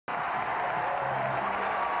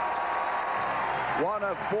One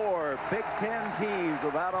of 4 Big Ten teams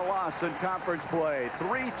without a loss in conference play.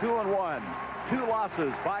 3-2-1. 2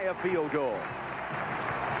 losses by a field goal.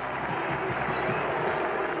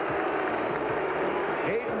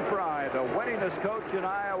 Hayden Fry, the winningest coach in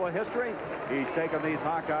Iowa history. He's taken these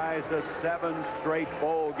Hawkeyes to 7 straight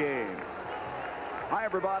bowl games. Hi,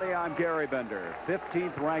 everybody. I'm Gary Bender.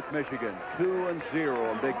 15th ranked Michigan,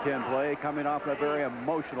 2-0 in Big Ten play, coming off a very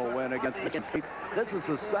emotional win against Michigan State. This is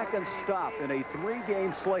the second stop in a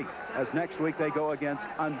 3-game slate, as next week they go against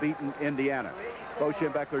unbeaten Indiana. Bo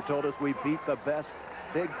Schembechler told us we beat the best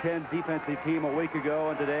Big Ten defensive team a week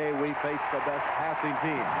ago, and today we face the best passing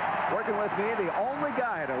team. Working with me, the only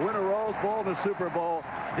guy to win a Rose Bowl and a Super Bowl,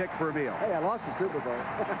 Dick Vermeil. Hey, I lost the Super Bowl.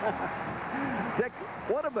 Dick,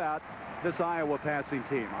 what about this Iowa passing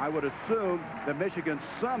team? I would assume that Michigan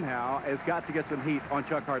somehow has got to get some heat on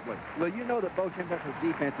Chuck Hartley. Well, you know that Bo Schembechler's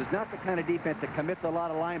defense is not the kind of defense that commits a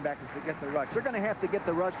lot of linebackers to get the rush. They're going to have to get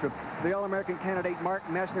the rush from the All-American candidate Mark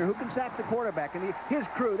Messner, who can sack the quarterback, and his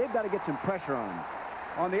crew. They've got to get some pressure on him.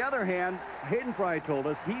 On the other hand, Hayden Fry told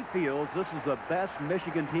us he feels this is the best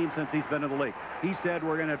Michigan team since he's been in the league. He said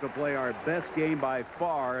we're going to have to play our best game by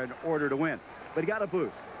far in order to win. But he got a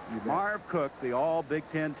boost. Marv Cook, the all-Big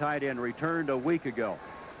Ten tight end, returned a week ago.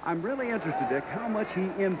 I'm really interested, Dick, how much he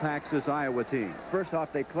impacts this Iowa team. First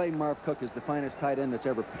off, they play Marv Cook as the finest tight end that's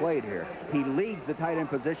ever played here. He leads the tight end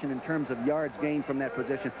position in terms of yards gained from that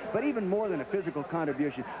position. But even more than a physical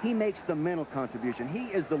contribution, he makes the mental contribution. He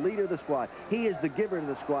is the leader of the squad. He is the giver to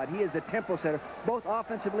the squad. He is the tempo setter, both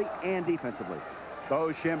offensively and defensively.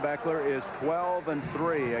 Bo Schembechler is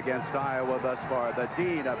 12-3 against Iowa thus far. The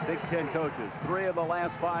dean of Big Ten coaches. 3 of the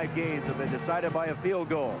last 5 games have been decided by a field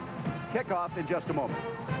goal. Kickoff in just a moment.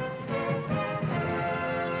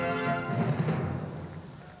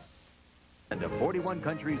 And to 41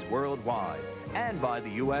 countries worldwide, and by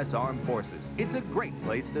the U.S. Armed Forces. It's a great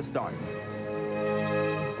place to start.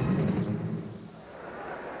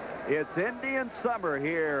 It's Indian summer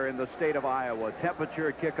here in the state of Iowa. Temperature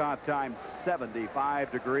at kickoff time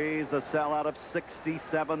 75 degrees. A sellout of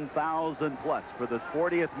 67,000 plus for this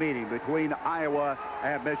 40th meeting between Iowa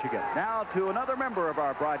and Michigan. Now to another member of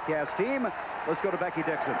our broadcast team. Let's go to Becky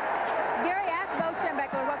Dixon. Gary asked Bo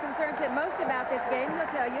Schembechler what concerns him most about this game. He'll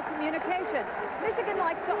tell you communication. Michigan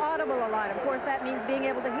likes to audible a lot. Of course, that means being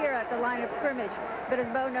able to hear at the line of scrimmage. But as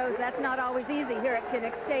Bo knows, that's not always easy here at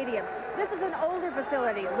Kinnick Stadium. This is an older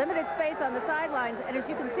facility, limited space on the sidelines, and as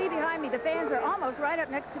you can see behind me, the fans are almost right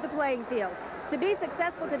up next to the playing field. To be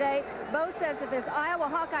successful today, Bo says that this Iowa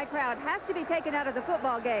Hawkeye crowd has to be taken out of the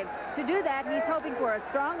football game. To do that, he's hoping for a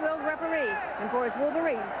strong-willed referee and for his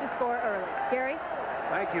Wolverines to score early. Gary?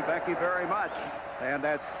 Thank you, Becky, very much. And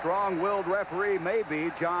that strong-willed referee may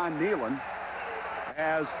be John Nealon.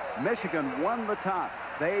 As Michigan won the toss,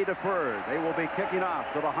 they deferred. They will be kicking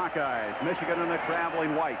off to the Hawkeyes. Michigan in the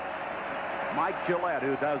traveling white. Mike Gillette,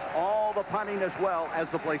 who does all the punting as well as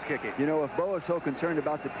the place kicking. You know, if Bo is so concerned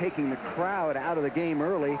about taking the crowd out of the game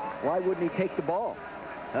early, why wouldn't he take the ball?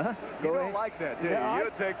 Huh? You don't like that, do you? Yeah,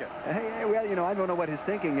 You'd take it. Hey, well, you know, I don't know what his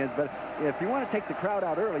thinking is, but if you want to take the crowd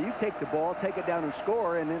out early, you take the ball, take it down and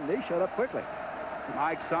score, and then they shut up quickly.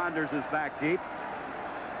 Mike Saunders is back deep.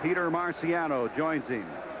 Peter Marciano joins him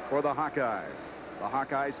for the Hawkeyes. The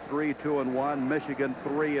Hawkeyes 3-2-1, Michigan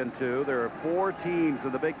 3-2. There are 4 teams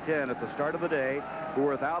in the Big Ten at the start of the day who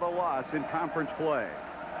are without a loss in conference play.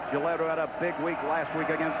 Gillette had a big week last week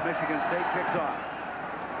against Michigan State. Kicks off.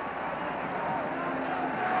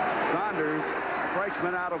 Saunders,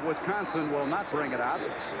 freshman out of Wisconsin, will not bring it out.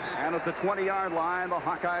 And at the 20-yard line, the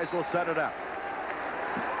Hawkeyes will set it up.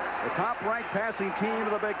 The top-ranked passing team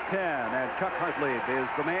of the Big Ten, and Chuck Hartley is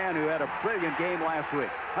the man who had a brilliant game last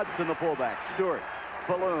week. Hudson, the fullback, Stewart,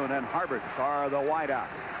 Balloon, and Harberts are the wideouts.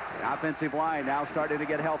 The offensive line now starting to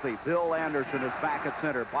get healthy. Bill Anderson is back at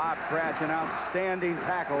center. Bob Cratch, an outstanding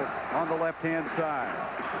tackle on the left-hand side.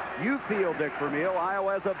 You feel, Dick Vermeil,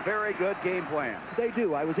 Iowa has a very good game plan. They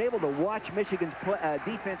do. I was able to watch Michigan's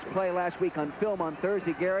defense play last week on film on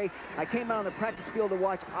Thursday, Gary. I came out on the practice field to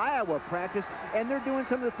watch Iowa practice, and they're doing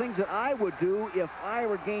some of the things that I would do if I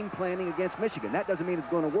were game planning against Michigan. That doesn't mean it's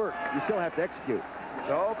going to work. You still have to execute.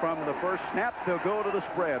 So from the first snap, they'll go to the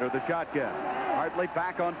spread or the shotgun. Hartley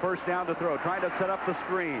back on first down to throw, trying to set up the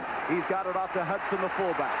screen. He's got it off to Hudson, the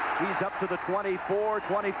fullback. He's up to the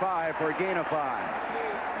 24-25 for a gain of 5.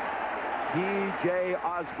 P.J.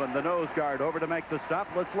 Osmond, the nose guard, over to make the stop.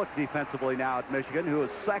 Let's look defensively now at Michigan, who is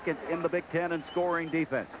second in the Big Ten in scoring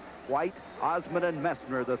defense. White, Osmond, and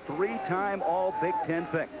Messner, the 3-time All-Big Ten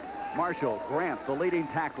pick. Marshall, Grant, the leading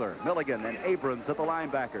tackler. Milligan and Abrams at the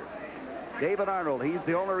linebackers. David Arnold, he's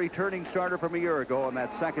the only returning starter from a year ago in that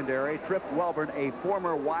secondary. Trip Welburn, a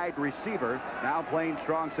former wide receiver, now playing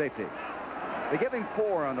strong safety. They give him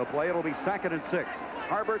 4 on the play. It'll be 2nd and 6.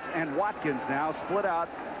 Harberts and Watkins now split out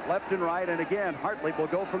left and right, and again, Hartley will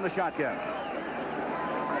go from the shotgun.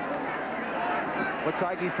 Looks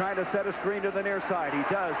like he's trying to set a screen to the near side. He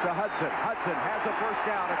does to Hudson. Hudson has a first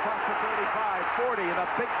down across the 35, 40, and a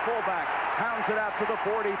big fullback pounds it out to the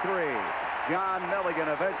 43. John Milligan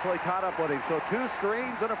eventually caught up with him. So 2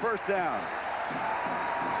 screens and a first down.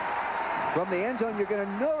 From the end zone, you're going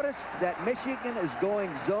to notice that Michigan is going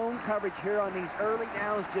zone coverage here on these early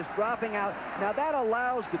downs, just dropping out. Now, that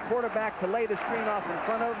allows the quarterback to lay the screen off in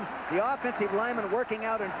front of him. The offensive lineman working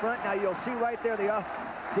out in front. Now, you'll see right there the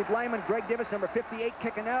offensive lineman, Greg Divis, number 58,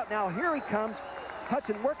 kicking out. Now, here he comes.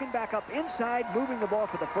 Hudson working back up inside, moving the ball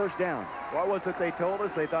for the first down. What was it they told us?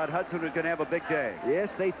 They thought Hudson was going to have a big day.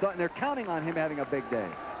 Yes, they thought, and they're counting on him having a big day.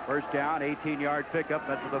 First down, 18-yard pickup.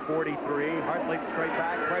 That's to the 43. Hartley straight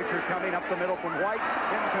back. Pressure coming up the middle from White.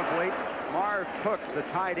 Incomplete. Marv Cook, the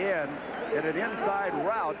tight end, in an inside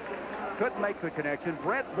route. Couldn't make the connection.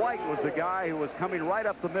 Brett White was the guy who was coming right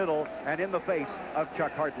up the middle and in the face of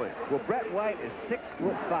Chuck Hartley. Well, Brett White is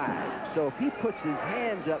 6'5", so if he puts his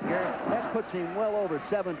hands up here, that puts him well over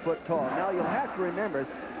 7 foot tall. Now, you'll have to remember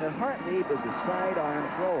that Hartley is a sidearm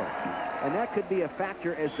thrower, and that could be a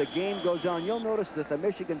factor as the game goes on. You'll notice that the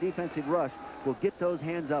Michigan defensive rush will get those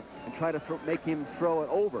hands up and try to make him throw it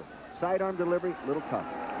over. Sidearm delivery, a little tough.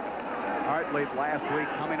 Hartley last week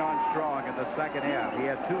coming on strong in the second half. He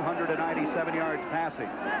had 297 yards passing.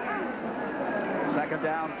 Second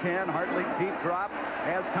down, 10. Hartley deep drop.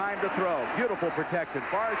 Has time to throw. Beautiful protection.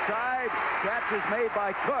 Far side. Catch is made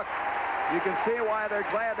by Cook. You can see why they're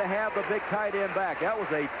glad to have the big tight end back. That was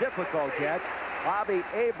a difficult catch. Bobby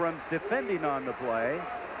Abrams defending on the play.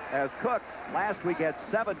 As Cook last week had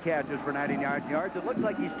 7 catches for 99 yards. It looks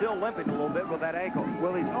like he's still limping a little bit with that ankle.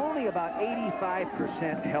 Well, he's only about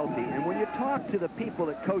 85% healthy. And when you talk to the people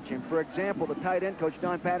that coach him, for example, the tight end coach,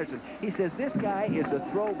 Don Patterson, he says this guy is a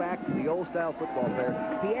throwback to the old-style football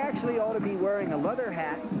player. He actually ought to be wearing a leather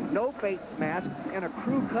hat, no face mask, and a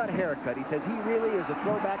crew-cut haircut. He says he really is a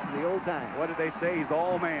throwback to the old time. What did they say? He's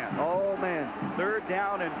all man. All man. 3rd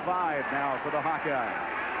down and 5 now for the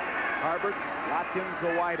Hawkeyes. Harbert, Watkins,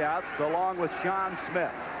 the wideouts, along with Sean Smith.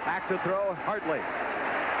 Back to throw, Hartley.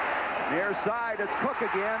 Near side, it's Cook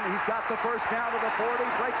again. He's got the first down to the 40,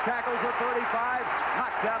 breaks tackles at 35,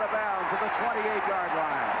 knocked out of bounds at the 28-yard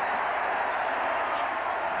line.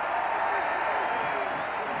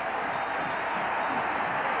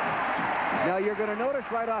 Now, you're going to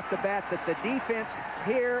notice right off the bat that the defense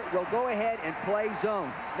here will go ahead and play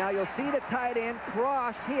zone. Now, you'll see the tight end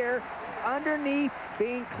cross here underneath,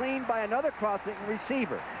 being cleaned by another crossing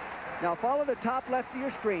receiver. Now, follow the top left of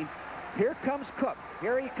your screen. Here comes Cook.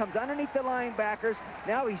 Here he comes underneath the linebackers.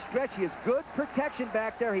 Now he's stretched. He has good protection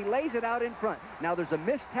back there. He lays it out in front. Now there's a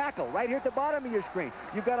missed tackle right here at the bottom of your screen.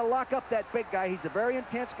 You've got to lock up that big guy. He's a very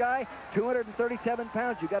intense guy, 237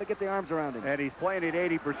 pounds. You've got to get the arms around him. And he's playing at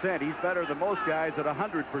 80%. He's better than most guys at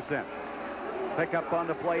 100%. Pick up on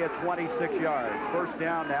the play at 26 yards. First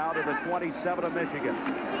down now to the 27 of Michigan.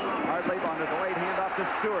 Hartley on the delayed handoff to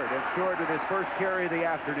Stewart. And Stewart with his first carry of the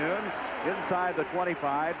afternoon inside the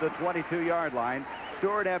 25, the 22-yard line.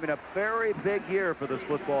 Stewart having a very big year for this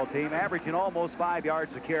football team, averaging almost 5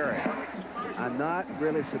 yards a carry. I'm not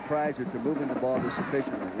really surprised that they're moving the ball this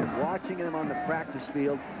efficiently. We're watching them on the practice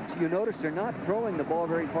field. So you notice they're not throwing the ball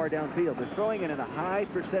very far downfield. They're throwing it in a high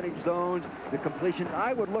percentage zones, the completions.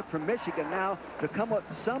 I would look for Michigan now to come up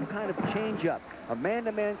with some kind of change-up, a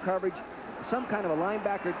man-to-man coverage, some kind of a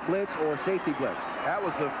linebacker blitz or a safety blitz. That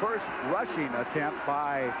was the first rushing attempt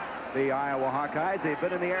by the Iowa Hawkeyes. They've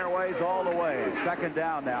been in the airways all the way. Second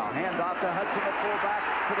down now. Hand off to Hudson at fullback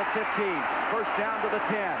to the 15. First down to the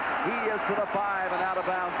 10. He is to the 5 and out of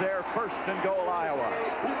bounds there. First and goal, Iowa.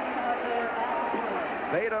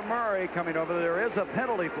 Veda Murray coming over. There is a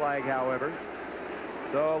penalty flag, however.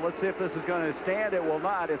 So let's see if this is going to stand. It will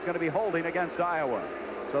not. It's going to be holding against Iowa.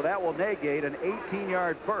 So that will negate an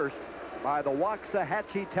 18-yard first by the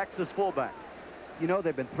Waxahachie, Texas fullback. You know,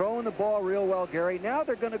 they've been throwing the ball real well, Gary. Now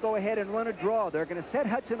they're going to go ahead and run a draw. They're going to set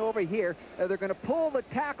Hudson over here. They're going to pull the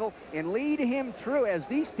tackle and lead him through as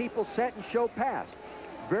these people set and show pass.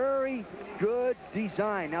 Very good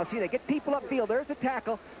design. Now, see, they get people upfield. There's the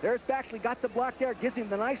tackle. There's Baxley, got the block there. Gives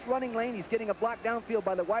him the nice running lane. He's getting a block downfield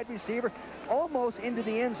by the wide receiver, almost into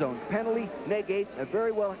the end zone. Penalty negates a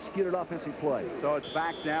very well-executed offensive play. So it's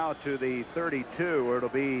back now to the 32, where it'll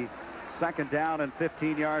be second down and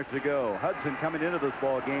 15 yards to go. Hudson coming into this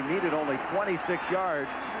ball game needed only 26 yards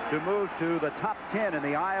to move to the top 10 in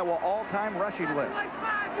the Iowa all-time rushing list.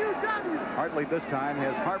 Hartley this time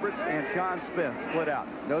has Harberts and Sean Smith split out.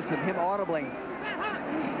 Notice of him audibling.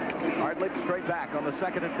 Hartley straight back on the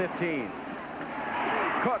 2nd and 15.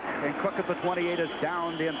 Cook, and Cook at the 28 is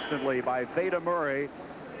downed instantly by Veda Murray,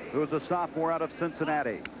 who is a sophomore out of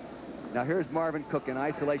Cincinnati. Now here's Marvin Cook in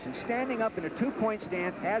isolation, standing up in a two-point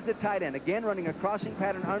stance as the tight end, again running a crossing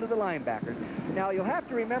pattern under the linebackers. Now you'll have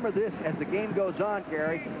to remember this as the game goes on,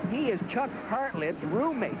 Gary. He is Chuck Hartlieb's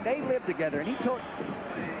roommate. They live together, and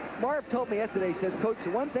Marv told me yesterday, he says, Coach,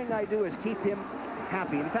 the one thing I do is keep him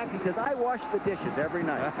happy. In fact, he says, I wash the dishes every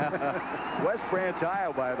night. West Branch,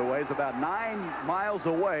 Iowa, by the way, is about 9 miles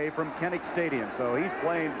away from Kinnick Stadium, so he's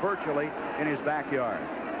playing virtually in his backyard.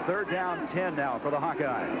 3rd down, 10 now for the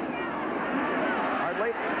Hawkeyes.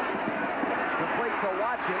 Hartley complete to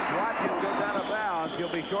Watkins. Watkins goes out of bounds.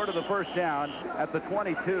 He'll be short of the 1st down at the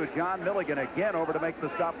 22. John Milligan again over to make the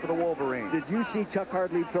stop for the Wolverines. Did you see Chuck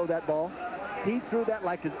Hartlieb throw that ball? He threw that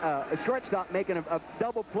like a shortstop making a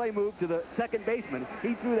double play move to the second baseman.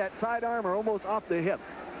 He threw that sidearm almost off the hip.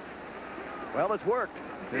 Well, it's worked.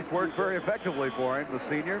 It's worked very effectively for him, the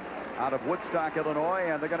senior, out of Woodstock, Illinois,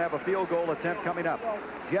 and they're going to have a field goal attempt coming up.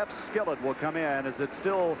 Jeff Skillett will come in as it's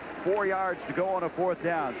still 4 yards to go on a 4th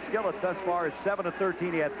down. Skillett thus far is 7 of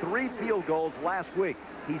 13. He had 3 field goals last week.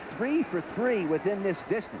 He's 3 for 3 within this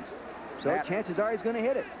distance. So chances are he's going to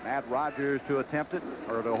hit it. Matt Rogers to attempt it,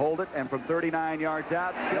 or to hold it, and from 39 yards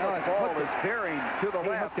out, Skillett's ball is veering to the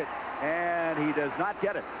left, and he does not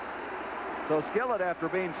get it. So Skillett, after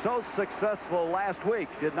being so successful last week,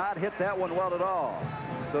 did not hit that one well at all.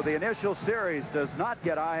 So the initial series does not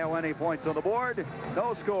get Iowa any points on the board.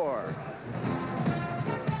 No score.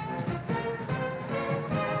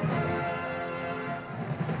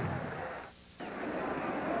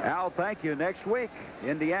 Al, thank you. Next week,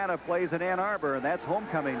 Indiana plays in Ann Arbor, and that's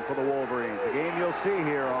homecoming for the Wolverines. The game you'll see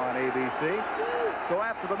here on ABC. So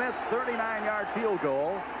after the missed 39-yard field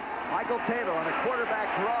goal, Michael Taylor on a quarterback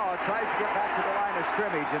draw tries to get back to the line of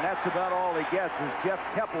scrimmage, and that's about all he gets as Jeff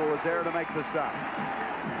Keppel was there to make the stop.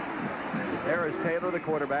 There is Taylor, the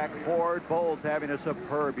quarterback. Ford Bowles having a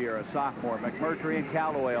superb year, a sophomore. McMurtry and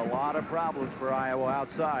Callaway, a lot of problems for Iowa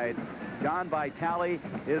outside. John Vitale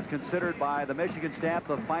is considered by the Michigan staff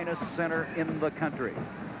the finest center in the country.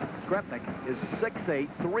 Skrepnik is 6'8",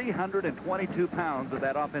 322 pounds at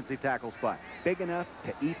that offensive tackle spot. Big enough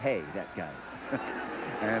to eat hay, that guy.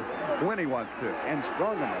 And when he wants to. And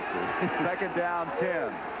strong enough to. 2nd down,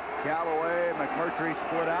 10. Callaway, McMurtry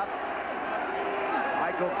split out.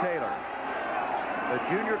 Michael Taylor, the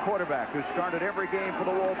junior quarterback who started every game for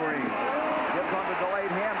the Wolverines, gets on the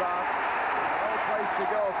delayed handoff. No place to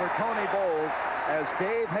go for Tony Bowles as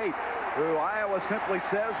Dave Haight, who Iowa simply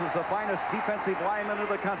says is the finest defensive lineman in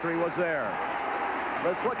the country, was there.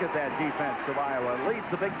 Let's look at that defense of Iowa. Leads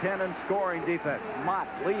the Big Ten in scoring defense. Mott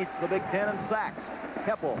leads the Big Ten in sacks.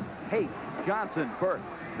 Keppel, Haight, Johnson, Burke,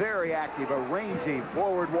 very active, a rangy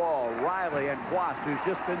forward wall. Riley and Quast, who's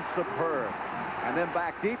just been superb. And then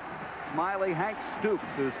back deep, Smiley, Hank Stoops,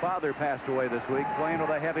 whose father passed away this week, playing with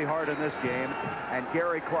a heavy heart in this game, and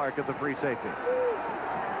Gary Clark at the free safety.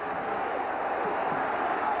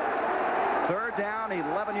 3rd down,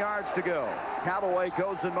 11 yards to go. Callaway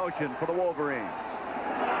goes in motion for the Wolverines.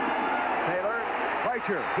 Taylor,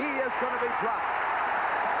 pressure. He is going to be dropped.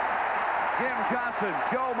 Jim Johnson,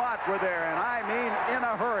 Joe Mott were there, and I mean in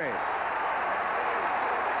a hurry.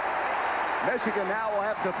 Michigan now will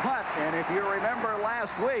have to punt, and if you remember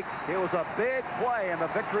last week, it was a big play in the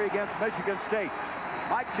victory against Michigan State.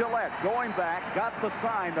 Mike Gillette going back, got the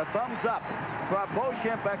sign, the thumbs up. Bo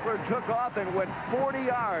Schembechler took off and went 40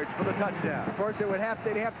 yards for the touchdown. Of course,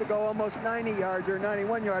 they'd have to go almost 90 yards or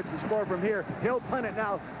 91 yards to score from here. He'll punt it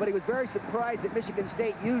now, but he was very surprised that Michigan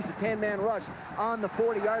State used the 10-man rush on the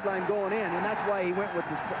 40-yard line going in, and that's why he went with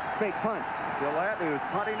this fake punt. Gillette, who's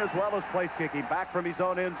punting as well as place kicking, back from his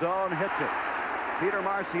own end zone, hits it. Peter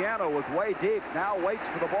Marciano was way deep, now waits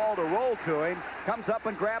for the ball to roll to him, comes up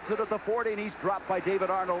and grabs it at the 40, and he's dropped by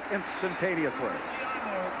David Arnold instantaneously.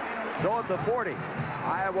 So at the 40,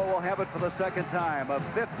 Iowa will have it for the second time, a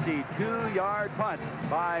 52-yard punt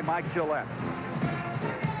by Mike Gillette.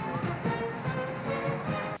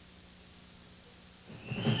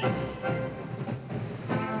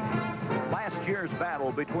 Last year's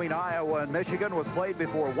battle between Iowa and Michigan was played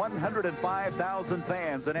before 105,000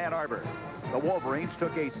 fans in Ann Arbor. The Wolverines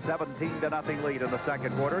took a 17-0 lead in the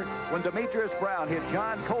second quarter when Demetrius Brown hit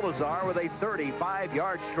John Kolazar with a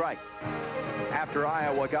 35-yard strike. After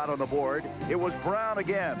Iowa got on the board, it was Brown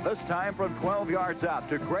again, this time from 12 yards out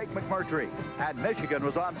to Greg McMurtry, and Michigan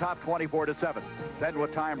was on top 24-7. Then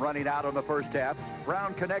with time running out in the first half,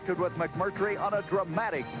 Brown connected with McMurtry on a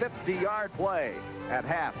dramatic 50-yard play. At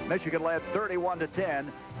half, Michigan led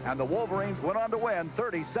 31-10, and the Wolverines went on to win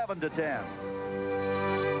 37-10.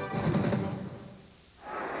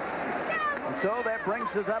 So that brings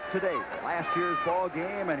us up to date. Last year's ball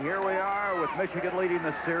game, and here we are with Michigan leading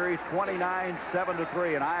the series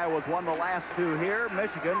 29-7-3. And Iowa's won the last two here.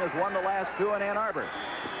 Michigan has won the last two in Ann Arbor.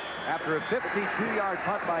 After a 52-yard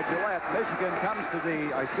punt by Gillette, Michigan comes to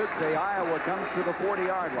the, I should say, Iowa comes to the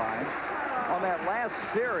 40-yard line. On that last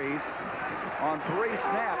series, on 3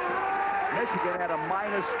 snaps, Michigan had a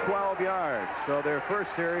minus 12 yards. So their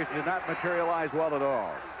first series did not materialize well at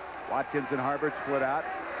all. Watkins and Harbert split out.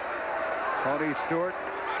 Tony Stewart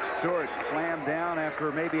slammed down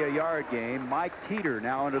after maybe a yard gain. Mike Teeter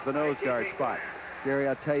now into the nose guard spot. Gary,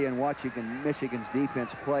 I'll tell you, in watching Michigan's defense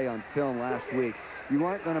play on film last week, you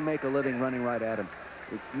aren't going to make a living running right at them.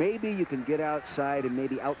 Maybe you can get outside and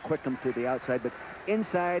maybe out-quick them to the outside, but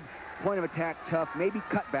inside, point of attack tough, maybe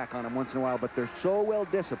cut back on them once in a while, but they're so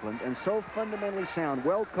well-disciplined and so fundamentally sound,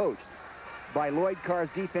 well-coached by Lloyd Carr's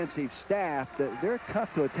defensive staff that they're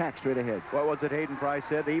tough to attack straight ahead. What was it Hayden Price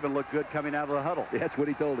said? They even looked good coming out of the huddle. That's what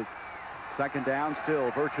he told us. Second down,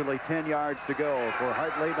 still virtually 10 yards to go for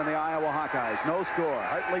Hartley and the Iowa Hawkeyes. No score.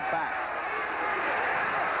 Hartley back.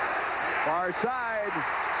 Far side.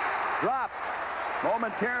 Dropped.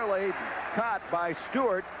 Momentarily caught by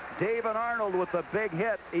Stewart. David Arnold with the big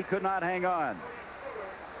hit. He could not hang on.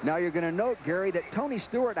 Now you're going to note, Gary, that Tony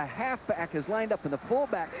Stewart, a halfback, is lined up in the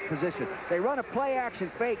fullback position. They run a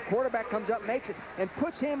play-action fake. Quarterback comes up, makes it, and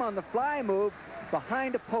puts him on the fly move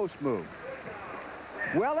behind a post move.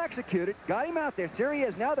 Well executed. Got him out there. Here he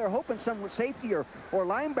is. Now they're hoping some safety or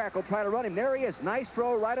linebacker will try to run him. There he is. Nice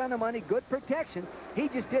throw, right on the money. Good protection. He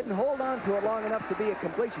just didn't hold on to it long enough to be a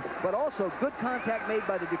completion. But also good contact made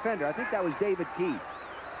by the defender. I think that was David Key.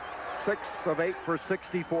 6 of 8 for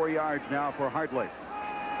 64 yards now for Hartley.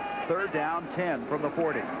 Third down, 10 from the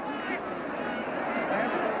 40.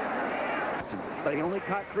 But he only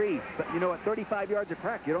caught 3. But you know, at 35 yards of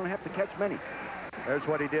crack, you don't have to catch many. There's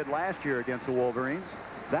what he did last year against the Wolverines.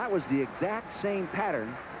 That was the exact same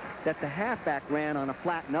pattern that the halfback ran on a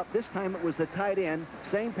flat and up. This time it was the tight end,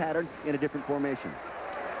 same pattern in a different formation.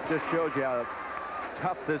 Just shows you how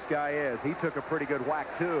tough this guy is. He took a pretty good whack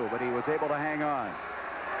too, but he was able to hang on.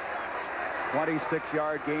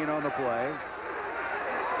 26-yard gain on the play.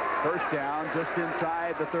 First down, just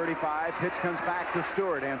inside the 35. Pitch comes back to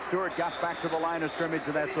Stewart, and Stewart got back to the line of scrimmage,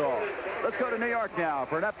 and that's all. Let's go to New York now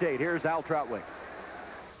for an update. Here's Al Troutwig.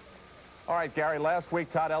 All right, Gary, last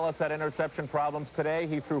week Todd Ellis had interception problems. Today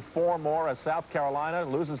he threw 4 more as South Carolina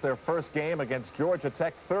loses their first game against Georgia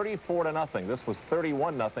Tech 34-0. This was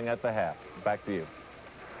 31-0 at the half. Back to you.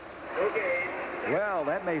 Okay. Well,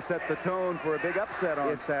 that may set the tone for a big upset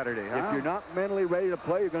on Saturday, huh? If you're not mentally ready to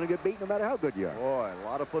play, you're going to get beat no matter how good you are. Boy, a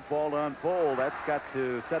lot of football to unfold. That's got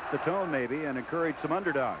to set the tone maybe and encourage some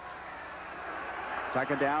underdogs.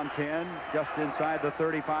 Second down, 10, just inside the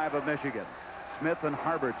 35 of Michigan. Smith and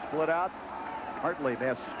Harbert split out. Hartley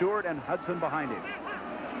has Stewart and Hudson behind him.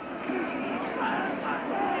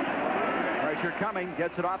 Pressure coming,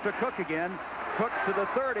 gets it off to Cook again. Cook to the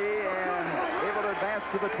 30 and able to advance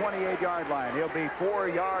to the 28-yard line. He'll be 4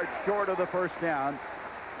 yards short of the first down.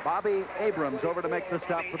 Bobby Abrams over to make the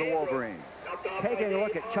stop for the Wolverines. Taking a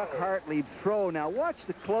look at Chuck Hartley's throw. Now watch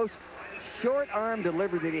the close short arm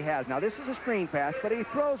delivery that he has. Now this is a screen pass, but he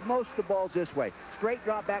throws most of the balls this way. Straight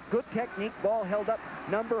drop back, good technique, ball held up,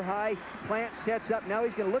 number high, Plant sets up. Now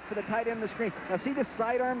he's going to look for the tight end of the screen. Now see this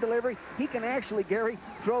sidearm delivery? He can actually, Gary,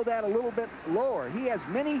 throw that a little bit lower. He has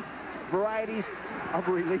many varieties of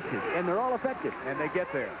releases, and they're all effective. And they get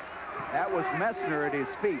there. That was Messner at his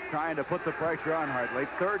feet trying to put the pressure on Hartley.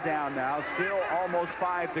 Third down now, still almost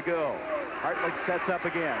 5 to go. Hartley sets up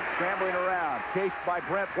again, scrambling around, chased by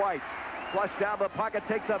Brent White. Flushed down the pocket,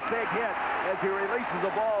 takes a big hit as he releases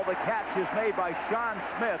the ball. The catch is made by Sean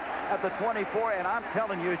Smith at the 24, and I'm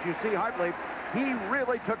telling you, as you see Hartley, he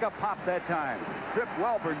really took a pop that time. Trip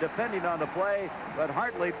Welburn defending on the play, but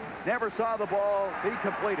Hartley never saw the ball be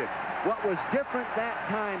completed. What was different that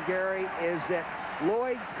time, Gary, is that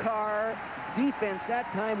Lloyd Carr's defense that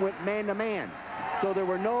time went man-to-man. So there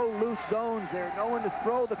were no loose zones there, no one to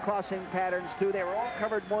throw the crossing patterns to. They were all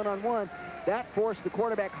covered one-on-one. That forced the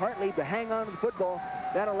quarterback, Hartley, to hang on to the football.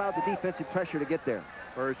 That allowed the defensive pressure to get there.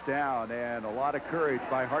 First down, and a lot of courage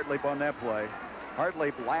by Hartlieb on that play.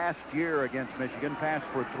 Hartlieb last year against Michigan passed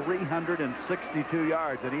for 362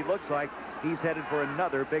 yards, and he looks like he's headed for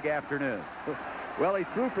another big afternoon. Well, he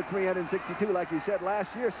threw for 362, like you said,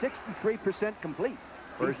 last year, 63% complete.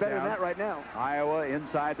 He's better than that right now. Iowa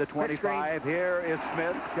inside the 25. Here is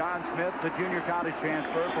Smith, Sean Smith, the junior college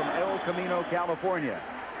transfer from El Camino, California.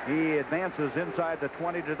 He advances inside the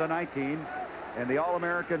 20 to the 19. And the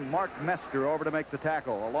All-American Mark Mester over to make the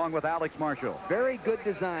tackle, along with Alex Marshall. Very good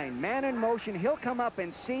design. Man in motion. He'll come up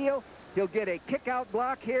and seal. He'll get a kick-out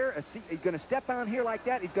block here. He's going to step on here like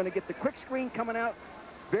that. He's going to get the quick screen coming out.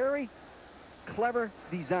 Very clever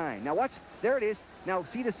design. Now watch. There it is. Now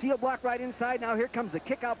see the seal block right inside. Now here comes the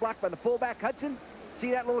kick-out block by the fullback, Hudson.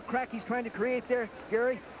 See that little crack he's trying to create there,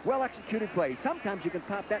 Gary? Well-executed play. Sometimes you can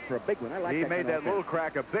pop that for a big one. I like that. He made that little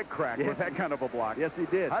crack a big crack with that kind of a block. Yes, he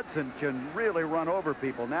did. Hudson can really run over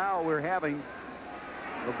people. Now we're having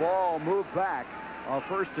the ball move back on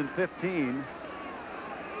 1st and 15.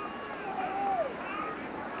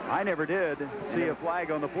 I never did see a flag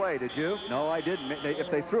on the play, did you? No, I didn't. If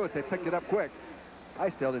they threw it, they picked it up quick. I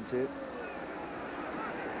still didn't see it.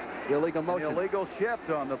 Illegal motion. An illegal shift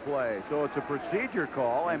on the play. So it's a procedure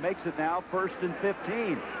call and makes it now 1st and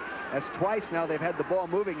 15. That's twice now they've had the ball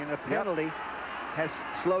moving, and a penalty has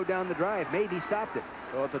slowed down the drive. Maybe stopped it.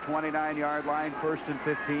 So at the 29-yard line, 1st and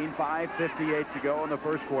 15, 5:58 to go in the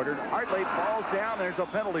first quarter. Hartlieb falls down. There's a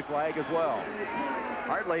penalty flag as well.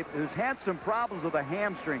 Hartlieb, who's had some problems with a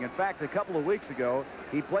hamstring. In fact, a couple of weeks ago,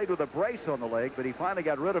 he played with a brace on the leg, but he finally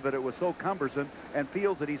got rid of it. It was so cumbersome, and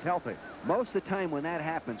feels that he's healthy. Most of the time when that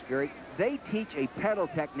happens, Gary, they teach a pedal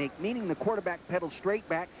technique, meaning the quarterback pedals straight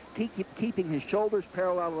back, keeping his shoulders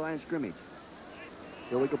parallel to the line of scrimmage.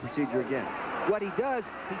 Illegal procedure again. What he does,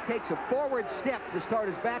 he takes a forward step to start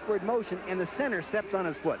his backward motion, and the center steps on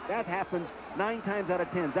his foot. That happens 9 times out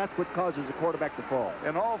of 10. That's what causes the quarterback to fall.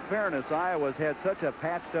 In all fairness, Iowa's had such a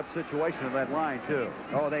patched-up situation in that line, too.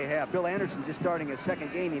 Oh, they have. Bill Anderson just starting his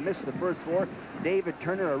second game. He missed the first 4. David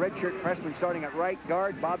Turner, a redshirt freshman, starting at right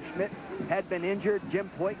guard. Bob Schmidt had been injured.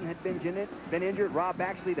 Jim Poyton had been injured. Rob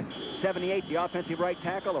Baxley, the 78, the offensive right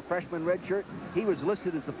tackle, a freshman redshirt. He was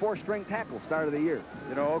listed as the 4th-string tackle start of the year.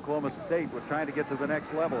 You know, Oklahoma State was trying to get to the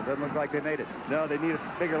next level. It doesn't look like they made it. No, they need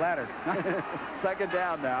a bigger ladder. Second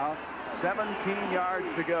down now. 17 yards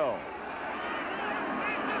to go.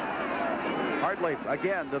 Hartlieb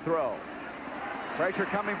again to throw. Pressure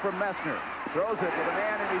coming from Messner. Throws it with a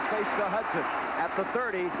man in his face to Hudson at the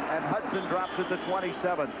 30, and Hudson drops it to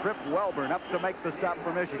 27. Trip Welburn up to make the stop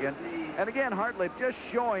for Michigan. And again, Hartlieb just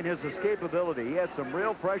showing his escapability. He had some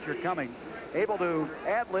real pressure coming, able to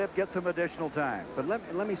ad-lib, get some additional time. But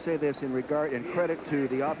let me say this in credit to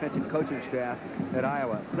the offensive coaching staff at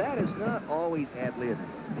Iowa. That is not always ad-lib.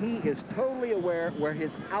 He is totally aware where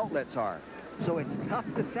his outlets are. So it's tough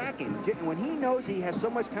to sack him. When he knows he has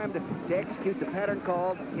so much time to execute the pattern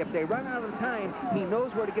called, if they run out of time, he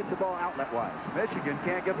knows where to get the ball outlet-wise. Michigan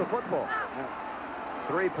can't get the football.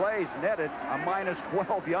 3 plays netted a minus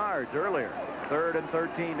 12 yards earlier. 3rd and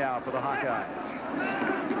 13 now for the Hawkeyes.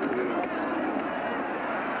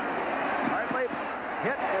 Hartlieb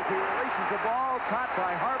hit as he releases the ball, caught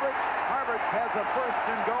by Harvard. Harvard has a 1st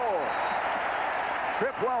and goal.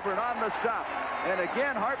 Trip Welburn on the stop. And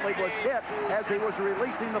again, Hartlieb was hit as he was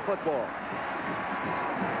releasing the football.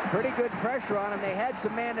 Pretty good pressure on him. They had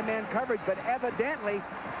some man-to-man coverage, but evidently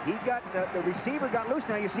he got the receiver got loose.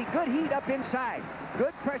 Now you see good heat up inside.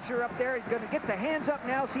 Good pressure up there. He's going to get the hands up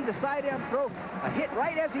now. See the side end throw. A hit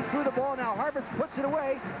right as he threw the ball. Now Harvard puts it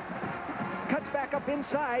away. Cuts back up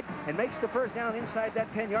inside and makes the first down inside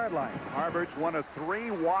that 10-yard line. Harvard's one of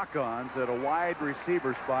 3 walk-ons at a wide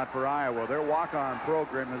receiver spot for Iowa. Their walk-on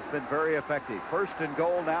program has been very effective. 1st and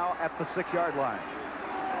goal now at the 6-yard line.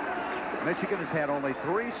 Michigan has had only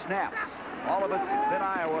 3 snaps. All of it's been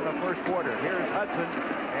Iowa in the first quarter. Here's Hudson,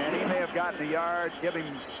 and he may have gotten a yard, give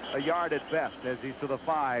him a yard at best as he's to the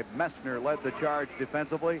 5. Messner led the charge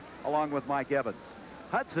defensively along with Mike Evans.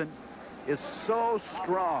 Hudson is so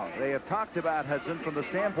strong. They have talked about Hudson from the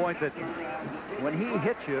standpoint that when he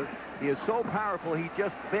hits you, he is so powerful, he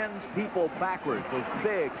just bends people backwards. Those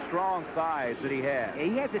big, strong thighs that he has.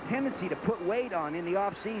 He has a tendency to put weight on in the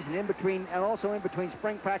offseason, and also in between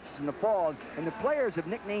spring practice and the fall. And the players have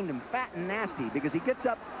nicknamed him Fat and Nasty because he gets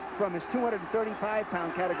up from his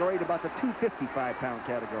 235-pound category to about the 255-pound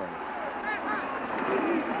category.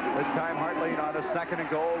 This time Hartlieb on a 2nd and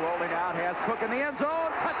goal, rolling out, has Cook in the end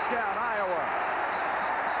zone. Touchdown, Iowa.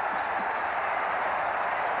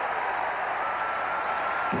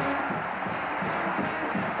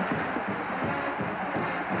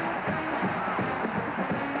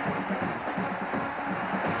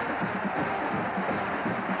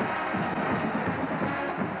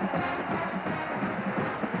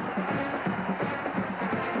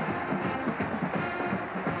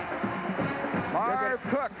 Marv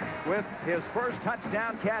Cook with his first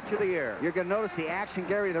touchdown catch of the year. You're going to notice the action,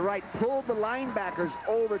 Gary, to the right. Pulled the linebackers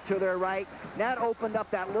over to their right. That opened up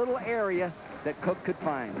that little area that Cook could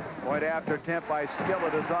find. Point after attempt by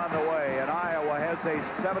Skillett is on the way, and Iowa has a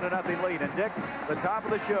 7-0 lead. And Dick, the top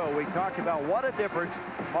of the show, we talked about what a difference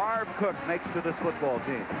Marv Cook makes to this football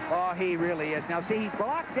team. Oh, he really is. Now, see, he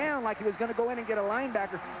blocked down like he was going to go in and get a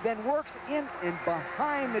linebacker, then works in and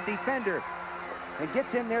behind the defender and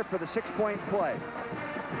gets in there for the 6-point play.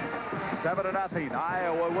 7-0,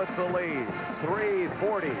 Iowa with the lead.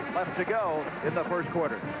 3:40 left to go in the first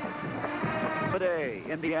quarter. Today,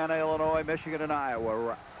 Indiana, Illinois, Michigan, and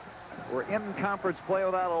Iowa. We're in conference play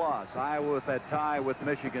without a loss. Iowa with that tie with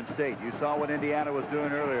Michigan State. You saw what Indiana was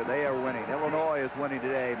doing earlier. They are winning. Illinois is winning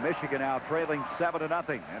today. Michigan now trailing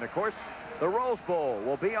 7-0. And, of course, the Rose Bowl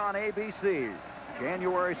will be on ABC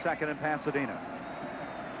January 2nd in Pasadena.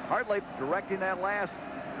 Hartley directing that last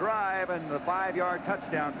drive and the 5-yard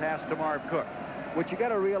touchdown pass to Marv Cook. What you got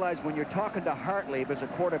to realize when you're talking to Hartley as a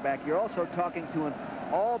quarterback, you're also talking to an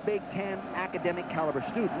all Big Ten academic caliber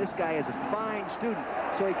student. This guy is a fine student,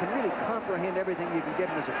 so he can really comprehend everything you can get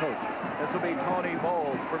him as a coach. This will be Tony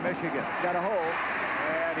Bowles for Michigan. Got a hole.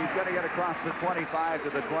 And he's going to get across the 25 to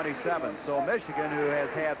the 27. So Michigan, who has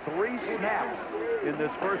had 3 snaps in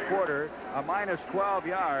this first quarter, a minus 12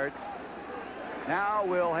 yards, now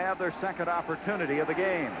will have their second opportunity of the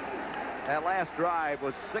game. That last drive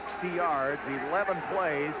was 60 yards, 11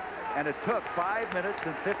 plays, and it took 5 minutes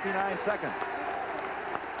and 59 seconds.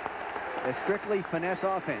 A strictly finesse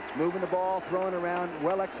offense, moving the ball, throwing around,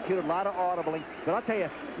 well executed, a lot of audibling. But I'll tell you,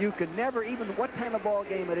 you can never, even what time of ball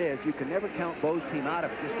game it is, you can never count Bo's team out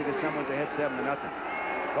of it just because someone's ahead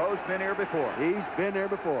 7-0. Bo's been here before. He's been there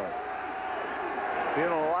before.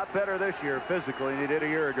 Feeling a lot better this year physically than he did a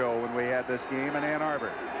year ago when we had this game in Ann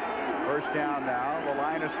Arbor. First down now, the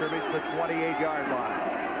line of scrimmage, the 28-yard line.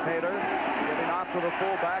 Taylor getting off to the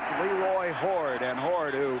fullback, Leroy Horde. And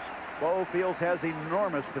Horde, who Bo feels has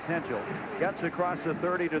enormous potential, gets across the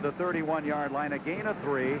 30 to the 31-yard line, a gain of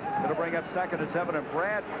 3. It'll bring up 2nd and 7. And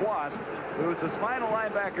Brad Quast, who's the spinal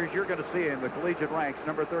linebackers you're going to see in the collegiate ranks,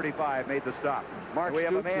 number 35, made the stop. Mark we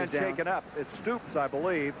have Stoops a man shaken up. It's Stoops, I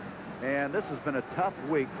believe. And this has been a tough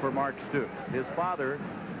week for Mark Stoops. His father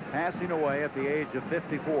passing away at the age of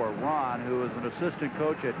 54. Ron, who is an assistant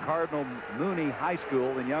coach at Cardinal Mooney High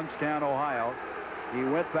School in Youngstown, Ohio. He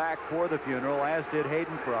went back for the funeral, as did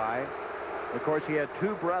Hayden Fry. Of course, he had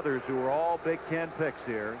 2 brothers who were all Big Ten picks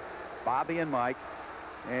here, Bobby and Mike.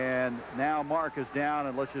 And now Mark is down,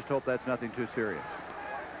 and let's just hope that's nothing too serious.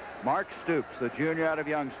 Mark Stoops, the junior out of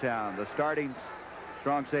Youngstown, the starting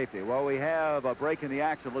strong safety. Well, we have a break in the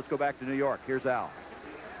action. Let's go back to New York. Here's Al.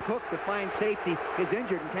 Cook, the fine safety, is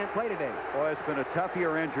injured and can't play today. Boy, it's been a tough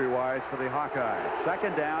year injury-wise for the Hawkeyes.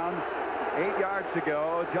 Second down, 8 yards to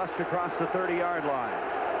go, just across the 30-yard line.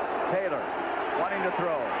 Taylor wanting to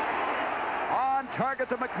throw. On target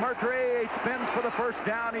to McMurtry. He spins for the first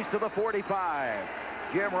down. He's to the 45.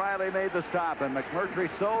 Jim Riley made the stop, and McMurtry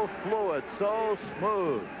so fluid, so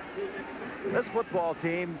smooth. This football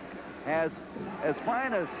team has as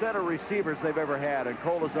fine a set of receivers they've ever had, and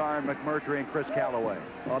Colazar and McMurtry and Chris Callaway.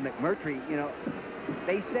 Well, McMurtry, you know,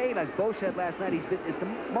 they say, as Bo said last night, is the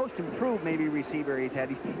most improved maybe receiver he's had.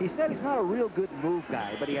 He said he's not a real good move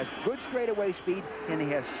guy, but he has good straightaway speed and he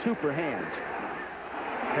has super hands.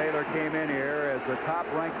 Taylor came in here as the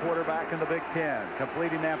top-ranked quarterback in the Big Ten,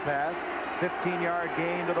 completing that pass. 15-yard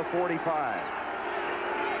gain to the 45.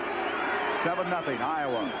 7-0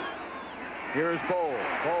 Iowa. Here's Bowles.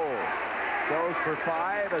 Bowles goes for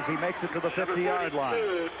 5 as he makes it to the 50-yard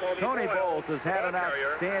line. Tony Bowles has had an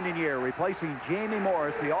outstanding year, replacing Jamie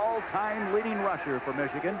Morris, the all-time leading rusher for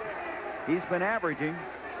Michigan. He's been averaging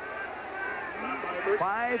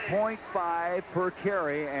 5.5 per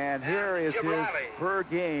carry, and here is his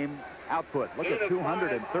per-game output. Look at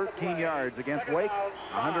 213 yards against Wake,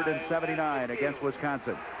 179 against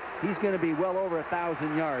Wisconsin. He's going to be well over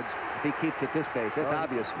 1,000 yards if he keeps at this pace. That's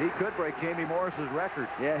obvious. He could break Jamie Morris's record.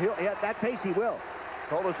 Yeah, that pace he will.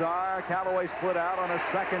 Colazar, Callaway split out on a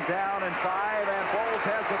 2nd down and 5, and Bowles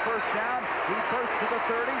has the first down. He first to the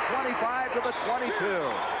 30, 25 to the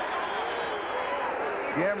 22.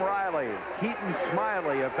 Jim Riley, Keaton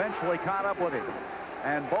Smiley eventually caught up with him.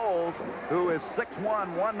 And Bowles, who is 6'1",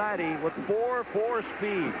 190 with 4.4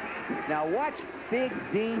 speed. Now watch Big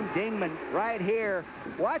Dean Dingman right here.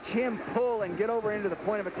 Watch him pull and get over into the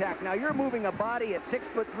point of attack. Now you're moving a body at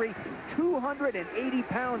 6'3", 280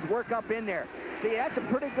 pounds work up in there. See, that's a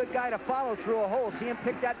pretty good guy to follow through a hole. See him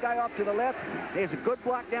pick that guy off to the left. There's a good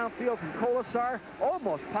block downfield from Colazar.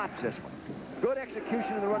 Almost pops this one. Good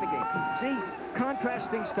execution in the running game. See,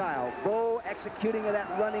 contrasting style. Bo executing of that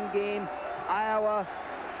running game. Iowa,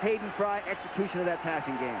 Hayden Fry execution of that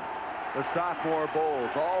passing game. The sophomore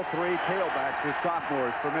Bowles, all three tailbacks are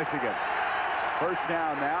sophomores for Michigan. First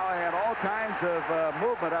down now, and all kinds of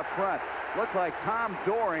movement up front. Looked like Tom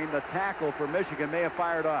Doring, the tackle for Michigan, may have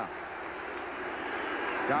fired off.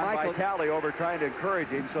 John Vitale over trying to encourage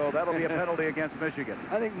him, so that'll be a penalty against Michigan.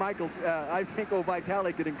 I think old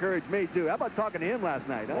Vitale could encourage me, too. How about talking to him last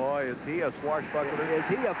night? Huh? Boy, is he a swashbuckler. Is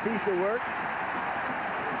he a piece of work?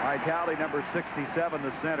 Vitale, number 67,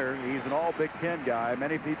 the center. He's an all Big Ten guy.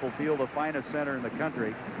 Many people feel the finest center in the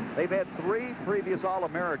country. They've had 3 previous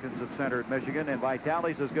All-Americans at center at Michigan, and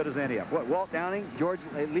Vitale's as good as any of them. What, Walt Downing, George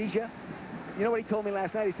Legia? You know what he told me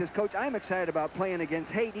last night? He says, Coach, I'm excited about playing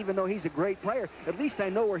against Haight, even though he's a great player. At least I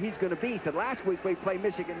know where he's going to be. He said, last week we played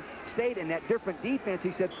Michigan State in that different defense.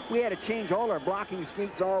 He said, we had to change all our blocking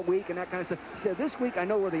schemes all week and that kind of stuff. He said, this week I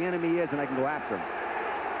know where the enemy is and I can go after him.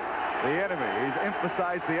 The enemy. He's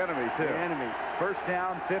emphasized the enemy, too. The enemy. First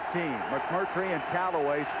down, 15. McMurtry and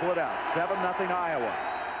Callaway split out. 7-0 Iowa.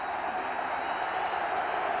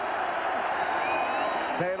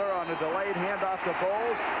 Taylor on a delayed handoff to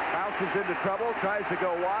Bowles. Bounces into trouble. Tries to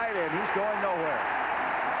go wide, and he's going nowhere.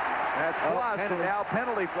 That's Quas, and now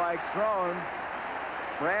penalty flags thrown.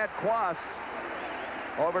 Brad Quas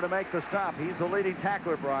over to make the stop. He's the leading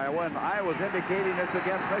tackler for Iowa, and Iowa's indicating it's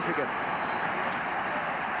against Michigan.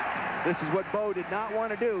 This is what Bo did not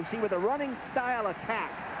want to do. See, with a running style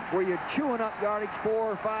attack where you're chewing up yardage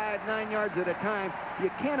 4, 5, 9 yards at a time, you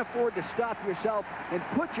can't afford to stop yourself and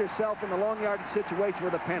put yourself in the long yardage situation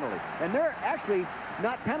with a penalty. And they're actually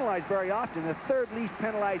not penalized very often, the 3rd least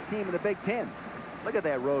penalized team in the Big Ten. Look at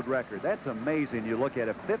that road record. That's amazing. You look at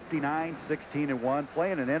it, 59, 16-1,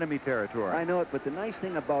 playing in enemy territory. I know it, but the nice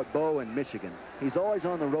thing about Bo and Michigan, he's always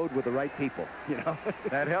on the road with the right people. You know,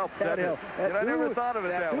 that helps. That helps. I never thought of it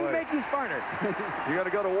that way. Who make you smarter? You're going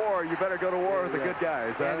to go to war. You better go to war with the good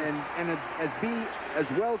guys. Huh? And as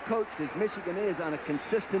well coached as Michigan is on a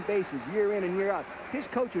consistent basis, year in and year out, his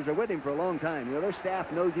coaches are with him for a long time. You know, their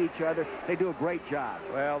staff knows each other. They do a great job.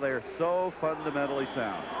 Well, they're so fundamentally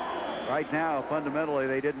sound. Right now, fundamentally,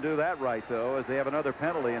 they didn't do that right, though, as they have another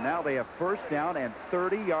penalty, and now they have first down and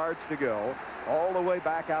 30 yards to go, all the way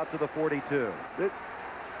back out to the 42.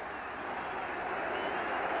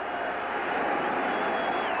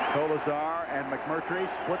 Kolesar and McMurtry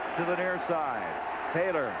split to the near side.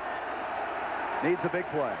 Taylor needs a big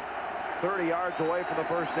play. 30 yards away from the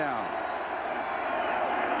first down.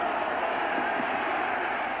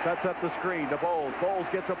 Sets up the screen to Bowles. Bowles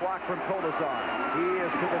gets a block from Kolesar. He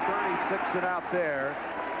is to the 36 and out there.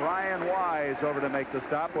 Brian Wise over to make the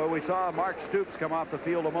stop. Well, we saw Mark Stoops come off the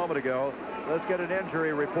field a moment ago. Let's get an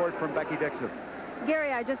injury report from Becky Dixon.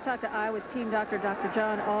 Gary, I just talked to Iowa's team doctor, Dr.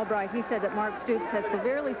 John Albright. He said that Mark Stoops has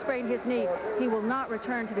severely sprained his knee. He will not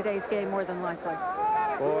return to today's game more than likely.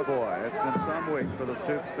 Oh, boy, it's been some week for the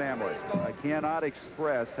Stoops family. I cannot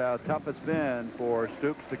express how tough it's been for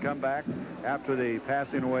Stoops to come back after the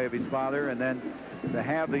passing away of his father, and then to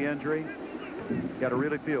have the injury. Got to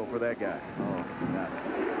really feel for that guy. Oh,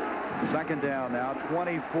 God. Second down now,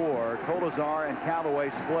 24. Kolesar and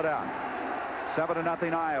Callaway split out.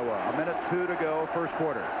 7-0 Iowa. 1:02 to go, first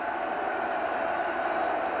quarter.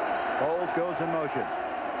 Bowles goes in motion.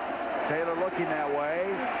 Taylor looking that way.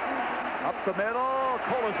 Up the middle,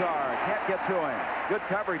 Kolesar can't get to him. Good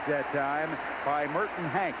coverage that time by Merton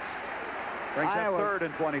Hanks. Brings up 3rd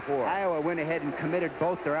and 24. Iowa went ahead and committed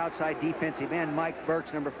both their outside defensive end, Mike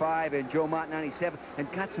Burks, number 5, and Joe Mott, 97,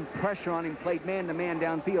 and got some pressure on him, played man-to-man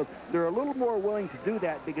downfield. They're a little more willing to do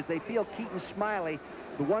that because they feel Keaton Smiley,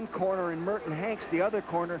 the one corner, and Merton Hanks, the other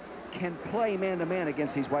corner, can play man-to-man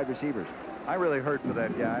against these wide receivers. I really hurt for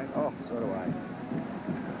that guy. Oh, so do I.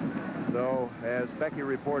 So, as Becky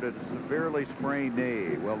reported, a severely sprained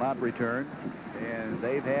knee will not return. And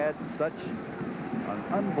they've had such an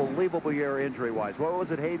unbelievable year injury-wise. What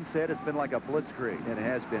was it Hayden said? It's been like a blitzkrieg. It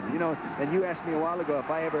has been. You know, and you asked me a while ago if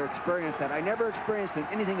I ever experienced that. I never experienced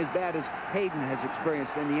anything as bad as Hayden has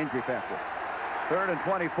experienced in the injury factor. 3rd and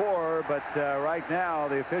 24, but right now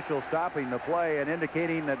the official stopping the play and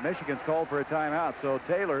indicating that Michigan's called for a timeout. So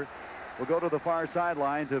Taylor will go to the far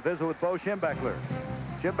sideline to visit with Bo Schembechler.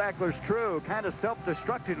 Schembechler's true, kind of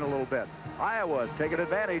self-destructing a little bit. Iowa's taking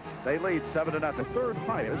advantage. They lead 7-0. The 3rd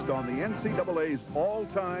highest on the NCAA's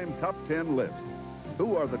all-time top 10 list.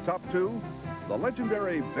 Who are the top 2? The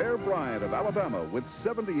legendary Bear Bryant of Alabama with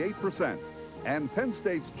 78%, and Penn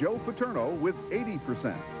State's Joe Paterno with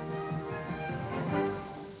 80%.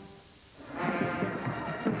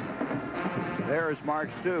 There There's Mark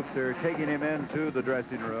Stoops. They're taking him into the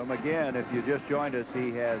dressing room. Again, if you just joined us,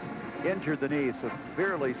 he has injured the knee,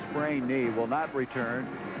 severely sprained knee, will not return.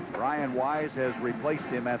 Ryan Wise has replaced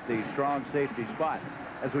him at the strong safety spot.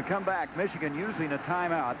 As we come back, Michigan using a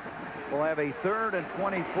timeout. We'll have a 3rd and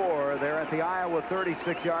 24. They're at the Iowa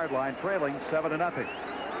 36-yard line, trailing 7-0.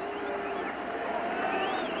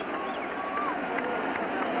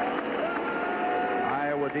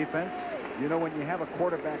 Iowa defense. You know, when you have a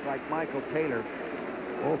quarterback like Michael Taylor,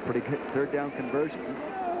 oh, pretty good third down conversion.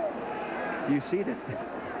 You see that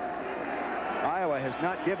Iowa has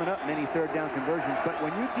not given up many third down conversions, but when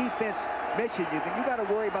you defense Michigan, you got to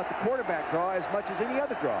worry about the quarterback draw as much as any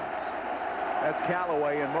other draw. That's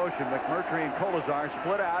Callaway in motion. McMurtry and Colazar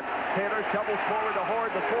split out. Taylor shovels forward to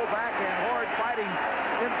Horde, the fullback, and Horde fighting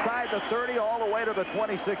inside the 30 all the way to the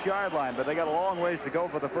 26-yard line, but they got a long ways to go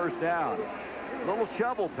for the first down. Little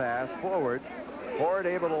shovel pass forward. Horde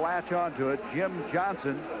able to latch onto it. Jim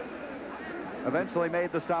Johnson eventually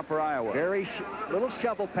made the stop for Iowa. Very little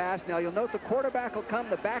shovel pass. Now you'll note the quarterback will come,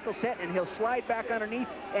 the back will set, and he'll slide back underneath,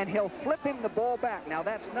 and he'll flip him the ball back. Now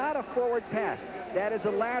that's not a forward pass. That is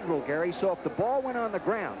a lateral, Gary. So if the ball went on the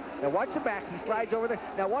ground, now watch the back. He slides over there.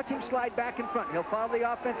 Now watch him slide back in front. He'll follow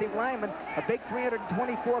the offensive lineman, a big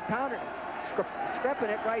 324-pounder, scrapping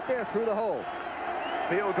it right there through the hole.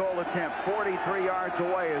 Field goal attempt 43 yards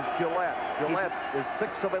away is Gillette. Gillette is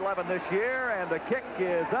 6 of 11 this year, and the kick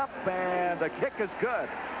is up, and the kick is good.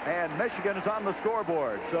 And Michigan is on the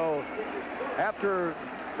scoreboard. So after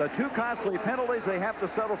the 2 costly penalties, they have to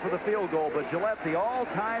settle for the field goal. But Gillette, the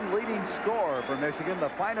all-time leading scorer for Michigan, the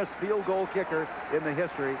finest field goal kicker in the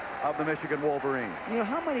history of the Michigan Wolverines. You know,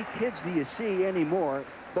 how many kids do you see anymore,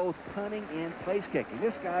 both punting and place kicking?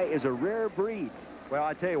 This guy is a rare breed. Well,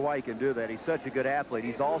 I tell you why he can do that. He's such a good athlete.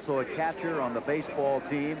 He's also a catcher on the baseball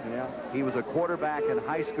team. Yeah. He was a quarterback in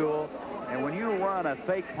high school. And when you run a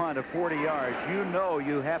fake punt of 40 yards, you know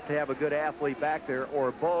you have to have a good athlete back there,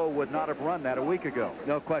 or Bo would not have run that a week ago.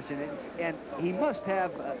 No question. And he must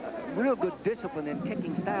have a real good discipline in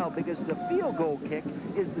kicking style, because the field goal kick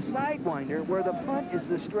is the sidewinder, where the punt is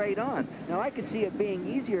the straight on. Now, I could see it being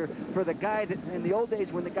easier for the guy that in the old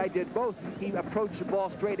days when the guy did both, he approached the ball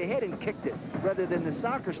straight ahead and kicked it, rather than the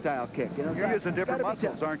soccer style kick. You know, you're using different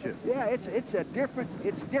muscles, aren't you? Yeah, it's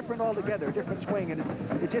different altogether, a different swing, and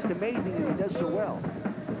it's just amazing that he does so well.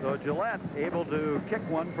 So Gillette able to kick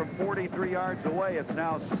one from 43 yards away. It's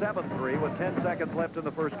now 7-3 with 10 seconds left in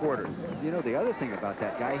the first quarter. You know, the other thing about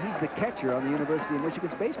that guy, he's the catcher on the University of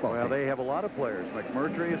Michigan's baseball team. Well, they have a lot of players.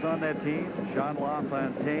 McMurtry is on that team. Sean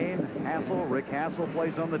LaFontaine, Rick Hassel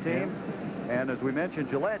plays on the team. And as we mentioned,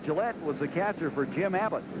 Gillette was the catcher for Jim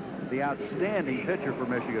Abbott, the outstanding pitcher for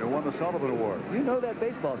Michigan, who won the Sullivan Award. You know that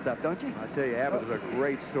baseball stuff, don't you? I tell you, Abbott is a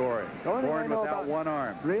great story. Born without one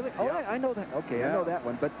arm. Really? Oh, Yep. I know that. Okay, Yeah. I know that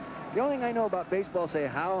one. But the only thing I know about baseball,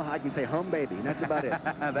 I can say hum baby, and that's about it.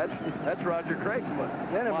 that's Roger Craig's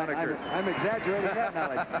moniker. I'm exaggerating that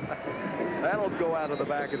knowledge. That'll go out of the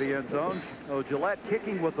back of the end zone. So Gillette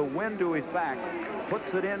kicking with the wind to his back,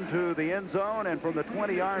 puts it into the end zone, and from the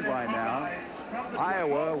 20-yard line now,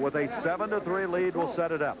 Iowa with a 7-3 lead will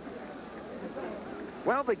set it up.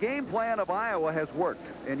 Well, the game plan of Iowa has worked,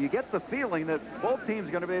 and you get the feeling that both teams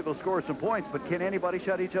are going to be able to score some points, but can anybody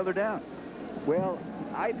shut each other down? Well,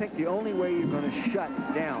 I think the only way you're going to shut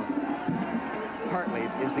down Hartley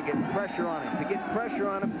is to get pressure on him. To get pressure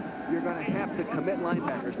on him, you're going to have to commit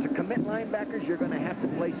linebackers. To commit linebackers, you're going to have to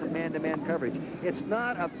play some man-to-man coverage. It's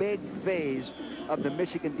not a big phase of the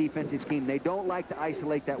Michigan defensive scheme. They don't like to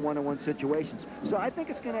isolate that one-on-one situations. So I think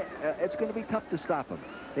it's going to be tough to stop them.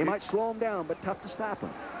 They might slow them down, but tough to stop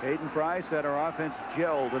them. Hayden Fry said our offense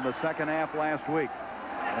gelled in the second half last week,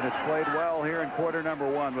 and it's played well here in quarter number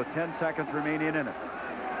 1 with 10 seconds remaining in it.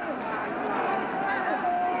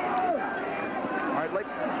 Hartley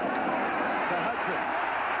to Hudson,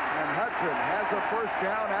 and Hudson has a first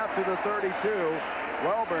down out to the 32.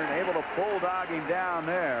 Welburn able to bulldog him down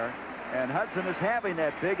there, and Hudson is having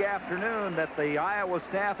that big afternoon that the Iowa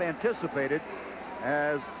staff anticipated,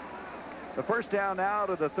 as the first down now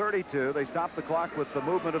to the 32. They stop the clock with the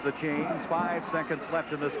movement of the chains. 5 seconds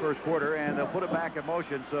left in this first quarter, and they'll put it back in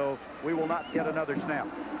motion, so we will not get another snap.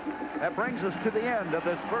 That brings us to the end of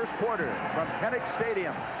this first quarter from Kinnick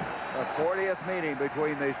Stadium. The 40th meeting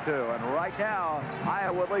between these two, and right now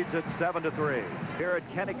Iowa leads it 7-3 here at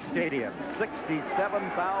Kinnick Stadium.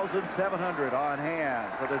 67,700 on hand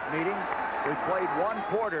for this meeting. We played one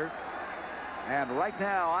quarter, and right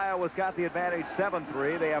now Iowa's got the advantage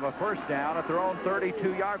 7-3. They have a first down at their own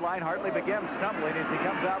 32-yard line. Hartley begins stumbling as he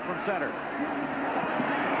comes out from center.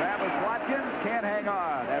 Travis Watkins can't hang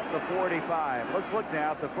on at the 45. Let's look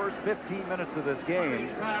now at the first 15 minutes of this game.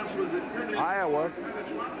 Iowa,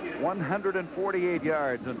 148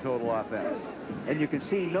 yards in total offense. And you can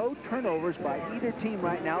see no turnovers by either team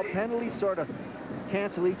right now. Penalties sort of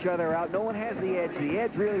cancel each other out. No one has the edge. The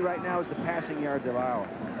edge really right now is the passing yards of Iowa.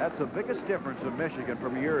 That's the biggest difference of Michigan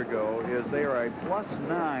from a year ago, is they are a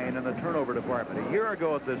 +9 in the turnover department. A year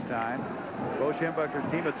ago at this time, Bo Schembechler's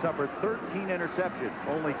team had suffered 13 interceptions,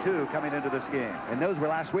 only 2 coming into this game. And those were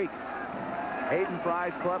last week. Hayden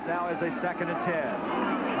Fry's club now is a 2nd and 10.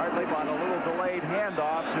 Hartley on a little delayed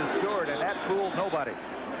handoff to Stewart, and that fooled nobody.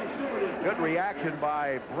 Good reaction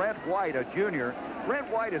by Brent White, a junior. Brent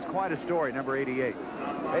White is quite a story, number 88.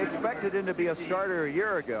 They expected him to be a starter a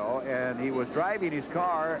year ago, and he was driving his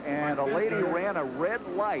car, and a lady ran a red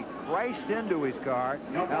light, crashed into his car,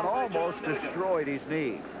 and almost destroyed his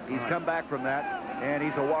knee. He's come back from that, and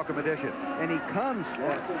he's a welcome addition. And he comes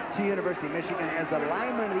to University of Michigan as the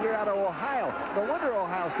lineman of the year out of Ohio. No wonder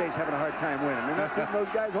Ohio State's having a hard time winning. They're not keeping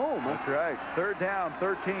those guys home. That's right. 3rd down,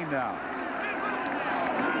 13 now.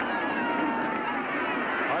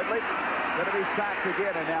 Hartley going to be sacked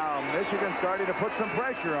again, and now Michigan starting to put some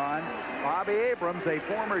pressure on. Bobby Abrams, a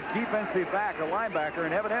former defensive back, a linebacker,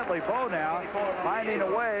 and evidently Bo now finding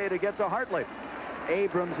a way to get to Hartley.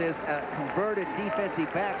 Abrams is a converted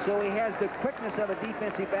defensive back, so he has the quickness of a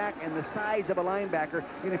defensive back and the size of a linebacker.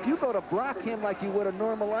 And if you go to block him like you would a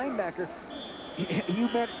normal linebacker,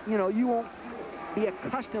 you won't be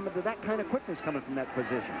accustomed to that kind of quickness coming from that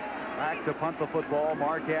position. Back to punt the football,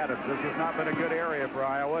 Mark Adams. This has not been a good area for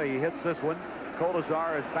Iowa. He hits this one.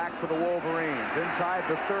 Kolazar is back for the Wolverines. Inside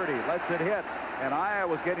the 30, lets it hit. And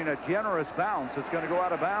Iowa's getting a generous bounce. It's going to go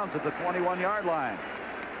out of bounds at the 21-yard line.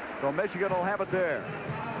 So Michigan will have it there.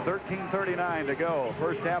 13:39 to go.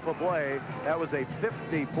 First half of play. That was a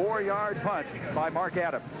 54-yard punt by Mark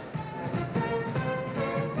Adams.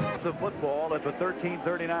 The football at the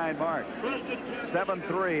 13:39 mark.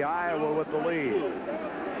 7-3, Iowa with the lead.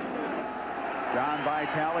 John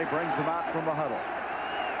Vitale brings him out from the huddle.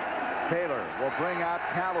 Taylor will bring out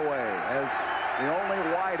Callaway as the only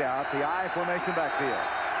wideout, the I formation backfield.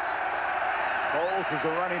 Bowles is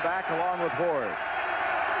the running back along with Ford.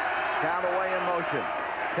 Callaway in motion.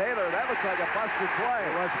 Taylor, that looks like a busted play.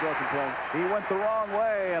 It was a broken play. He went the wrong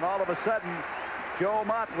way, and all of a sudden, Joe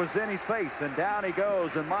Mott was in his face, and down he goes,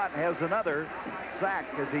 and Mott has another sack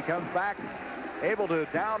as he comes back, able to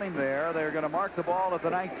down him there. They're going to mark the ball at the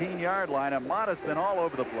 19-yard line, and Mott has been all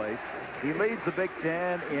over the place. He leads the Big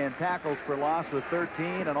Ten in tackles for loss with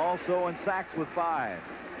 13 and also in sacks with 5.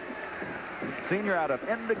 Senior out of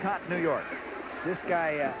Endicott, New York. This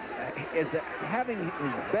guy is having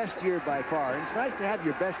his best year by far. It's nice to have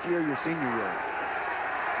your best year your senior year.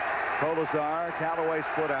 Kolazar, Callaway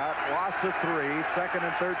split out, loss of 3, 2nd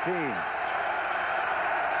and 13.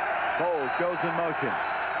 Bowles goes in motion.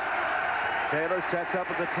 Taylor sets up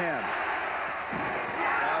at the 10.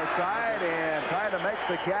 Far side, and trying to make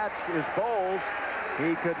the catch is Bowles.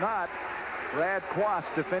 He could not. Brad Quast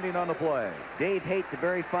defending on the play. Dave Haight, the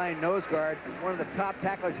very fine nose guard, one of the top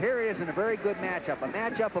tacklers. Here he is in a very good matchup, a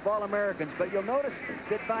matchup of All-Americans. But you'll notice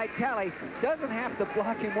that Vitale doesn't have to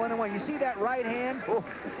block him one-on-one. You see that right hand? Oh,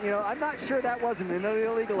 I'm not sure that wasn't an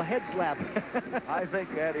illegal head slap. I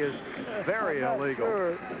think that is very illegal.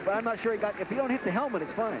 Sure, but I'm not sure he got. If you don't hit the helmet,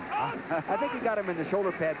 it's fine. I think he got him in the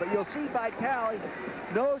shoulder pad. But you'll see Vitale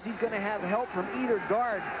knows he's going to have help from either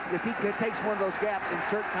guard if he takes one of those gaps in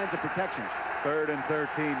certain kinds of protections. 3rd and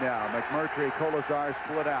 13 now. McMurtry, Kolazar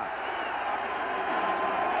split out.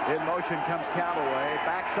 In motion comes Callaway.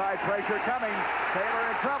 Backside pressure coming. Taylor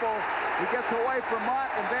in trouble. He gets away from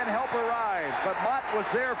Mott, and then help arrives. But Mott was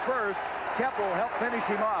there first. Keppel helped finish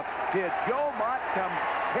him off. Did Joe Mott come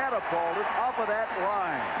catapulted off of that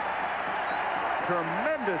line?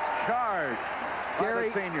 Tremendous charge by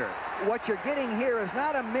the senior. What you're getting here is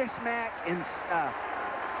not a mismatch in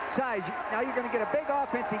size. Now you're going to get a big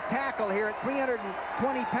offensive tackle here at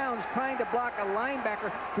 320 pounds trying to block a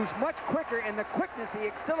linebacker who's much quicker, and the quickness, he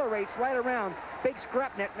accelerates right around big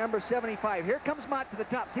Skrupnik, number 75. Here comes Mott to the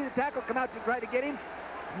top. See the tackle come out to try to get him?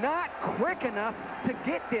 Not quick enough to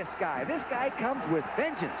get this guy. This guy comes with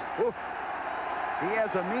vengeance. Oof. He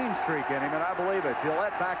has a mean streak in him, and I believe it.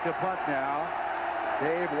 Gillette back to punt now.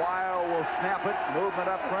 Dave Weil will snap it. Movement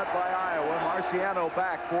up front by Iowa. Marciano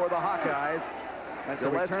back for the Hawkeyes. That's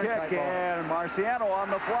Let's kick, and Marciano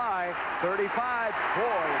on the fly. 35.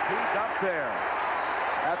 Boy, he's up there.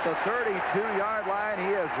 At the 32-yard line,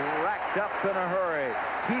 he is racked up in a hurry.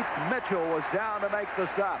 Keith Mitchell was down to make the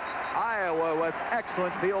stop. Iowa with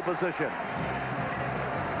excellent field position.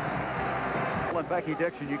 and Becky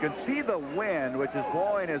Dixon, you can see the wind, which is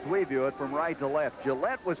blowing as we view it from right to left.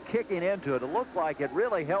 Gillette was kicking into it. It looked like it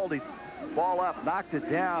really held his ball up, knocked it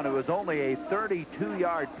down. It was only a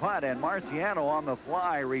 32-yard punt, and Marciano on the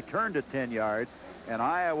fly returned it 10 yards. And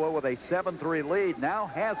Iowa, with a 7-3 lead, now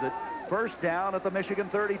has it first down at the Michigan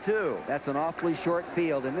 32. That's an awfully short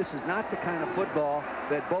field, and this is not the kind of football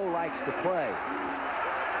that Bo likes to play.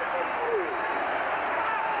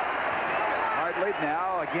 Hartley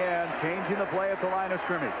now again changing the play at the line of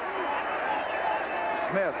scrimmage.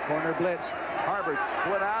 Smith, Corner blitz. Harberts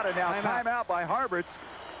split out, and now timeout by Harberts.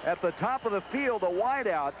 At the top of the field, a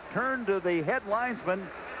wideout turned to the head linesman,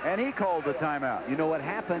 and he called the timeout. You know what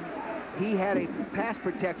happened? He had a pass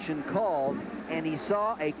protection called, and he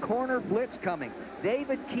saw a corner blitz coming.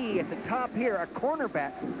 David Key at the top here, a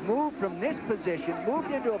cornerback, moved from this position,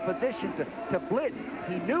 moved into a position to blitz.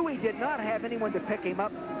 He knew he did not have anyone to pick him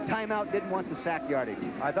up. Timeout, didn't want the sack yardage.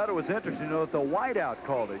 I thought it was interesting, though, that the wideout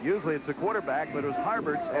called it. Usually it's a quarterback, but it was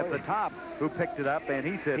Harberts at the top who picked it up, and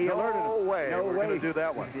he said, no way, we're going to do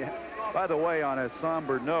that one. Yeah. By the way, on a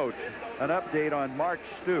somber note, an update on Mark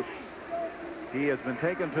Stoops. He has been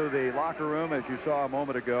taken to the locker room, as you saw a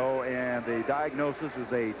moment ago, and the diagnosis is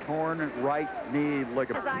a torn right knee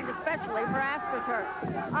ligament. Designed especially for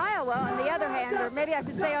AstroTurf. Iowa, on the other hand, or maybe I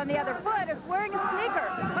should say on the other foot, is wearing a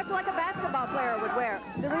sneaker, much like a basketball player would wear.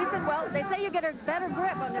 The reason, well, they say you get a better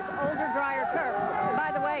grip on this older, drier turf. And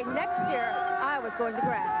by the way, next year, Iowa's going to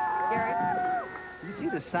grass. Gary? You see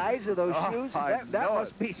the size of those shoes? That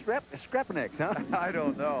must be Skrepniks, huh? I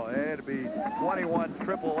don't know. It'd be 21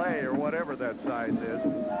 AAA or whatever that size is.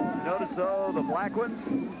 Notice, though, the black ones?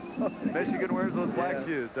 Michigan wears those black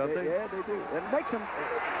shoes, don't they? Yeah, they do. It makes them,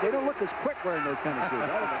 they don't look as quick wearing those kind of shoes.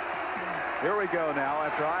 Here we go now.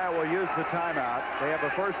 After Iowa used the timeout, they have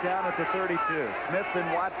a first down at the 32. Smith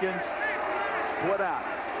and Watkins split out.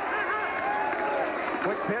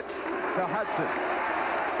 Quick pitch to Hudson.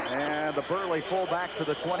 And the burly fullback to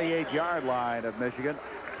the 28-yard line of Michigan.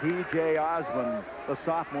 T.J. Osmond, the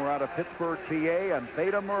sophomore out of Pittsburgh, PA, and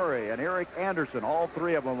Theda Murray and Eric Anderson, all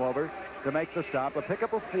three of them over to make the stop. A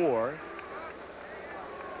pickup of 4.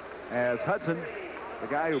 As Hudson, the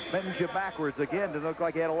guy who bends you backwards again, didn't look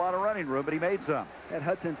like he had a lot of running room, but he made some. That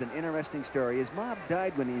Hudson's an interesting story. His mom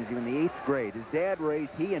died when he was in the 8th grade. His dad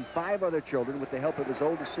raised he and 5 other children with the help of his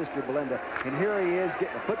oldest sister, Belinda. And here he is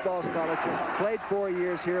getting a football scholarship, played 4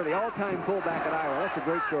 years here, the all-time fullback at Iowa. That's a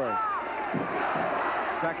great story.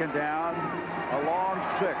 Second down, a long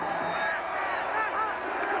 6.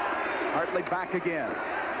 Hartley back again.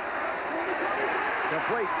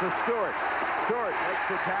 Complete to Stewart. Stewart makes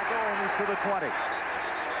the tackle, and he's to the 20.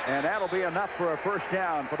 And that'll be enough for a first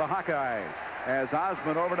down for the Hawkeyes, as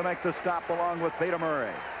Osmond over to make the stop along with Theda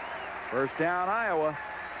Murray. First down, Iowa.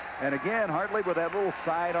 And again, Hartley with that little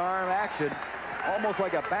sidearm action, almost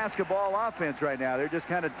like a basketball offense right now. They're just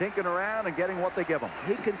kind of tinking around and getting what they give them.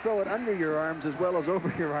 He can throw it under your arms as well as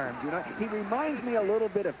over your arms. You know, he reminds me a little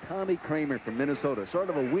bit of Tommy Kramer from Minnesota, sort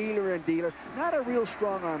of a wheeler and dealer, not a real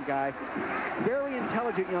strong-arm guy, very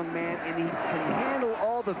intelligent young man, and he can handle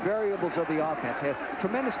all the variables of the offense. Has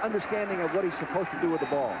tremendous understanding of what he's supposed to do with the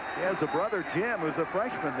ball. He has a brother, Jim, who's a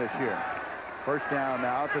freshman this year. First down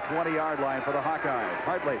now at the 20-yard line for the Hawkeyes.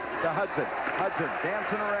 Hartley to Hudson. Hudson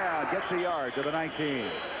dancing around, gets a yard to the 19.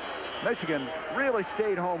 Michigan really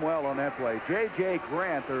stayed home well on that play. J.J.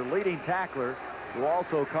 Grant, their leading tackler, who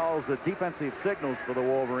also calls the defensive signals for the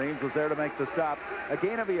Wolverines, was there to make the stop. A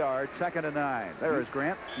gain of a yard, 2nd and 9. There is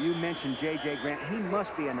Grant. You mentioned J.J. Grant. He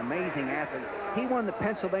must be an amazing athlete. He won the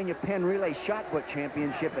Pennsylvania Penn Relay Shot Put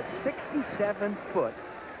Championship at 67 foot.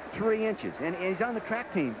 3 inches, and he's on the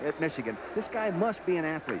track team at Michigan. This guy must be an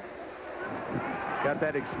athlete. Got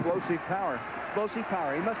that explosive power. Explosive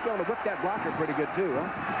power. He must be able to whip that blocker pretty good, too, huh?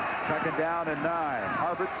 2nd down and 9.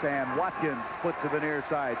 Harberts and Watkins split to the near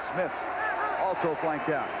side. Smith also flanked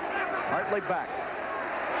out. Hartley back.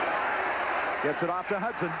 Gets it off to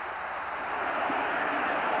Hudson.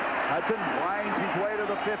 Hudson winds his way to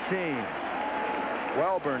the 15.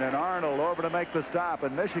 Welburn and Arnold over to make the stop,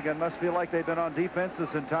 and Michigan must feel like they've been on defense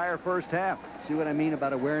this entire first half. See what I mean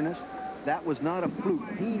about awareness? That was not a fluke.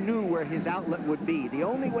 He knew where his outlet would be. The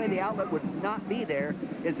only way the outlet would not be there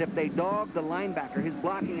is if they dogged the linebacker, his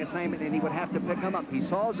blocking assignment, and he would have to pick him up. He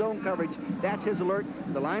saw zone coverage. That's his alert.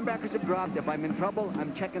 The linebackers have dropped. If I'm in trouble,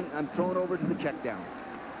 I'm thrown over to the check down.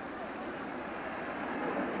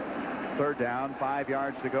 3rd down, 5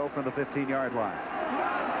 yards to go from the 15-yard line.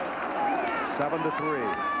 7-3.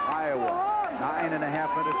 Iowa. 9.5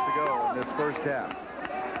 minutes to go in this first half.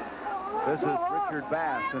 This is Richard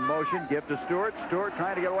Bass in motion. Give to Stewart. Stewart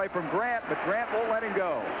trying to get away from Grant, but Grant won't let him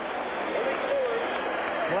go.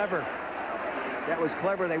 Clever. that was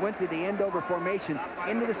clever. They went to the end-over formation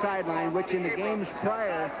into the sideline, which in the games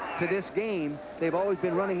prior to this game, they've always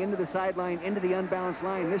been running into the sideline, into the unbalanced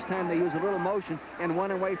line. This time they used a little motion and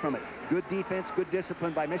won away from it. Good defense, good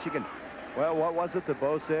discipline by Michigan. Well, what was it that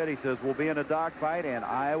Bo said? He says, we'll be in a dogfight, and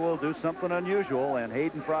I will do something unusual. And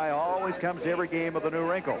Hayden Fry always comes to every game with a new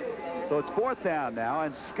wrinkle. So it's 4th down now,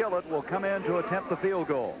 and Skillett will come in to attempt the field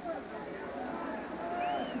goal.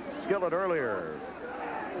 Skillett earlier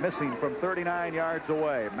missing from 39 yards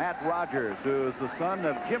away. Matt Rogers, who is the son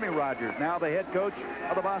of Jimmy Rogers, now the head coach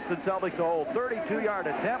of the Boston Celtics, a whole 32-yard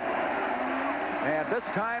attempt. And this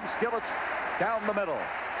time, Skillett's down the middle.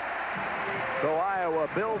 So Iowa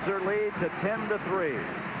builds their lead to 10-3.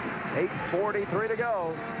 8:43 to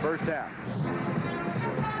go, first half.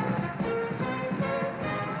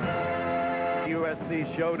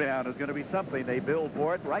 USC Showdown is going to be something. They build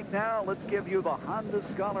for it. Right now, let's give you the Honda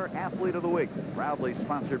Scholar Athlete of the Week. Proudly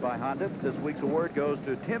sponsored by Honda. This week's award goes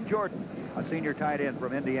to Tim Jordan, a senior tight end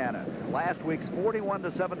from Indiana. Last week's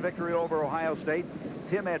 41-7 victory over Ohio State.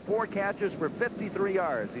 Tim had 4 catches for 53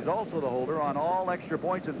 yards. He's also the holder on all extra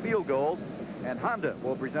points and field goals. And Honda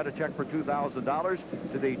will present a check for $2,000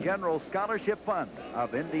 to the General Scholarship Fund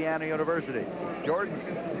of Indiana University. Jordan's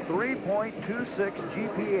 3.26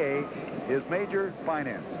 GPA is major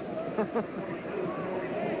finance.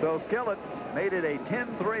 So Skillett made it a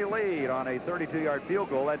 10-3 lead on a 32-yard field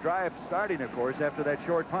goal. That drive starting, of course, after that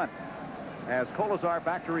short punt, as Kolesar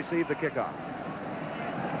back to receive the kickoff.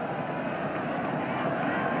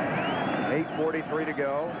 8:43 to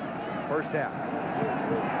go, first half.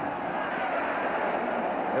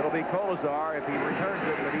 It'll be Kolesar if he returns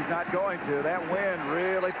it, but he's not going to. That wind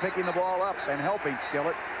really picking the ball up and helping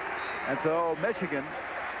Skillett. And so Michigan,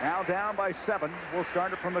 now down by 7, will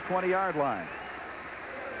start it from the 20-yard line.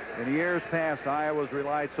 In years past, Iowa's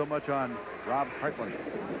relied so much on Rob Hartland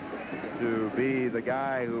to be the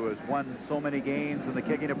guy who has won so many games in the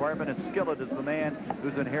kicking department, and Skillett is the man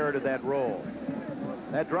who's inherited that role.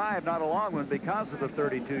 That drive, not a long one because of the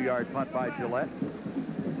 32-yard punt by Gillette,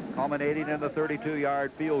 culminating in the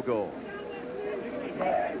 32-yard field goal.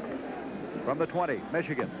 From the 20,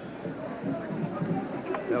 Michigan.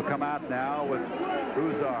 They'll come out now with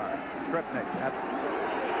Buzar, Skripnik at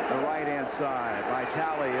the right-hand side.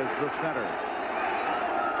 Vitale is the center.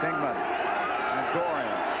 Kingman and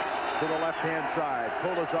Doran to the left-hand side.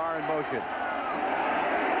 Kolesar in motion.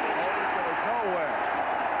 Goes nowhere.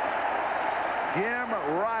 Jim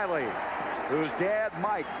Riley, whose dad,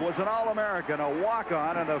 Mike, was an All-American, a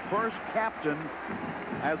walk-on, and the first captain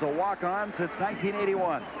as a walk-on since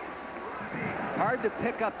 1981. Hard to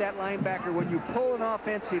pick up that linebacker when you pull an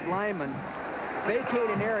offensive lineman, vacate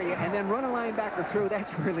an area, and then run a linebacker through.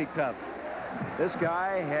 That's really tough. This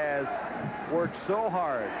guy has worked so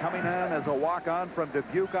hard coming in as a walk-on from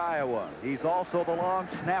Dubuque, Iowa. He's also the long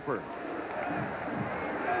snapper.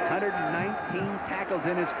 119 tackles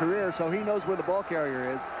in his career, so he knows where the ball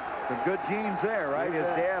carrier is. Some good genes there, right? His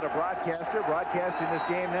dad, a broadcaster, broadcasting this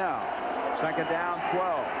game now. Second down,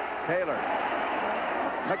 12. Taylor.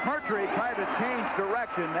 McMurtry tried to change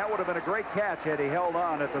direction. That would have been a great catch had he held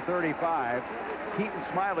on at the 35. Keaton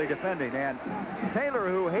Smiley defending. And Taylor,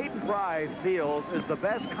 who Hayden Fry feels is the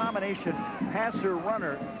best combination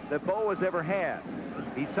passer-runner that Bo has ever had.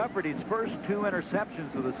 He suffered his first 2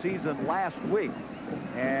 interceptions of the season last week.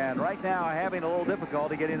 And right now having a little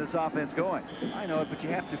difficulty getting this offense going. I know it, but you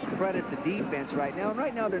have to credit the defense right now. And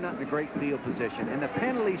right now they're not in a great field position. And the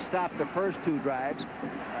penalty stopped the first 2 drives.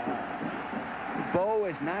 Bo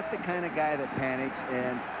is not the kind of guy that panics,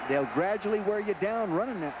 and they'll gradually wear you down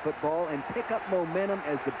running that football and pick up momentum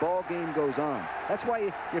as the ball game goes on. That's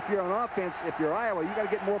why if you're on offense, if you're Iowa, you got to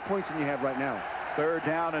get more points than you have right now. Third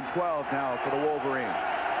down and 12 now for the Wolverines.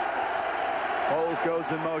 Bowles goes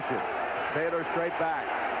in motion. Taylor straight back.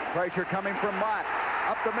 Pressure coming from Mott.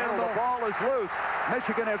 Up the middle. The ball is loose.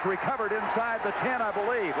 Michigan has recovered inside the 10, I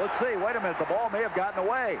believe. Let's see. Wait a minute. The ball may have gotten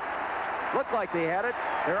away. Looked like they had it.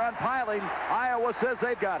 They're unpiling. Iowa says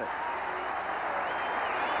they've got it.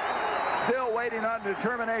 Still waiting on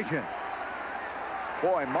determination.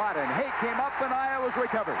 Boy, Mott and Haight came up, and Iowa's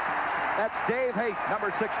recovered. That's Dave Haight,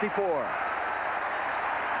 number 64.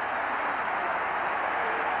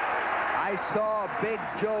 I saw Big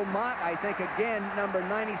Joe Mott, I think again, number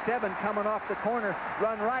 97, coming off the corner,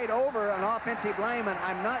 run right over an offensive lineman.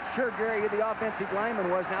 I'm not sure, Gary, who the offensive lineman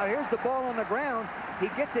was. Now, here's the ball on the ground. He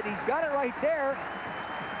gets it. He's got it right there.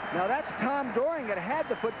 Now, that's Tom Doring that had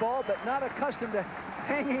the football, but not accustomed to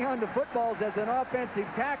hanging on to footballs as an offensive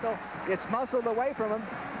tackle. It's muscled away from him.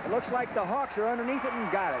 It looks like the Hawks are underneath it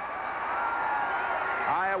and got it.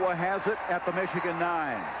 Iowa has it at the Michigan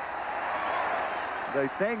 9. The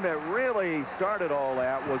thing that really started all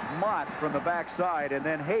that was Mott from the backside, and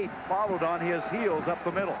then Haight followed on his heels up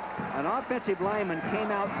the middle. An offensive lineman came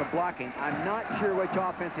out to blocking. I'm not sure which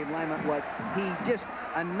offensive lineman it was. He just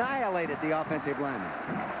annihilated the offensive lineman.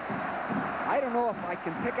 I don't know if I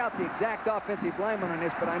can pick out the exact offensive lineman on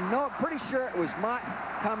this, but I'm pretty sure it was Mott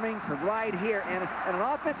coming from right here. And an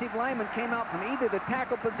offensive lineman came out from either the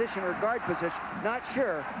tackle position or guard position, not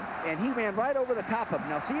sure. And he ran right over the top of him.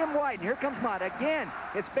 Now see him widen. Here comes Mott. Again,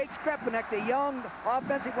 it's Big Skrepenek, the young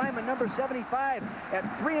offensive lineman, number 75,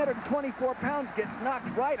 at 324 pounds, gets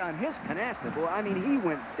knocked right on his canasta. Boy, I mean, he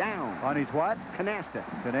went down. On his what? Canasta.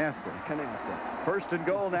 Canasta. First and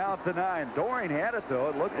goal now at the 9. Doring had it, though,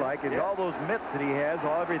 it looked like. And all those mitts that he has,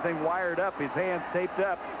 everything wired up, his hands taped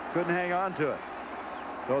up, couldn't hang on to it.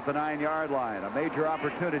 So at the 9-yard line, a major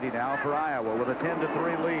opportunity now for Iowa with a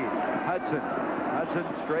 10-3 lead. Hudson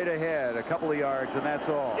straight ahead, a couple of yards, and that's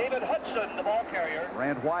all. David Hudson, the ball carrier.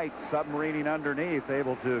 Rand White submarining underneath,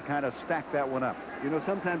 able to kind of stack that one up. You know,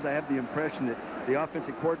 sometimes I have the impression that the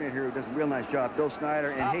offensive coordinator here who does a real nice job, Bill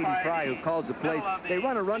Snyder and Hayden Fry, who calls the plays, they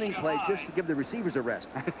run a running play just to give the receivers a rest.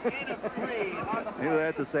 You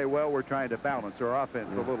have to say, well, we're trying to balance our offense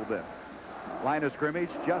a little bit. Line of scrimmage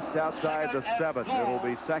just outside the 7. It'll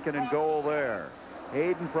be second and goal there.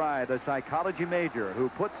 Hayden Fry, the psychology major, who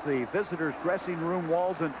puts the visitors' dressing room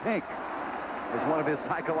walls in pink, is one of his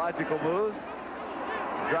psychological moves.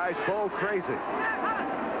 Drives Bo crazy.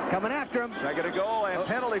 Coming after him. Second and goal, and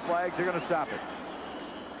penalty flags are going to stop it.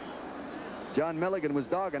 John Milligan was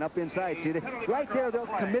dogging up inside. See, right there, they'll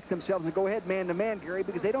commit themselves and go ahead man-to-man, Gary,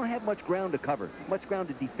 because they don't have much ground to cover, much ground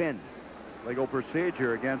to defend. Legal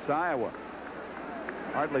procedure against Iowa.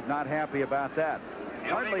 Hartley not happy about that.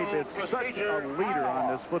 Hartley is such a leader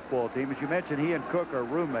on this football team. As you mentioned, he and Cook are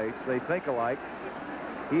roommates. They think alike.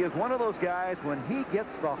 He is one of those guys, when he gets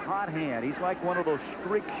the hot hand, he's like one of those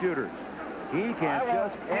streak shooters. He can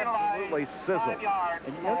just absolutely sizzle.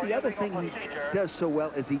 And you know, the other thing he does so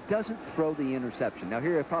well is he doesn't throw the interception. Now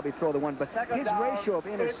here he'll probably throw the one, but his ratio of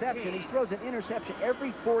interception, he throws an interception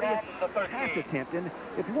every 40th pass attempt. And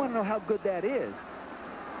if you want to know how good that is,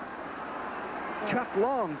 Chuck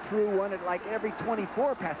Long threw one at like every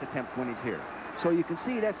 24 pass attempts when he's here. So you can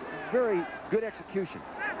see that's very good execution.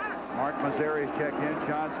 Mark Mazzari's checked in.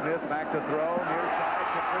 Sean Smith back to throw. Near side,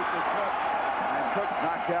 complete to Cook. And Cook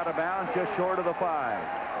knocked out of bounds just short of the 5.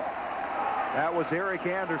 That was Eric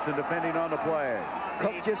Anderson defending on the play.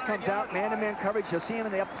 Cook just comes out, man-to-man coverage. You'll see him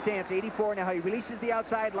in the up stance, 84. Now he releases the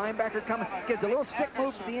outside, linebacker coming, gives a little stick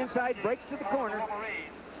move to the inside, breaks to the corner,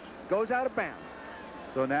 goes out of bounds.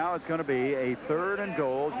 So now it's going to be a 3rd and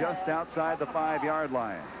goal just outside the 5-yard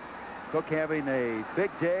line. Cook having a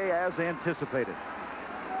big day as anticipated.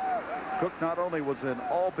 Cook not only was an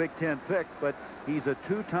All-Big Ten pick, but he's a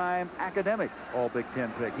 2-time academic All-Big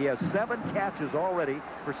Ten pick. He has 7 catches already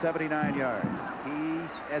for 79 yards.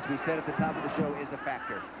 He's, as we said at the top of the show, is a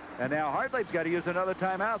factor. And now Hartley's got to use another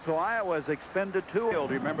timeout, so Iowa's expended 2.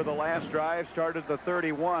 Remember the last drive started the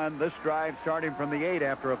 31. This drive starting from the 8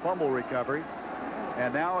 after a fumble recovery.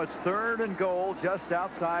 And now it's 3rd and goal just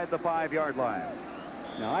outside the 5-yard line.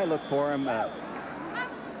 Now I look for him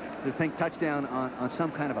to think touchdown on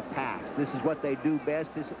some kind of a pass. This is what they do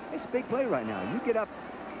best. It's a big play right now. You get up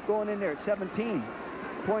going in there at 17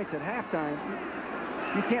 points at halftime.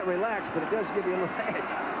 You can't relax, but it does give you a little edge.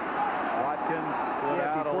 Watkins split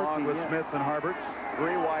out along with Smith and Harberts.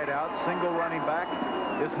 3 wide out. Single running back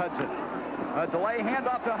is Hudson. A delay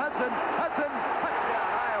handoff to Hudson. Hudson, touchdown,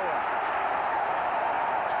 Iowa.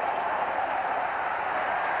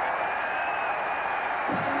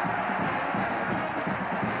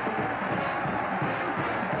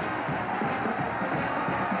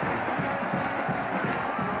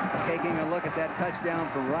 Taking a look at that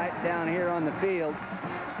touchdown from right down here on the field.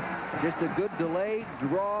 Just a good delay,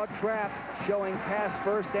 draw, trap, showing pass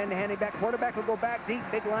first, then handing back. Quarterback will go back deep.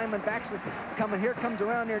 Big lineman Baxley coming here, comes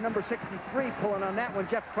around here, number 63, pulling on that one.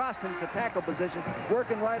 Jeff Croston to tackle position,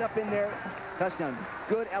 working right up in there. Touchdown.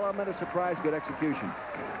 Good element of surprise, good execution.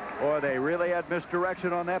 Boy, they really had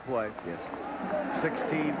misdirection on that play. Yes.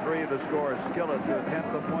 16-3 the score. Skillett to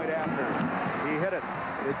attempt the point after. He hit it.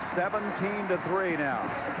 It's 17-3 now.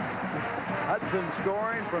 Hudson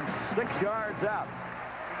scoring from 6 yards out.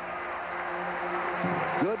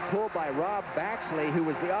 Good pull by Rob Baxley, who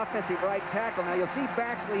was the offensive right tackle. Now you'll see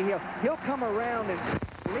Baxley here. He'll come around and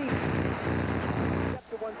lead. Step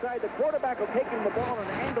to one side. The quarterback will take him the ball on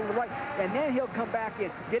the angle to the right, and then he'll come back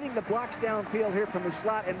in, getting the blocks downfield here from the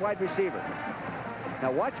slot and wide receiver.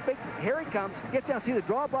 Now watch big. Here he comes. Gets down. See the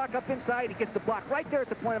draw block up inside. He gets the block right there at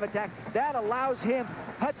the point of attack. That allows him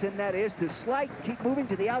Hudson, that is, to slide, keep moving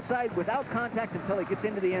to the outside without contact until he gets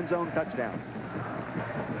into the end zone. Touchdown.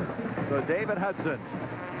 So David Hudson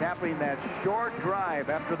capping that short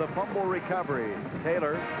drive after the fumble recovery.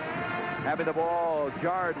 Taylor having the ball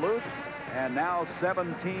jarred loose, and now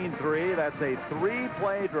 17-3. That's a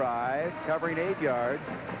 3-play drive covering 8 yards,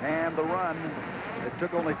 and the run, it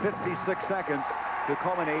took only 56 seconds to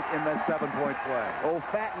culminate in that 7-point play. Oh,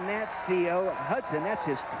 fatten that, Theo. Hudson, that's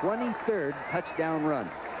his 23rd touchdown run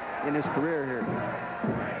in his career here.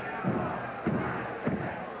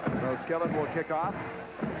 So Skillett will kick off.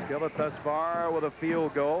 Skillett thus far with a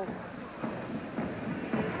field goal.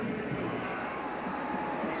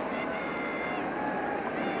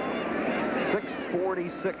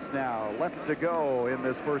 .46 now left to go in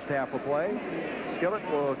this first half of play. Skillett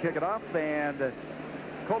will kick it off, and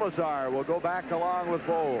Kolesar will go back along with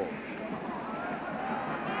Bowles.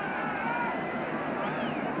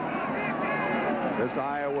 This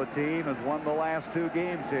Iowa team has won the last 2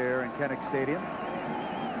 games here in Kinnick Stadium.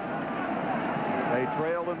 They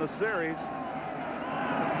trailed in the series,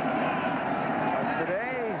 but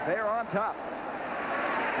today they're on top.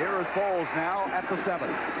 Here is Bowles now at the 7.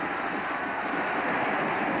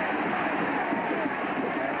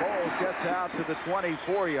 And Bowles gets out to the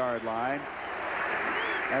 24-yard line.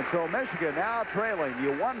 And so Michigan now trailing.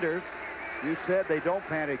 You wonder, you said they don't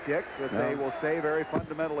panic kick, that they will stay very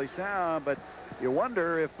fundamentally sound, but you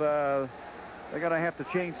wonder if they're going to have to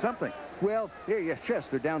change something. Well, yes,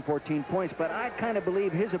 they're down 14 points, but I kind of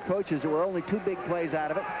believe his approach is that we're only 2 big plays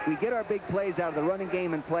out of it. We get our big plays out of the running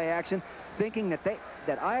game and play action, thinking that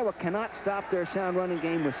Iowa cannot stop their sound running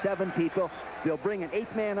game with 7 people. They'll bring an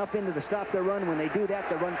 8th man up into the stop their run. When they do that,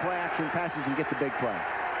 they'll run play action passes and get the big play.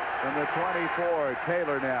 From the 24,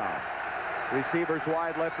 Taylor now. Receivers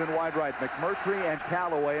wide left and wide right. McMurtry and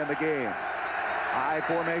Callaway in the game. High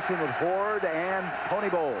formation with Horde and Tony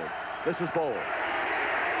Bowles. This is Bowles.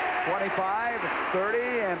 25, 30,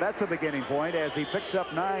 and that's a beginning point as he picks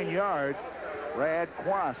up 9 yards. Brad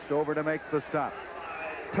Quast over to make the stop.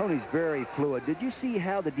 Tony's very fluid. Did you see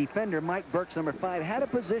how the defender, Mike Burks, number 5, had a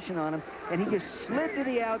position on him, and he just slid to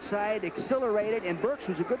the outside, accelerated, and Burks,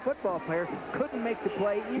 who's a good football player, couldn't make the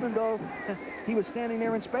play even though he was standing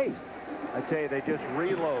there in space. I tell you, they just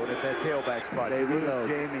reload at that tailback spot. They reload.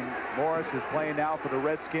 Jamie Morris is playing now for the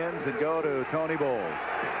Redskins and go to Tony Bowles.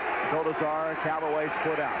 Kolesar, Callaway's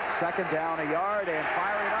put out. 2nd down, a yard, and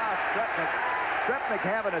firing off. Strepnick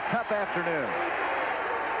having a tough afternoon.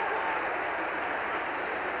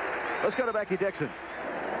 Let's go to Becky Dixon.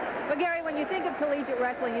 Well, Gary, when you think of collegiate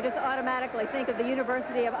wrestling, you just automatically think of the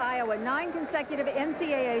University of Iowa. 9 consecutive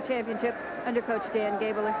NCAA championships under Coach Dan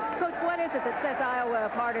Gabler. Coach, what is it that sets Iowa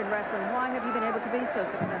apart in wrestling? Why have you been able to be so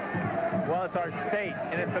successful? Well, it's our state,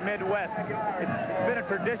 and it's the Midwest. It's been a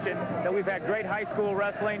tradition that we've had great high school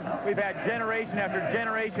wrestling. We've had generation after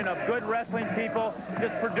generation of good wrestling people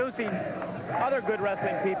just producing other good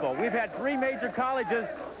wrestling people. We've had 3 major colleges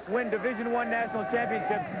win Division I national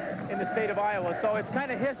championships in the state of Iowa. So it's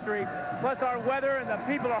kind of history, plus our weather, and the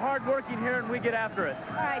people are hard-working here, and we get after it.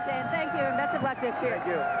 All right, Dan, thank you, and best of luck this year. Thank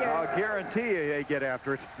you. I'll guarantee you they get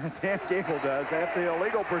after it. Dan Gable does. After the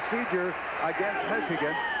illegal procedure against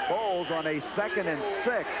Michigan, Bowles on a 2nd and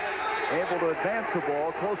 6, able to advance the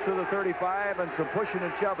ball close to the 35, and some pushing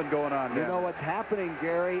and shoving going on there. You know what's happening,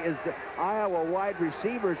 Gary, is the Iowa wide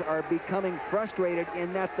receivers are becoming frustrated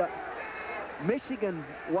in that the Michigan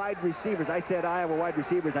wide receivers, I said Iowa wide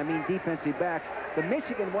receivers, I mean defensive backs. The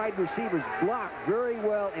Michigan wide receivers block very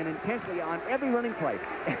well and intensely on every running play.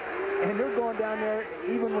 And they're going down there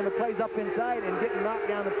even when the play's up inside and getting knocked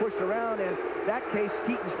down and pushed around. And that case,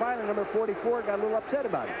 Keaton Spiley, number 44, got a little upset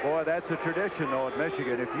about it. Boy, that's a tradition, though, at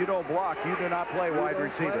Michigan. If you don't block, you do not play wide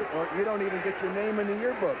receiver. Or you don't even get your name in the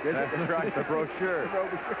yearbook, is it? That's right, the brochure.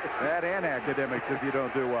 That and academics if you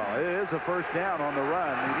don't do well. It is a 1st down on the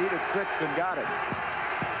run. He needed 6 and got it.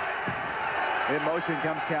 In motion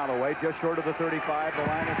comes Callaway, just short of the 35, the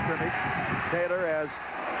line of scrimmage. Taylor has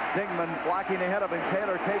Dingman blocking ahead of him.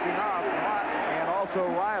 Taylor taking off, and also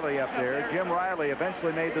Riley up there. Jim Riley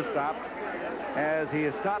eventually made the stop as he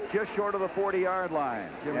is stopped just short of the 40-yard line.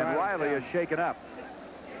 And Riley is shaken up.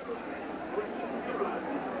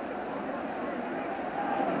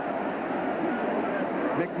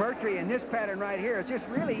 McMurtry in this pattern right here is just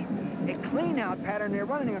really a clean-out pattern. They're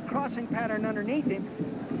running a crossing pattern underneath him.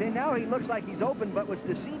 Then now he looks like he's open, but was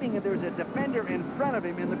deceiving if there's a defender in front of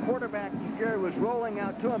him, and the quarterback, Gary, was rolling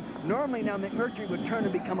out to him. Normally now McMurtry would turn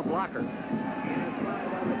and become a blocker.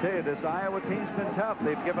 I tell you, this Iowa team's been tough.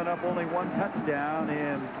 They've given up only 1 touchdown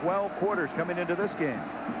in 12 quarters coming into this game.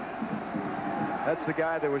 That's the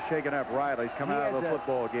guy that was shaking up Riley's coming out of the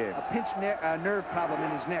football game. A pinched nerve problem in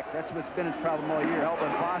his neck. That's what's been his problem all year.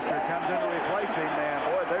 Melvin Foster comes in to replace him, and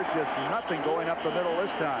boy, there's just nothing going up the middle this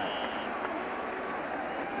time.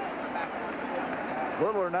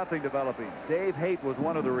 Little or nothing developing. Dave Haight was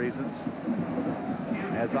one of the reasons.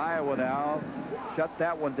 As Iowa now shut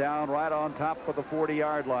that one down right on top of the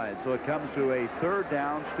 40-yard line. So it comes to a 3rd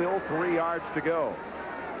down, still 3 yards to go.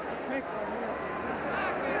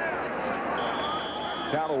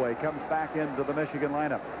 Callaway comes back into the Michigan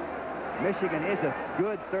lineup. Michigan is a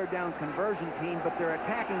good 3rd down conversion team, but they're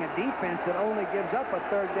attacking a defense that only gives up a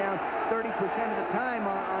 3rd down 30% of the time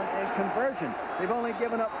on conversion. They've only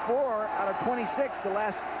given up 4 out of 26 the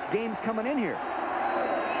last games coming in here.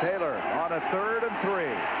 Taylor on a 3rd and 3.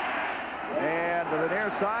 And to the near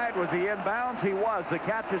side, was he inbounds? He was. The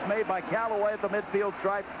catch is made by Callaway at the midfield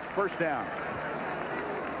stripe. 1st down.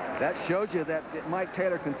 That shows you that Mike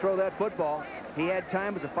Taylor can throw that football. He had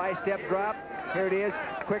time. It was a 5-step drop. Here it is.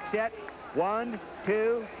 Quick set. 1,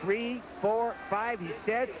 2, 3, 4, 5. He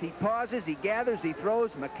sets. He pauses. He gathers. He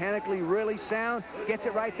throws. Mechanically really sound. Gets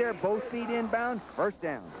it right there. Both feet inbound. 1st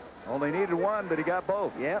down. Only needed one, but he got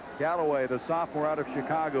both. Yep. Callaway, the sophomore out of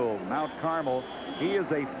Chicago, Mount Carmel. He is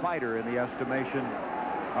a fighter in the estimation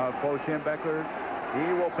of Bo Schembechler.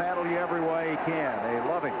 He will battle you every way he can. They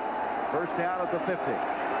love him. 1st down at the 50.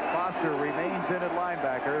 Foster remains in at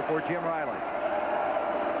linebacker for Jim Riley.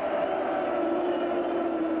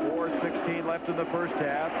 4:16 left in the 1st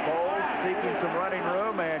half. Bo seeking some running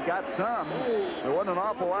room and got some. There wasn't an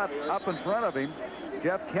awful lot up in front of him.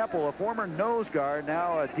 Jeff Keppel, a former nose guard,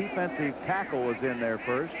 now a defensive tackle, was in there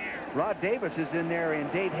first. Rod Davis is in there in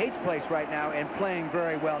Dave Haight's place right now and playing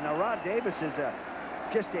very well. Now, Rod Davis is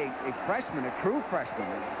just a freshman, a true freshman,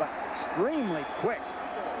 but extremely quick.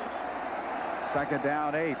 2nd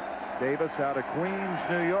down, 8. Davis out of Queens,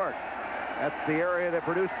 New York. That's the area that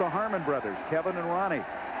produced the Harmon brothers, Kevin and Ronnie.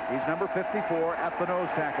 He's number 54 at the nose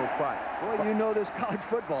tackle spot. Boy, you know this college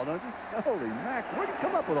football, don't you? Holy mac, where'd you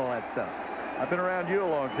come up with all that stuff? I've been around you a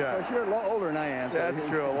long time. Well, you're a lot older than I am. That's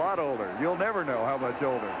true, a lot older. You'll never know how much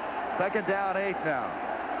older. 2nd down, 8 now.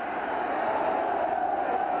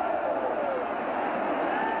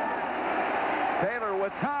 Taylor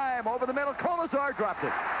with time over the middle. Kolesar dropped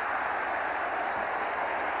it.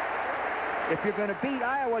 If you're going to beat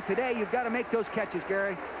Iowa today, you've got to make those catches,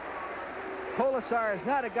 Gary. Kolesar is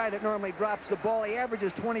not a guy that normally drops the ball. He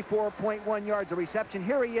averages 24.1 yards a reception.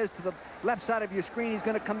 Here he is to the left side of your screen. He's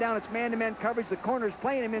going to come down. It's man-to-man coverage. The corner's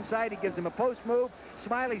playing him inside. He gives him a post move.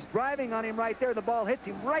 Smiley's driving on him right there. The ball hits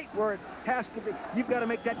him right where it has to be. You've got to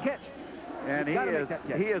make that catch. And he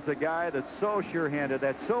is a guy that's so sure-handed.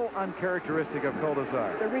 That's so uncharacteristic of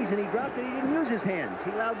Kolesar. The reason he dropped it, he didn't use his hands.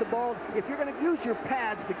 He allowed the ball. If you're going to use your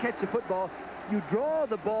pads to catch the football, you draw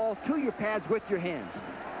the ball to your pads with your hands.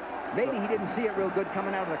 Maybe he didn't see it real good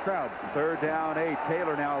coming out of the crowd. 3rd down, 8.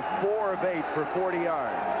 Taylor now is 4 of 8 for 40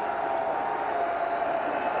 yards.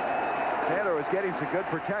 Taylor was getting some good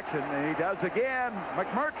protection, and he does again.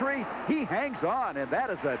 McMurtry, he hangs on, and that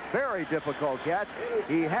is a very difficult catch.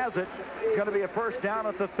 He has it. It's going to be a 1st down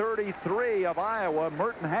at the 33 of Iowa.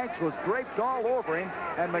 Merton Hanks was draped all over him,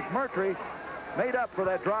 and McMurtry made up for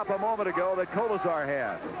that drop a moment ago that Kolesar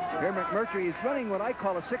had. Here McMurtry is running what I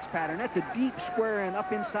call a 6 pattern. That's a deep square and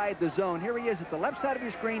up inside the zone. Here he is at the left side of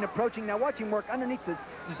your screen approaching. Now watch him work underneath the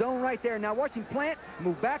zone right there. Now watch him plant,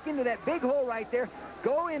 move back into that big hole right there.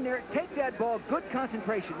 Go in there, take that ball, good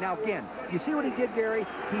concentration. Now again, you see what he did, Gary?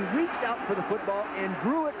 He reached out for the football and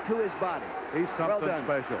drew it to his body. He's something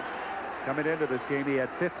special. Coming into this game, he had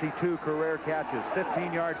 52 career catches,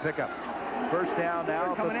 15-yard pickup. 1st down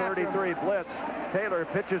now at the 33 blitz. Taylor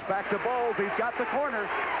pitches back to Bowles. He's got the corner.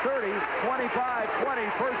 30, 25, 20.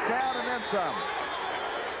 1st down and then some.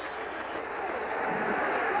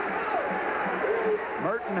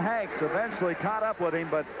 Merton Hanks eventually caught up with him,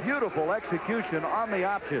 but beautiful execution on the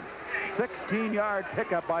option. 16-yard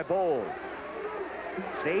pickup by Bowles.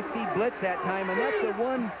 Safety blitz that time, and that's the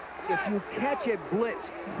one, if you catch a blitz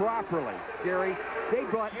properly, Gary, they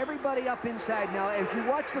brought everybody up inside. Now, as you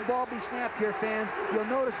watch the ball be snapped here, fans, you'll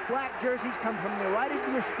notice black jerseys come from the right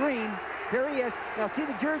of your screen. Here he is. Now, see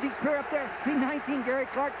the jerseys clear up there? See 19, Gary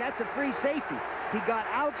Clark? That's a free safety. He got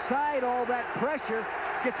outside all that pressure,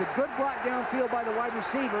 gets a good block downfield by the wide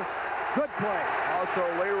receiver. Good play.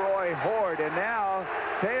 Also, Leroy Horde. And now,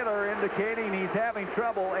 Taylor indicating he's having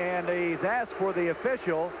trouble, and he's asked for the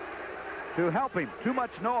official to help him. Too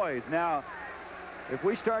much noise. Now, if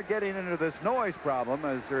we start getting into this noise problem,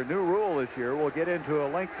 as their new rule this year, we'll get into a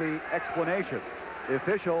lengthy explanation. The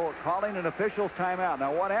official calling an official's timeout.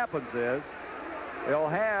 Now, what happens is they'll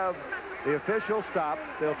have the official stop.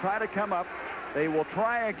 They'll try to come up They will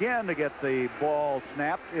try again to get the ball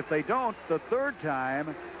snapped. If they don't, the third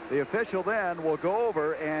time, the official then will go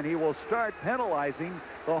over and he will start penalizing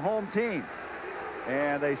the home team.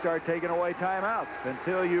 And they start taking away timeouts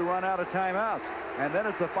until you run out of timeouts. And then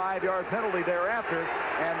it's a 5-yard penalty thereafter.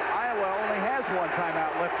 And Iowa only has one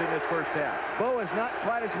timeout left in this first half. Bo is not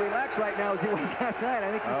quite as relaxed right now as he was last night.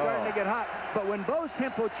 I think he's starting to get hot. But when Bo's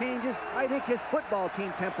tempo changes, I think his football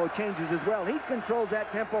team tempo changes as well. He controls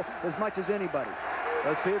that tempo as much as anybody.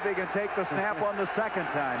 Let's see if he can take the snap on the second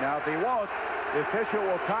time. Now, if he won't, the official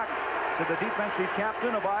will talk to the defensive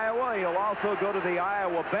captain of Iowa. He'll also go to the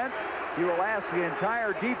Iowa bench. He will ask the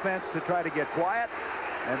entire defense to try to get quiet.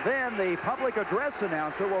 And then the public address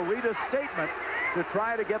announcer will read a statement to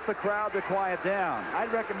try to get the crowd to quiet down.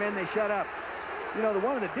 I'd recommend they shut up. You know,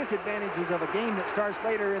 one of the disadvantages of a game that starts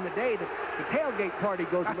later in the day, the tailgate party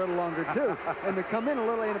goes a little longer, too. And they come in a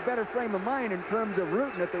little in a better frame of mind in terms of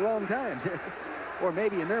rooting at the wrong times. Or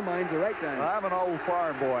maybe in their minds the right time. I'm an old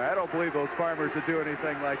farm boy. I don't believe those farmers would do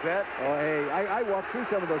anything like that. Oh, hey, I walked through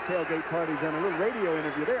some of those tailgate parties on a little radio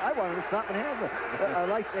interview there. I wanted to stop and have a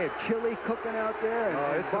nice chili cooking out there.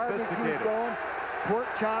 And it's barbecues going, pork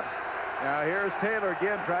chops. Now here's Taylor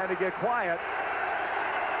again trying to get quiet.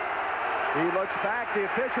 He looks back. The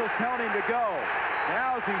official's telling him to go.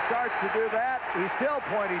 Now as he starts to do that, he's still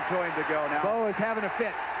pointing to him to go now. Bo is having a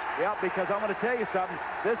fit. Yeah, because I'm going to tell you something.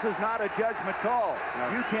 This is not a judgment call.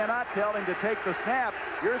 No. You cannot tell him to take the snap.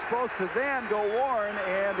 You're supposed to then go warn,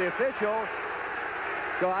 and the official...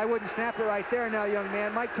 So I wouldn't snap it right there now, young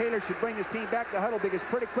man. Mike Taylor should bring his team back to huddle because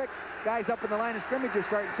pretty quick, guys up in the line of scrimmage are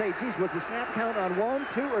starting to say, geez, was the snap count on 1,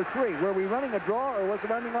 2, or 3? Were we running a draw, or was it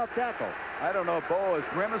running off tackle? I don't know if Bo is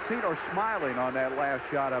grimacing or smiling on that last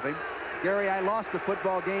shot of him. Gary, I lost a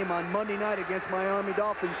football game on Monday night against my Army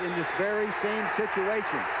Dolphins in this very same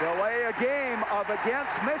situation. Delay a game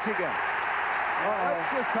against Michigan.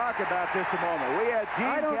 Let's just talk about this a moment. We had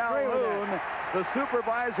Gene Calhoun, the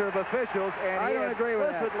supervisor of officials, and he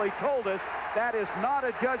explicitly told us that is not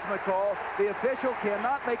a judgment call. The official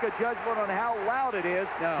cannot make a judgment on how loud it is.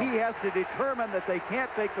 No. He has to determine that they can't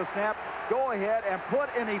take the snap. Go ahead and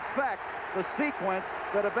put in effect the sequence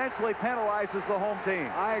that eventually penalizes the home team.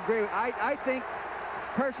 I agree. I think,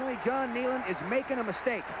 personally, John Nealon is making a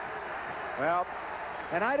mistake. Well,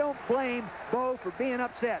 and I don't blame Bo for being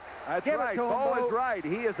upset. That's right. Bo is right.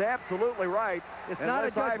 He is absolutely right. It's not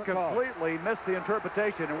a judgment call. I completely missed the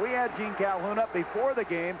interpretation. And we had Gene Calhoun up before the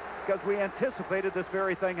game because we anticipated this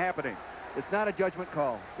very thing happening. It's not a judgment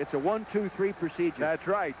call. It's a 1, 2, 3 procedure. That's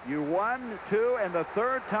right. You 1, 2, and the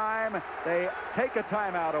third time they take a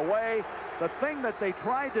timeout away. The thing that they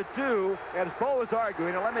tried to do, as Bo is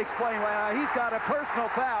arguing, and let me explain why, he's got a personal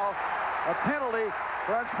foul, a penalty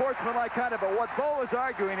for unsportsmanlike conduct. But what Bo is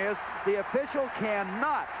arguing is the official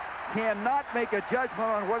cannot make a judgment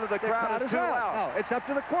on whether the crowd is too loud. No, it's up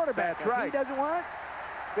to the quarterback. That's right. He doesn't want it.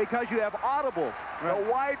 Because you have audibles. Right. The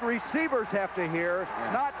wide receivers have to hear,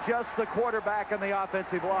 not just the quarterback and the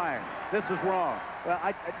offensive line. This is wrong. Well,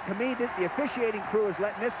 to me, the officiating crew is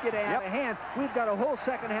letting this get out of hand. We've got a whole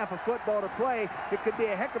second half of football to play. It could be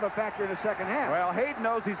a heck of a factor in the second half. Well, Hayden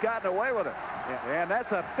knows he's gotten away with it. Yeah. And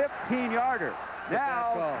that's a 15-yarder.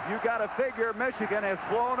 Now, you got to figure Michigan has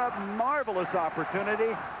blown a marvelous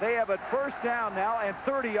opportunity. They have a first down now and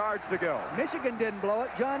 30 yards to go. Michigan didn't blow it.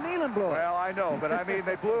 John Nealon blew it. Well, I know, but I mean,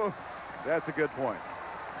 they blew. That's a good point.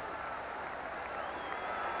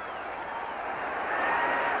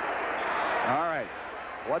 All right.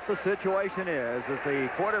 What the situation is the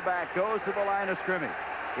quarterback goes to the line of scrimmage.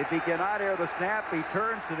 If he cannot hear the snap, he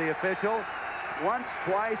turns to the official. Once,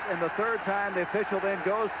 twice, and the third time, the official then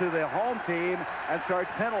goes to the home team and starts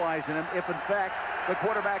penalizing him if, in fact, the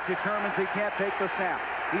quarterback determines he can't take the snap.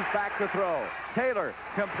 He's back to throw. Taylor,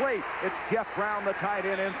 complete. It's Jeff Brown, the tight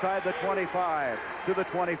end, inside the 25 to the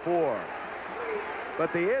 24.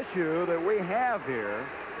 But the issue that we have here,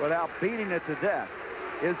 without beating it to death,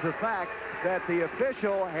 is the fact that the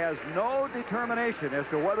official has no determination as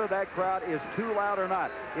to whether that crowd is too loud or not.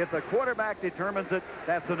 If the quarterback determines it,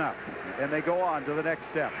 that's enough. And they go on to the next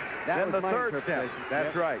step. Then the third step.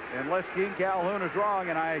 That's right. Unless Gene Calhoun is wrong,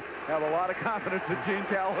 and I have a lot of confidence in Gene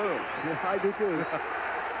Calhoun. Yeah, I do too.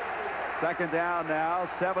 Second down now,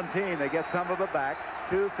 17. They get some of it back.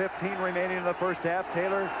 2:15 remaining in the first half.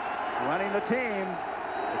 Taylor running the team.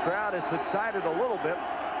 The crowd has subsided a little bit.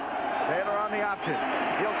 Taylor on the option.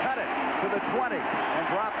 He'll cut it to the 20 and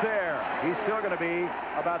drop there. He's still going to be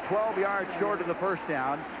about 12 yards short of the first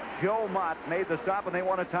down. Joe Mott made the stop, and they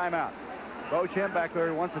want a timeout. Bo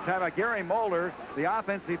Schembechler wants a timeout. Gary Moeller, the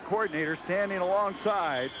offensive coordinator, standing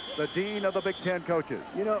alongside the dean of the Big Ten coaches.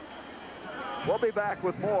 You know, We'll be back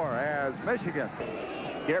with more as Michigan.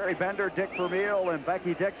 Gary Bender, Dick Vermeil, and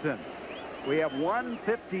Becky Dixon. We have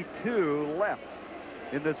 1:52 left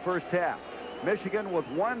in this first half. Michigan, with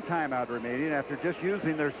one timeout remaining after just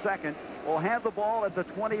using their second, will have the ball at the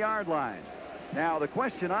 20-yard line. Now, the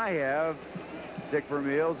question I have, Dick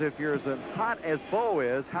Vermeil, is if you're as hot as Bo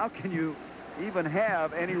is, how can you even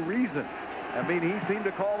have any reason? I mean, he seemed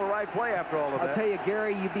to call the right play after all of that. I'll tell you,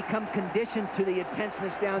 Gary, you become conditioned to the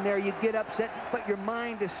intenseness down there. You get upset, but your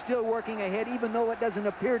mind is still working ahead, even though it doesn't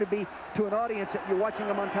appear to be to an audience that you're watching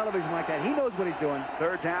him on television like that. He knows what he's doing.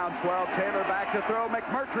 Third down, 12. Taylor back to throw.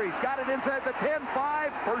 McMurtry's got it inside the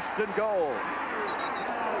 10-5. First and goal.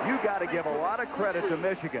 You got to give a lot of credit to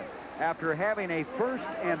Michigan. After having a 1st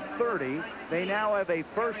and 30, they now have a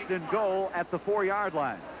 1st and goal at the 4-yard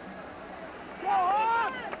line.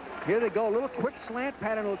 Here they go, a little quick slant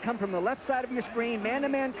pattern will come from the left side of your screen.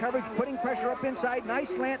 Man-to-man coverage, putting pressure up inside. Nice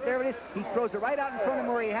slant, there it is. He throws it right out in front of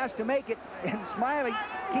him where he has to make it. And Keaton Smiley,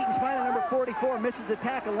 number 44, misses the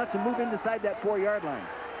tackle and lets him move inside that 4-yard line.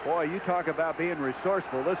 Boy, you talk about being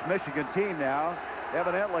resourceful. This Michigan team now,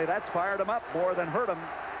 evidently that's fired them up more than hurt them.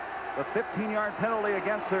 The 15-yard penalty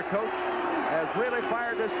against their coach has really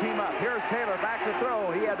fired this team up. Here's Taylor back to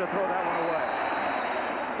throw. He had to throw that one away.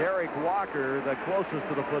 Eric Walker, the closest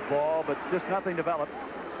to the football, but just nothing developed.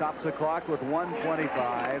 Stops the clock with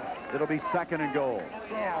 1:25. It'll be 2nd and goal.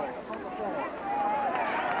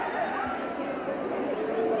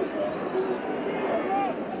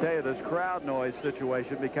 Tell you, this crowd noise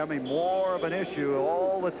situation becoming more of an issue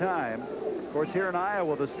all the time. Of course, here in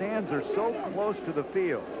Iowa, the stands are so close to the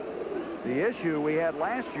field. The issue we had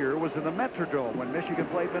last year was in the Metrodome when Michigan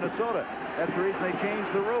played Minnesota. That's the reason they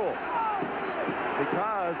changed the rule,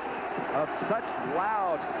 because of such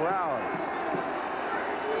loud crowds.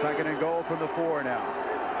 2nd and goal from the 4 now.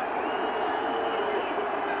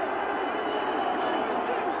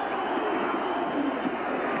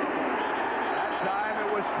 That time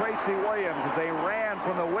it was Tracy Williams as they ran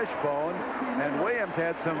from the wishbone, and Williams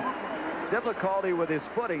had some difficulty with his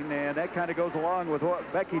footing, and that kind of goes along with what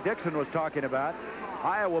Becky Dixon was talking about.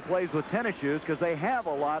 Iowa plays with tennis shoes because they have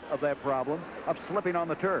a lot of that problem of slipping on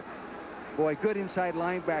the turf. Boy, good inside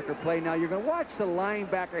linebacker play. Now you're going to watch the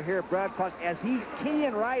linebacker here, Brad Cross, as he's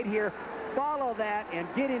keying right here. Follow that and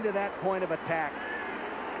get into that point of attack.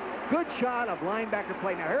 Good shot of linebacker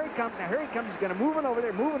play. Now here he comes. He's going to move it over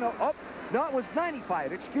there. Oh, no, it was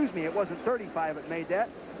 95. Excuse me, it wasn't 35 that made that.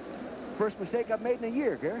 First mistake I've made in a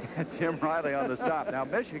year, Gary. Jim Riley on the stop. Now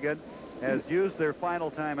Michigan has used their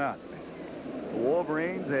final timeout. The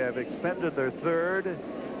Wolverines have expended their 3rd.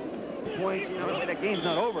 Points, you know, the game's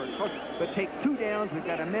not over, of course, but take 2 downs. We've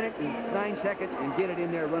got 1 minute and 9 seconds and get it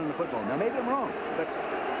in there running the football. Now, maybe I'm wrong, but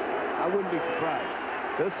I wouldn't be surprised.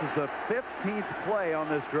 This is the 15th play on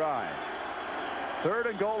this drive. 3rd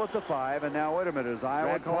and goal at the 5, and now, wait a minute, is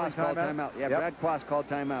Iowa calling timeout? Yeah, yep. Brad Cross called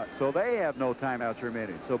timeout. So they have no timeouts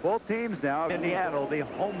remaining. So both teams now, Indiana, the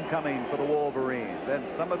homecoming for the Wolverines. And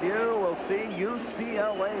some of you will see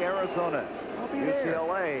UCLA, Arizona.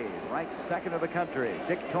 UCLA ranked 2nd of the country.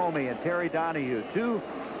 Dick Tomey and Terry Donahue, 2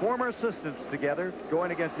 former assistants together,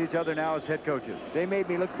 going against each other now as head coaches. They made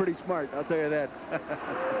me look pretty smart, I'll tell you that.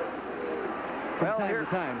 Well, time to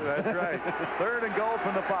time. That's right. 3rd and goal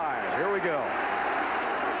from the 5. Here we go.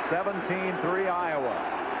 17-3 Iowa.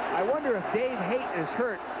 I wonder if Dave Hayton is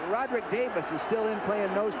hurt. Roderick Davis is still in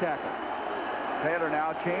playing nose tackle. Taylor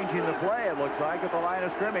now changing the play, it looks like, at the line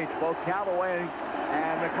of scrimmage. Both Callaway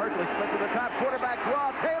and McMurtry split to the top. Quarterback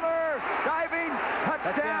draw. Taylor diving.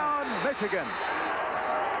 Touchdown, Michigan.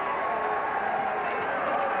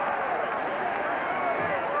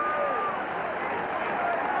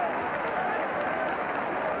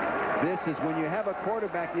 This is when you have a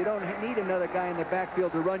quarterback, you don't need another guy in the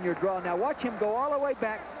backfield to run your draw. Now watch him go all the way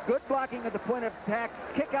back. Good blocking at the point of attack.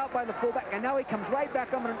 Kick out by the fullback, and now he comes right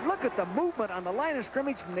back up. And look at the movement on the line of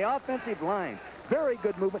scrimmage from the offensive line. Very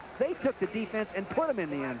good movement. They took the defense and put him in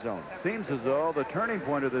the end zone. Seems as though the turning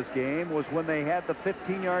point of this game was when they had the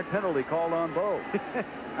 15-yard penalty called on Bo.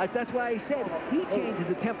 That's why I said he changes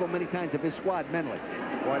the tempo many times of his squad mentally.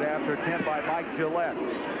 Point after 10 by Mike Gillette.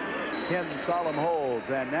 Ken Solomon holds,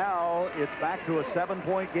 and now it's back to a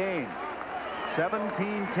 7-point game.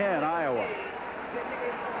 17-10 Iowa.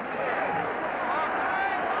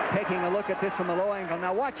 Taking a look at this from a low angle.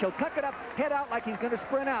 Now watch, he'll tuck it up, head out like he's going to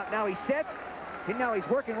sprint out. Now he sets, and now he's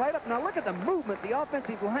working right up. Now look at the movement the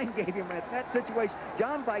offensive line gave him in that situation.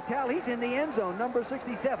 John Vitale, he's in the end zone, number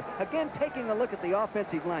 67. Again, taking a look at the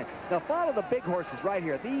offensive line. Now follow the big horses right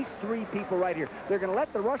here. These 3 people right here. They're going to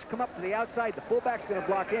let the rush come up to the outside. The fullback's going to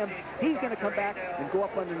block him. He's going to come back and go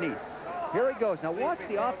up underneath. Here he goes. Now watch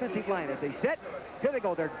the offensive line as they set. Here they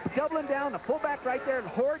go. They're doubling down. The fullback right there.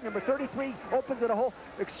 Horde, number 33, opens it a hole.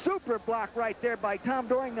 A super block right there by Tom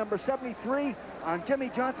Doring, number 73, on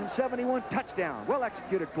Jimmy Johnson, 71. Touchdown. Well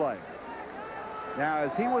executed play. Now,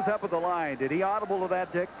 as he was up at the line, did he audible to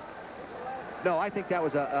that, Dick? No, I think that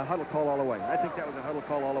was a huddle call all the way. I think that was a huddle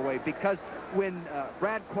call all the way because when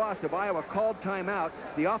Brad Quast of Iowa called timeout,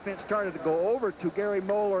 the offense started to go over to Gary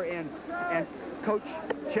Moeller and Coach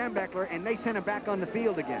Schembechler, and they sent him back on the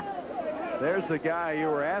field again. There's the guy you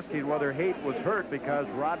were asking whether Haight was hurt because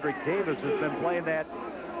Roderick Davis has been playing that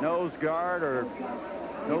nose guard or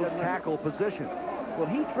nose tackle position. Well,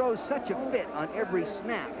 he throws such a fit on every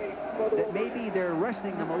snap that maybe they're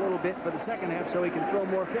resting him a little bit for the second half so he can throw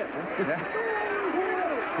more fits. Huh?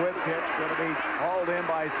 Quick pitch going to be hauled in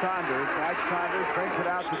by Saunders. Mike Saunders brings it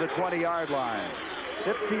out to the 20-yard line.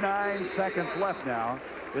 59 seconds left now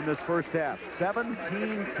in this first half.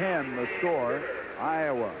 17-10 the score.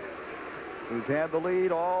 Iowa, who's had the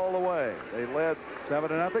lead all the way. They led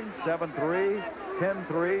 7-0, 7-3,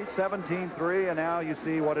 10-3, 17-3, and now you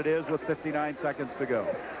see what it is with 59 seconds to go.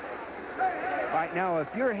 Right now, if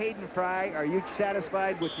you're Hayden Fry, are you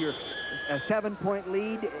satisfied with your 7-point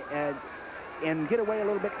lead and get away a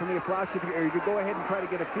little bit from the applause, or you could go ahead and try to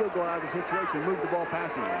get a field goal out of the situation and move the ball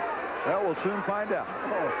passing? Well, we'll soon find out.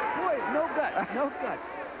 Oh, boy, no guts, no guts.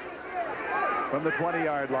 From the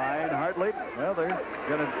 20-yard line, Hartley, well, they're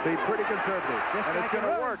going to be pretty conservative. And it's going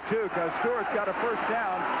to work, too, because Stewart's got a first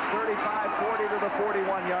down, 35-40 to the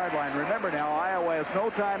 41-yard line. Remember now, Iowa has no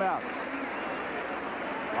timeouts.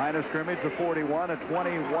 Line of scrimmage, the 41, a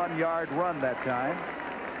 21-yard run that time.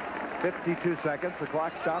 52 seconds. The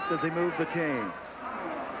clock stopped as he moved the chain.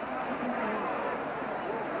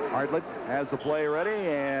 Hartley has the play ready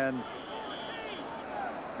and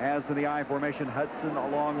has in the I formation Hudson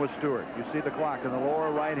along with Stewart. You see the clock in the lower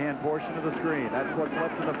right-hand portion of the screen. That's what's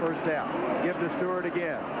left in the first half. Give to Stewart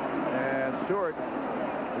again. And Stewart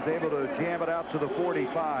is able to jam it out to the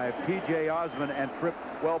 45. T.J. Osmond and Trip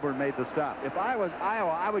Welburn made the stop. If I was Iowa,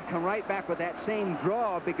 I would come right back with that same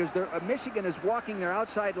draw because Michigan is walking their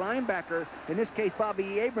outside linebacker, in this case Bobby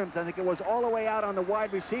E. Abrams, I think it was, all the way out on the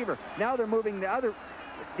wide receiver. Now they're moving the other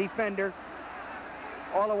defender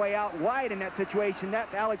all the way out wide in that situation.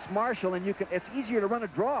 That's Alex Marshall, and it's easier to run a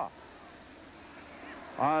draw.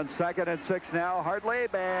 On 2nd and 6 now, Hartley,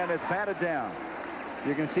 and it's batted down.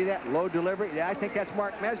 You can see that low delivery. Yeah, I think that's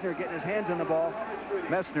Mark Messner getting his hands on the ball.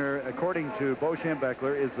 Messner, according to Bo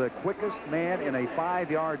Schembechler, is the quickest man in a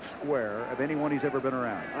 5-yard square of anyone he's ever been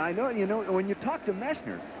around. I know, you know, when you talk to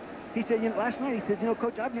Messner, he said, last night he said,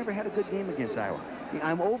 Coach, I've never had a good game against Iowa.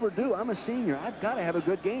 I'm overdue. I'm a senior. I've got to have a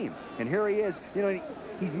good game. And here he is.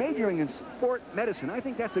 He's majoring in sport medicine. I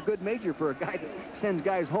think that's a good major for a guy that sends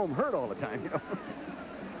guys home hurt all the time,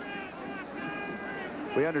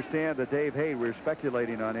 We understand that Dave Hay, we're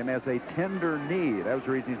speculating on him as a tender knee. That was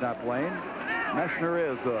the reason he's not playing.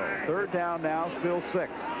 Messner is, though. 3rd down now, still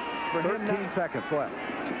 6. 13 seconds left.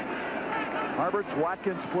 Harberts,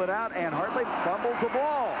 Watkins split out, and Hartley fumbles the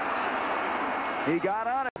ball. He got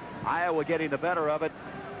on it. Iowa getting the better of it.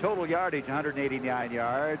 Total yardage, 189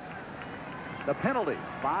 yards. The penalties,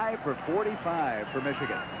 5 for 45 for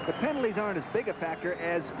Michigan. The penalties aren't as big a factor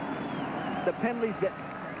as the penalties that,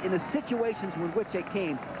 in the situations in which they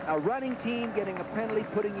came, a running team getting a penalty,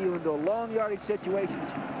 putting you into a long yardage situations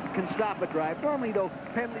can stop a drive. Normally, though,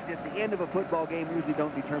 penalties at the end of a football game usually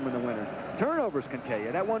don't determine the winner. Turnovers can kill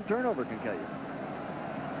you. That one turnover can kill you.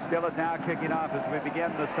 Skillett now kicking off as we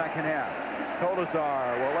begin the second half.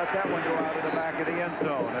 Kolesar will let that one go out of the back of the end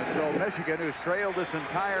zone. And so Michigan, who's trailed this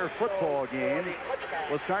entire football game,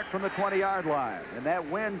 will start from the 20-yard line. And that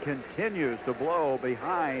wind continues to blow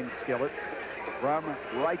behind Skillett from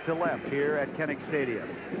right to left here at Kinnick Stadium.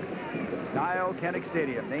 Niall Kinnick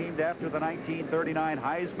Stadium, named after the 1939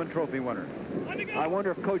 Heisman Trophy winner. I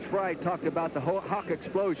wonder if Coach Fry talked about the Hawk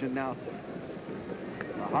explosion now.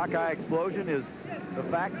 The Hawkeye explosion is the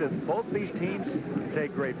fact that both these teams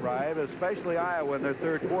take great pride, especially Iowa in their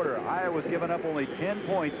third quarter. Iowa's given up only 10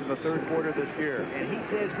 points in the third quarter this year. And he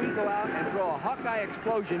says we go out and throw a Hawkeye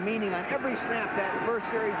explosion, meaning on every snap that first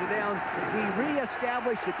series of downs, we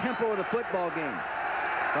reestablish the tempo of the football game.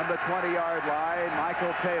 From the 20-yard line,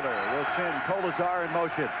 Michael Taylor will send Kolesar in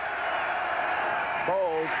motion.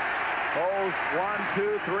 Bowles, 1,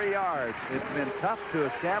 2, 3 yards. It's been tough to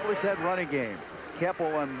establish that running game.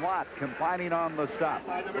 Keppel and Lott combining on the stop.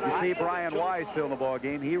 You see Brian Wise still in the ball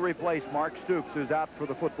game. He replaced Mark Stoops, who's out for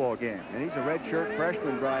the football game. And he's a redshirt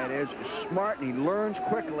freshman, Brian is. Smart, and he learns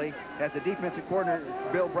quickly, as the defensive coordinator,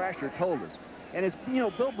 Bill Brasher, told us. And as you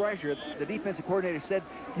know, Bill Brescher, the defensive coordinator, said,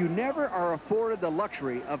 you never are afforded the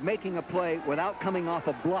luxury of making a play without coming off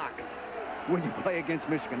a block when you play against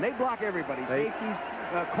Michigan. They block everybody, safeties,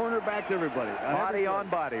 cornerbacks, everybody. Body on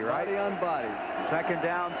body, right? Body on body. Second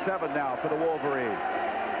down, 7 now for the Wolverines.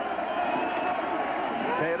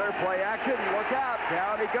 Taylor, play action, look out,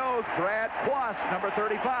 down he goes. Brad Quast, number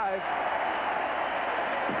 35.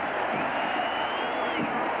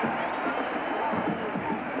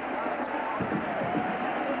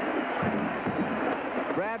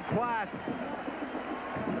 Brad Quast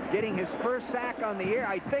getting his first sack on the year.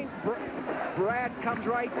 I think Brad comes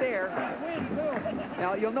right there.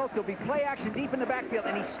 Now, you'll note there'll be play action deep in the backfield,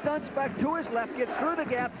 and he stunts back to his left, gets through the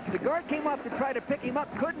gap. The guard came up to try to pick him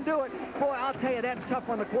up, couldn't do it. Boy, I'll tell you, that's tough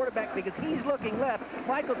on the quarterback because he's looking left.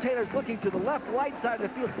 Michael Taylor's looking to the left right side of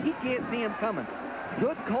the field. He can't see him coming.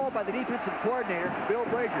 Good call by the defensive coordinator, Bill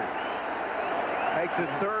Brescher. Makes it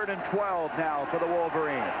 3rd and 12 now for the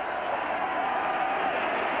Wolverines.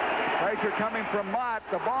 Pressure coming from Mott.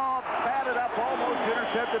 The ball batted up, almost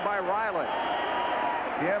intercepted by Riley.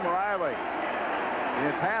 Jim Riley.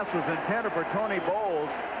 The pass was intended for Tony Bowles.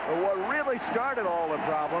 But what really started all the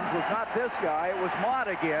problems was not this guy. It was Mott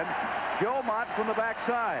again. Joe Mott from the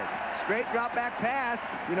backside. Straight drop back pass.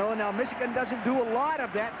 You know, now Michigan doesn't do a lot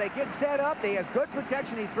of that. They get set up. He has good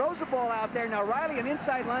protection. He throws the ball out there. Now Riley, an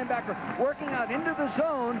inside linebacker, working out into the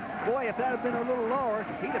zone. Boy, if that had been a little lower,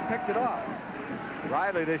 he'd have picked it off.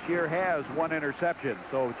 Riley this year has 1 interception,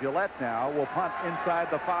 so Gillette now will punt inside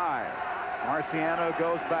the 5. Marciano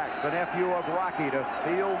goes back, the nephew of Rocky, to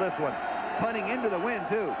field this one. Punting into the wind,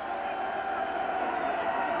 too.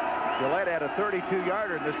 Gillette had a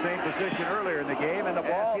 32-yarder in the same position earlier in the game, and the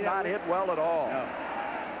ball not hit well at all. No.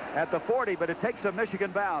 At the 40, but it takes a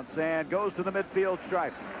Michigan bounce and goes to the midfield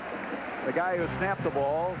stripe. The guy who snapped the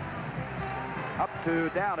ball up to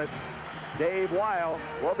down it, Dave Weil,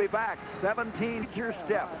 will be back. 17-year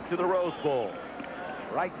step to the Rose Bowl.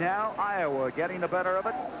 Right now, Iowa getting the better of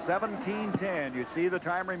it, 17-10. You see the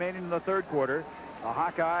time remaining in the 3rd quarter. The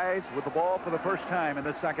Hawkeyes with the ball for the first time in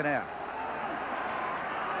the 2nd half.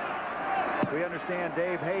 We understand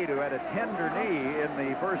Dave Hayde, who had a tender knee in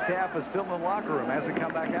the first half, is still in the locker room, hasn't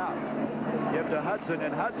come back out. Give to Hudson,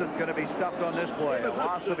 and Hudson's going to be stuffed on this play. A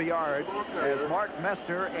loss of a yard as Mark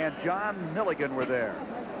Messner and John Milligan were there.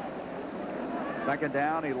 2nd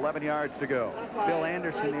down, 11 yards to go. Bill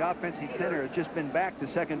Anderson, the offensive center, has just been back the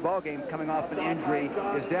 2nd ball game, coming off an injury,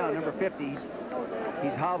 is down. Number 50,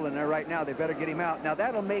 he's hobbling there right now. They better get him out. Now,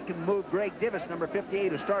 that'll make him move Greg Divis, number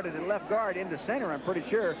 58, who started at left guard, into center, I'm pretty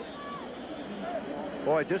sure.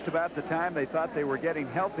 Boy, just about the time they thought they were getting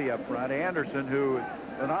healthy up front, Anderson, who,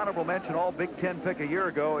 an honorable mention, all Big Ten pick a year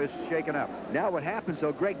ago, is shaken up. Now what happens,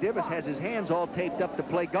 though, Greg Divis has his hands all taped up to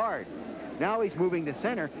play guard. Now he's moving to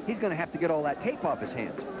center. He's going to have to get all that tape off his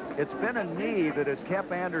hands. It's been a knee that has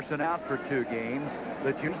kept Anderson out for 2 games.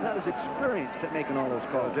 He's not as experienced at making all those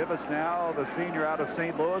calls. Divis now, the senior out of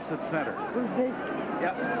St. Louis, at center.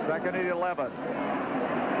 Yep. 2nd and 11.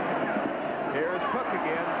 Here's Cook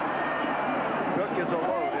again. Cook is a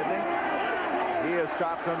load, isn't he? He is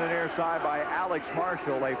stopped on the near side by Alex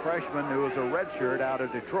Marshall, a freshman who is a redshirt out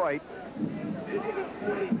of Detroit.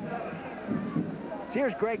 So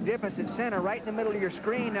here's Greg Divis at center, right in the middle of your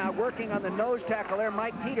screen now, working on the nose tackle there.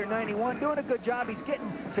 Mike Teeter, 91, doing a good job. He's getting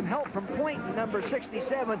some help from Poynton, number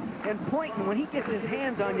 67. And Poynton, when he gets his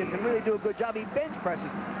hands on you, can really do a good job. He bench presses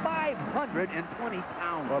 520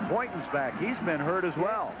 pounds. Well, Poynton's back. He's been hurt as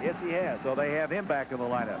well. Yes, he has. So they have him back in the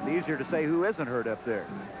lineup. Easier to say who isn't hurt up there.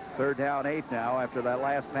 3rd down, 8 now after that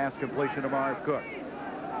last pass completion of Marv Cook.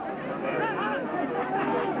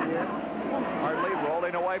 Hartley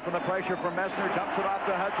rolling away from the pressure from Messner, dumps it off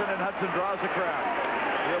to Hudson, and Hudson draws the crowd.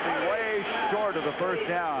 He'll be way short of the 1st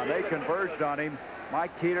down. They converged on him.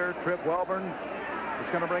 Mike Teeter, Trip Welburn is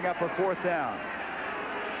going to bring up a 4th down.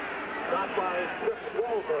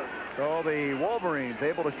 So the Wolverines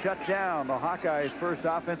able to shut down the Hawkeyes' first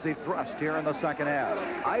offensive thrust here in the 2nd half.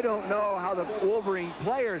 I don't know how the Wolverine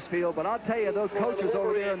players feel, but I'll tell you, those coaches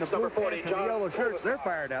over there in the blue pants and the yellow shirts, they're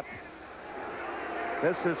fired up.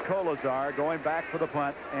 This is Kolazar going back for the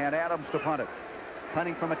punt, and Adams to punt it.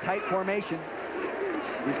 Punting from a tight formation.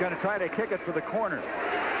 He's going to try to kick it for the corner.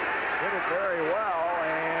 Hit it very well,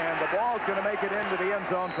 and the ball's going to make it into the end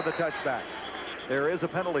zone for the touchback. There is a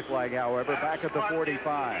penalty flag, however, back at the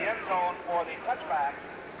 45. The end zone for the touchback.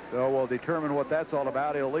 So we'll determine what that's all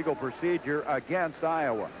about. Illegal procedure against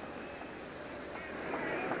Iowa.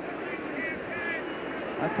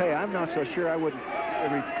 I tell you, I'm not so sure I would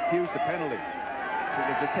refuse the penalty,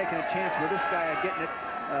 because they're taking a chance with this guy getting it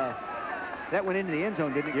That went into the end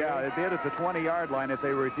zone, didn't it? Yeah, it did at the 20-yard line if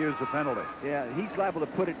they refuse the penalty. Yeah, he's liable to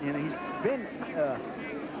put it in. He's been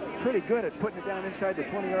pretty good at putting it down inside the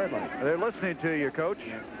 20-yard line. They're listening to you, Coach.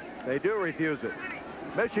 They do refuse it.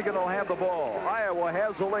 Michigan will have the ball. Iowa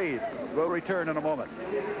has the lead. We'll return in a moment.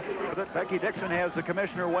 Becky Dixon has the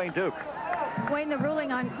commissioner, Wayne Duke. Wayne, the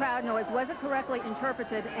ruling on crowd noise, was it correctly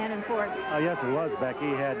interpreted and enforced? Yes, it was, Becky.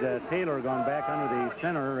 Had Taylor gone back under the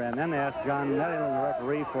center, and then they asked John Netherland, the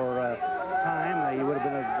referee, for time, he would have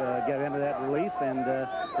been get into that relief, and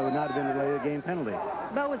it would not have been a late game penalty.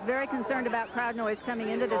 Bo was very concerned about crowd noise coming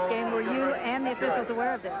into this game. Were you and the officials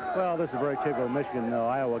aware of this? Well, this is a very typical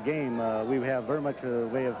Michigan-Iowa game. We have very much a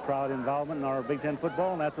way of crowd involvement in our Big Ten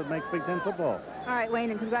football, and that's what makes Big Ten football. All right, Wayne,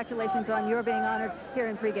 and congratulations on your being honored here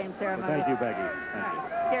in pregame ceremony. Well, thank you, Becky. Thank you.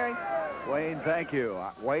 Gary. Wayne, thank you.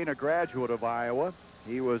 Wayne, a graduate of Iowa.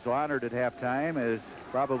 He was honored at halftime. As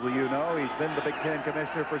probably you know, he's been the Big Ten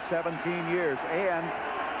commissioner for 17 years and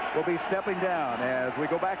will be stepping down as we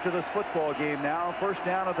go back to this football game now. First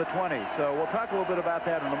down at the 20. So we'll talk a little bit about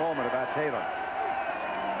that in a moment, about Taylor.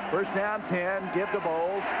 First down, 10, give to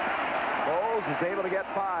Bowles. Bowles is able to get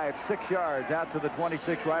 5-6 yards out to the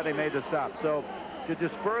 26. Riley made the stop. So to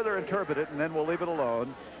just further interpret it, and then we'll leave it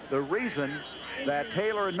alone, the reason that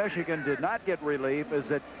Taylor and Michigan did not get relief is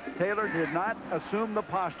that Taylor did not assume the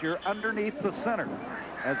posture underneath the center.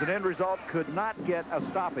 As an end result, could not get a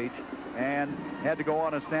stoppage and had to go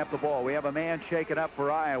on and snap the ball. We have a man shaken up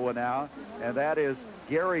for Iowa now, and that is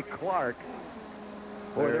Gary Clark.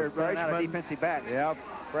 They're running out of defensive backs. Yeah,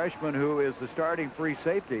 freshman who is the starting free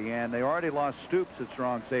safety, and they already lost Stoops at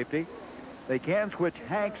strong safety. They can switch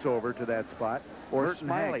Hanks over to that spot. Or Burton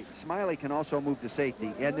Smiley. Hanks. Smiley can also move to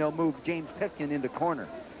safety, and they'll move James Pitkin into corner.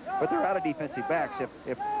 But they're out of defensive backs.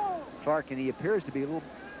 If Clark, and he appears to be a little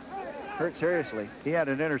hurt seriously. He had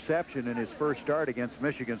an interception in his first start against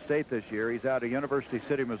Michigan State this year. He's out of University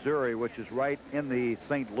City, Missouri, which is right in the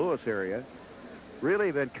St. Louis area.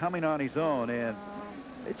 Really been coming on his own, and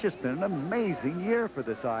it's just been an amazing year for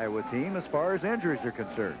this Iowa team as far as injuries are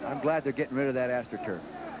concerned. I'm glad they're getting rid of that AstroTurf.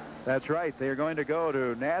 That's right. They're going to go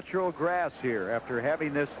to natural grass here after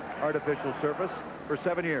having this artificial surface for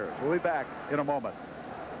 7 years. We'll be back in a moment.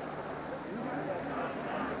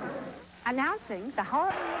 Announcing the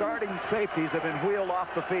Starting safeties have been wheeled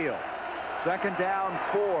off the field. Second down,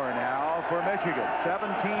 4 now for Michigan.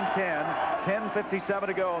 17-10, 10:57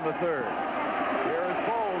 to go in the third. Here is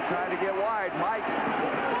Bowles trying to get wide. Mike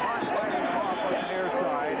fighting him off on the near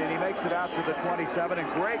side, and he makes it out to the 27. And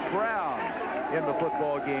Greg Brown in the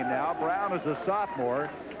football game now. Brown is a sophomore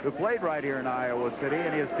who played right here in Iowa City,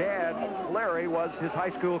 and his dad, Larry, was his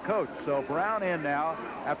high school coach. So Brown in now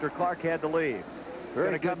after Clark had to leave. We're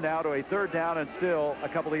going to come now to a third down and still a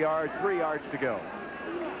couple of yards, 3 yards to go.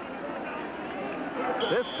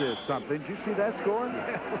 This is something. Did you see that score?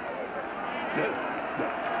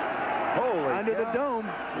 Holy Under the dome.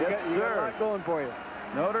 Yes, you got sir. a lot going for you.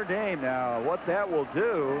 Notre Dame now, what that will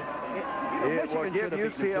do, it will give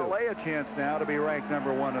UCLA a chance now to be ranked #1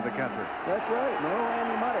 in the country. That's right. No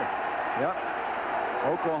Andy Mutter. Yep.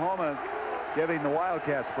 Oklahoma giving the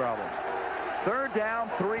Wildcats problems. Third down,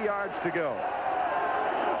 3 yards to go.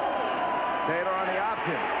 Taylor on the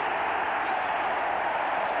option.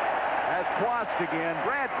 That's Quast again.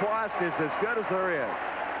 Brad Quast is as good as there is.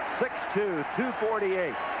 6'2",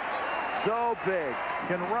 248. So big.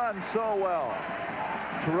 Can run so well.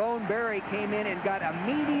 Tyrone Berry came in and got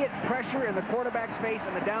immediate pressure in the quarterback's face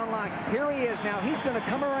in the down line. Here he is now. He's going to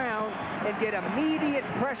come around and get immediate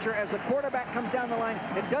pressure as the quarterback comes down the line.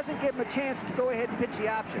 It doesn't give him a chance to go ahead and pitch the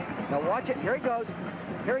option. Now watch it. Here he goes.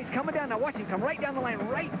 Here he's coming down. Now watch him come right down the line,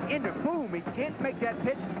 right into, boom. He can't make that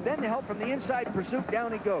pitch. Then the help from the inside pursuit.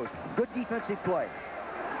 Down he goes. Good defensive play.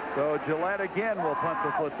 So Gillette again will punt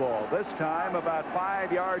the football. This time about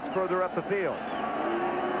 5 yards further up the field.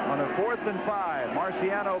 On a 4th and 5,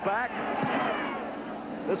 Marciano back.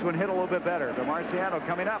 This one hit a little bit better. The Marciano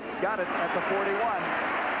coming up, got it at the 41.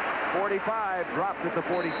 45, dropped at the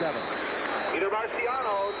 47. Peter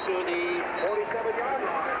Marciano to the 47-yard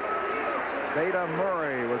line. Beta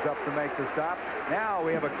Murray was up to make the stop. Now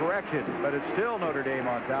we have a correction, but it's still Notre Dame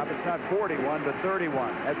on top. It's not 41, but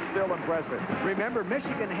 31. That's still impressive. Remember,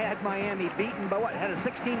 Michigan had Miami beaten by what? Had a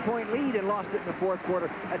 16-point lead and lost it in the fourth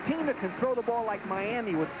quarter. A team that can throw the ball like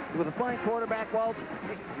Miami with a fine quarterback, Walt,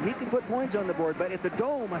 he can put points on the board. But at the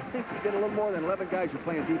Dome, I think you get a little more than 11 guys who are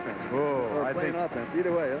playing defense. Oh, or playing offense.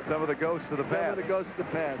 Either way. Some of the ghosts of the past. Some of the ghosts of the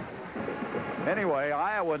past. Anyway,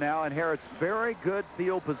 Iowa now inherits very good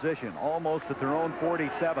field position, almost at their own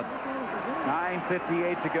 47.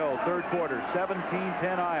 9:58 to go, third quarter,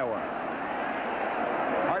 17-10 Iowa.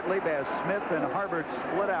 Hartlieb as Smith and Harbert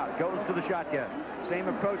split out. Goes to the shotgun. Same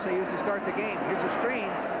approach they used to start the game. Here's a screen.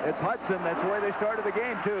 It's Hudson. That's the way they started the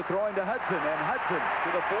game, too. Throwing to Hudson. And Hudson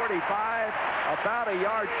to the 45. About a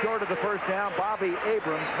yard short of the first down. Bobby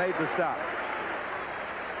Abrams made the stop.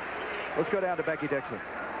 Let's go down to Becky Dixon.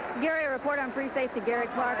 Gary, a report on free safety Gary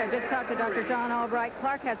Clark. I just talked to Dr. John Albright.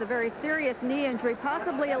 Clark has a very serious knee injury,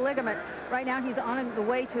 possibly a ligament. Right now, he's on the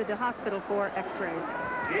way to the hospital for x-rays.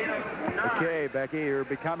 Okay, Becky, you're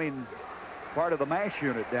becoming part of the MASH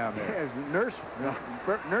unit down there. Yes,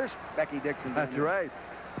 nurse Becky Dixon. That's right.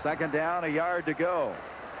 Second down, a yard to go.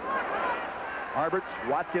 Harberts,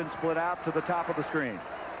 Watkins split out to the top of the screen.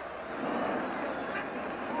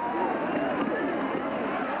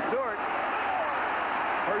 Stewart.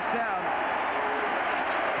 First down.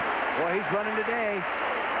 Boy, he's running today.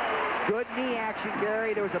 Good knee action,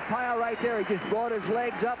 Gary. There was a pile right there. He just brought his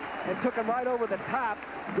legs up and took him right over the top.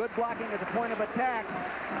 Good blocking at the point of attack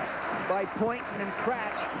by Point and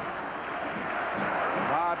Cratch.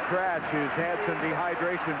 Bob Cratch, who's had some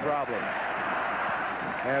dehydration problems,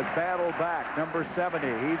 has battled back. Number 70.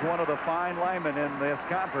 He's one of the fine linemen in this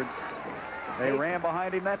conference. They ran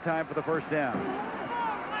behind him that time for the first down.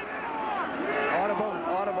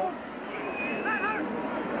 Audible.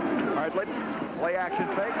 Hartlieb, play action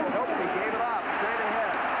fake. Nope, he gave it off. Straight ahead.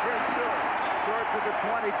 Here's Stewart. Stewart to the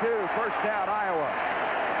 22. First down, Iowa.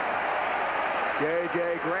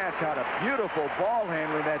 J.J. Grant got a beautiful ball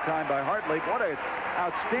handling that time by Hartlieb. What an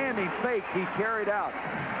outstanding fake he carried out.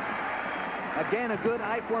 Again, a good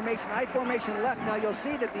I formation. I formation left. Now you'll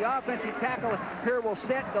see that the offensive tackle here will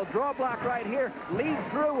set. They'll draw block right here. Lead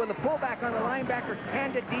through with a pullback on the linebacker.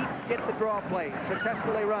 Hand it deep. Get the draw play.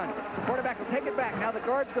 Successfully run. The quarterback will take it back. Now the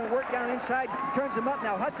guard's going to work down inside. Turns him up.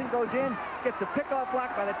 Now Hudson goes in. Gets a pickoff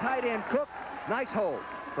block by the tight end Cook. Nice hold.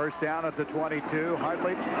 First down at the 22.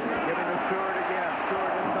 Hartlieb giving to Stewart again.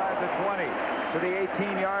 Stewart inside the 20. To the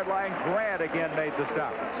 18-yard line. Grant again made the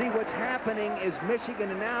stop. See, what's happening is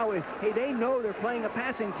Michigan now, hey, they know they're playing a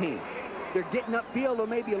passing team. They're getting upfield, or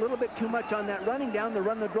maybe a little bit too much on that running down. The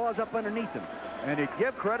run the draws up underneath them. And you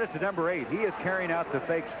give credit to number 8. He is carrying out the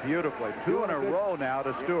fakes beautifully. Two in a row now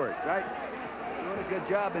to Stewart. Right. Doing a good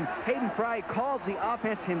job. And Hayden Fry calls the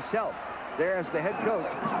offense himself. There's the head coach.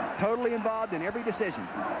 Totally involved in every decision.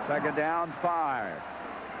 Second down, 5.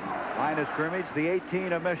 Line of scrimmage, the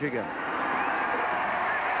 18 of Michigan.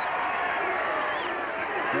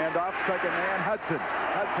 Hand off, second man, Hudson.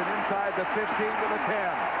 Hudson inside the 15 to the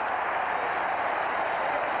 10.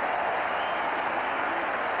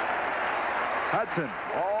 Hudson,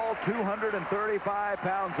 all 235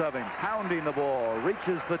 pounds of him, pounding the ball,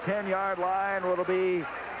 reaches the 10-yard line. What'll be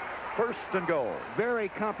first and goal. Very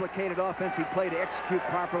complicated offensive play to execute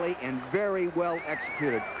properly and very well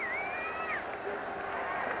executed.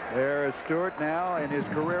 There's Stewart now in his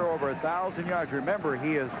career over 1,000 yards. Remember,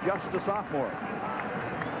 he is just a sophomore.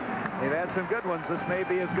 They've had some good ones. This may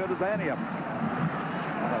be as good as any of them.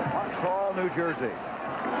 Vauxhall, New Jersey.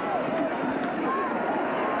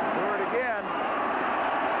 Stewart again.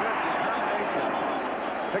 Good determination.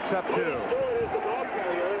 Picks up 2.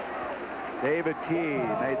 David Key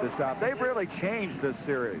made the stop. They've really changed this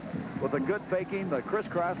series with the good faking, the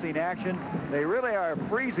crisscrossing action. They really are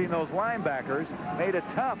freezing those linebackers, made it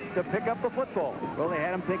tough to pick up the football. Well, they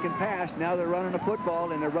had them thinking pass. Now they're running the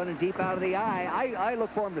football, and they're running deep out of the eye. I look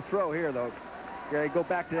for them to throw here, though. Gary, go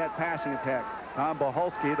back to that passing attack. Tom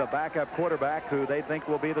Bohulski, the backup quarterback, who they think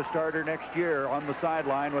will be the starter next year, on the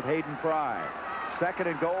sideline with Hayden Fry. Second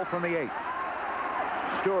and goal from the 8.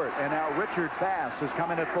 Stewart, and now Richard Bass is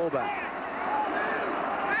coming at fullback.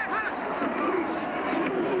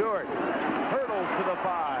 Stewart hurdles to the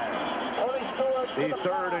 5. The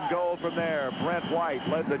third and goal from there. Brent White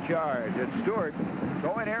led the charge, and Stewart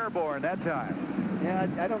going airborne that time. Yeah,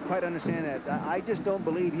 I don't quite understand that. I just don't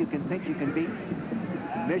believe you can think you can beat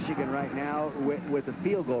Michigan right now with a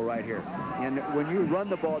field goal right here. And when you run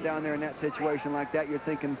the ball down there in that situation like that, you're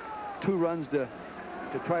thinking 2 runs to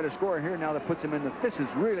try to score here. Now that puts him in the, this is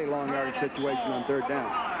really long yardage situation on third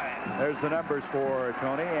down. There's the numbers for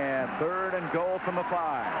Tony, and third and goal from the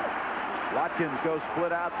 5. Watkins goes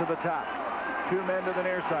split out to the top. 2 men to the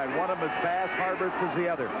near side. One of them is Bass, Harberts is the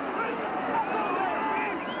other.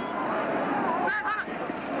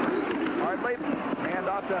 Hartley, hand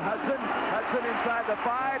off to Hudson. Hudson inside the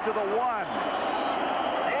 5 to the 1.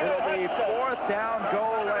 It'll be fourth down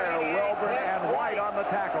goal there. Wilburn and White on the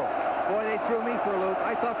tackle. Boy, they threw me for a loop.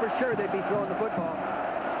 I thought for sure they'd be throwing the football.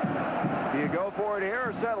 Do you go for it here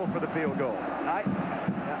or settle for the field goal?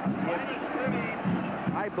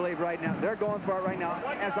 I believe right now, they're going for it right now.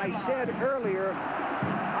 As I said earlier,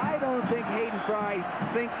 I don't think Hayden Fry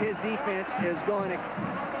thinks his defense is going to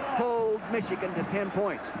hold Michigan to 10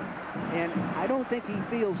 points. And I don't think he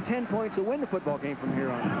feels 10 points will win the football game from here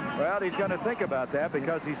on. Well, he's going to think about that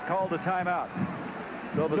because he's called a timeout.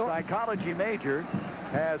 So the psychology major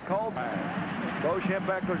has called Bo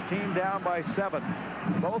Schembechler's team down by 7.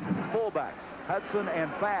 Both fullbacks, Hudson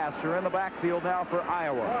and Bass, are in the backfield now for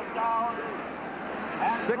Iowa.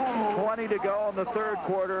 6:20 to go in the third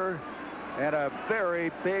quarter, and a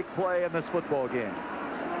very big play in this football game.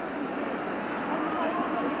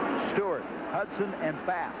 Stewart, Hudson, and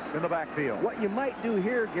Bass in the backfield. What you might do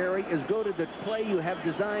here, Gary, is go to the play you have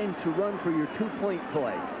designed to run for your 2-point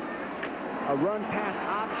play. A run-pass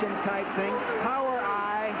option type thing. Power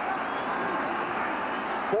I.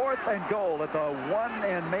 4th and goal at the 1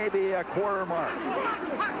 and maybe a quarter mark.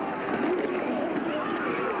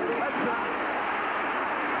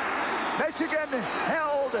 Michigan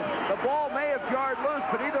held. The ball may have jarred loose,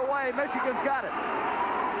 but either way, Michigan's got it.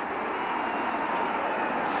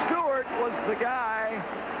 Stewart was the guy.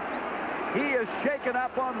 He is shaken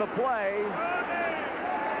up on the play.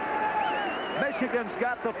 Michigan's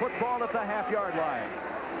got the football at the half-yard line.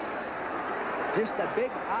 Just a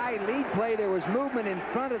big eye lead play. There was movement in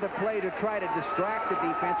front of the play to try to distract the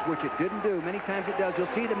defense, which it didn't do. Many times it does. You'll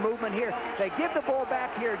see the movement here. They give the ball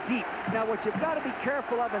back here deep. Now, what you've got to be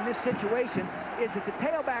careful of in this situation is that the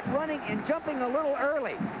tailback running and jumping a little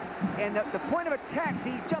early. And the point of attack,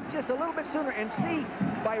 he jumped just a little bit sooner. And see,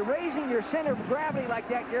 by raising your center of gravity like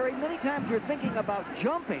that, Gary, many times you're thinking about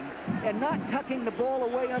jumping and not tucking the ball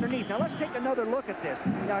away underneath. Now, let's take another look at this.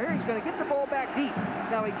 Now, here he's going to get the ball back deep.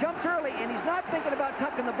 Now, he jumps early, and he's not thinking about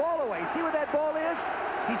tucking the ball away. See where that ball is?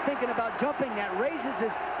 He's thinking about jumping. That raises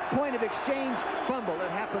his point of exchange fumble.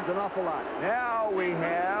 It happens an awful lot. Now we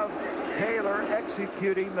have Taylor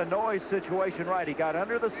executing the noise situation right. He got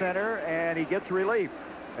under the center, and he gets relief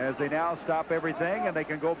as they now stop everything, and they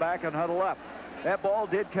can go back and huddle up. That ball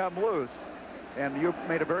did come loose, and you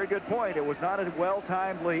made a very good point. It was not a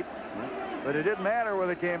well-timed leap, but it didn't matter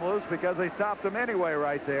whether it came loose because they stopped him anyway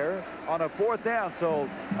right there on a 4th down. So,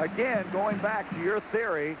 again, going back to your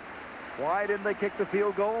theory, why didn't they kick the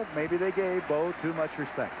field goal? Maybe they gave Bo too much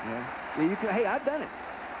respect. Yeah, you can, hey, I've done it.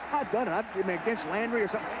 I've done it. I mean, against Landry or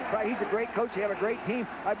something. Right, he's a great coach. They have a great team.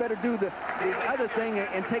 I better do the other thing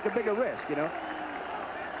and take a bigger risk, you know.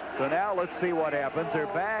 So now let's see what happens. They're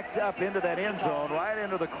backed up into that end zone, right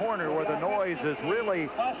into the corner where the noise is really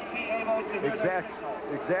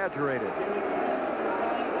exaggerated.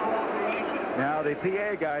 Now the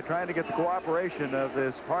PA guy trying to get the cooperation of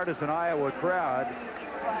this partisan Iowa crowd.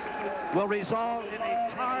 Will result in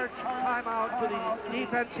a charge timeout for the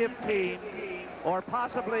defensive team or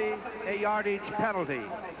possibly a yardage penalty.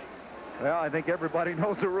 Well, I think everybody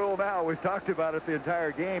knows the rule now. We've talked about it the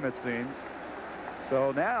entire game, it seems.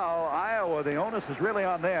 So now Iowa, the onus is really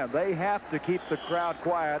on them. They have to keep the crowd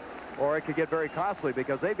quiet or it could get very costly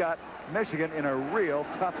because they've got Michigan in a real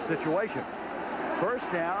tough situation.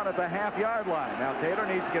 1st down at the half-yard line. Now Taylor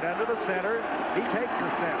needs to get under the center. He takes the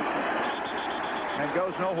snap and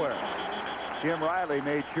goes nowhere. Jim Riley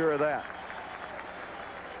made sure of that.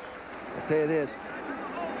 I'll tell you this.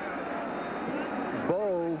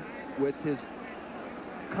 Bo, with his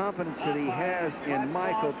confidence that he has in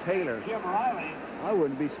Michael Taylor, I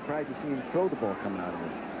wouldn't be surprised to see him throw the ball coming out of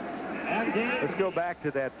it. Let's go back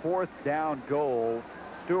to that 4th down goal.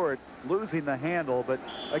 Stewart losing the handle, but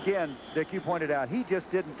again, Dick, you pointed out, he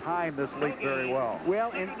just didn't time this leap very well.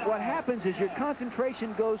 Well, and what happens is your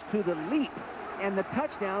concentration goes to the leap and the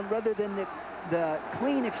touchdown rather than the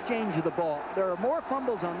clean exchange of the ball. There are more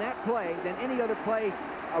fumbles on that play than any other play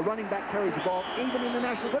a running back carries the ball, even in the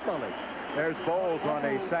National Football League. There's Bowles on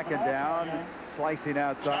a 2nd down, slicing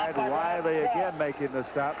outside. Riley again making the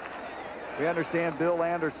stop. We understand Bill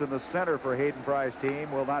Anderson, the center for Hayden Fry's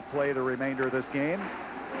team, will not play the remainder of this game.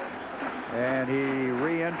 And he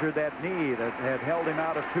re-injured that knee that had held him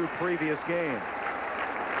out of 2 previous games.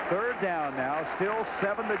 3rd down now, still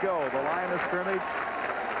 7 to go. The line of scrimmage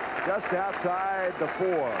just outside the 4,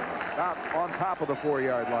 not on top of the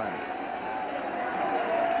 4-yard line.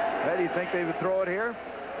 Do you think they would throw it here?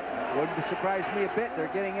 Wouldn't surprise me a bit. They're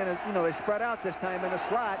getting in, they spread out this time in a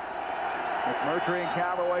slot. McMurtry and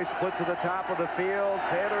Callaway split to the top of the field.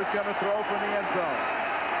 Taylor's going to throw from the end zone.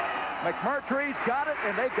 McMurtry's got it,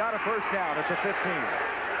 and they've got a 1st down at the 15.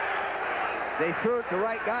 They threw it to the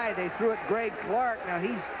right guy. They threw it Greg Clark. Now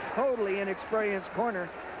he's totally inexperienced corner.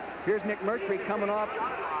 Here's McMurtry coming off,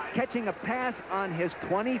 catching a pass on his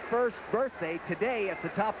 21st birthday today at the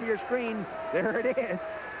top of your screen. There it is.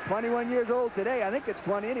 21 years old today. I think it's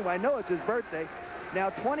 20 anyway. I know it's his birthday. Now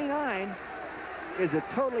 29 is a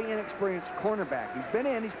totally inexperienced cornerback. He's been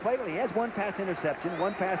in, he's played, he has one pass interception,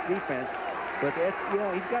 one pass defense, but you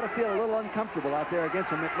know, he's got to feel a little uncomfortable out there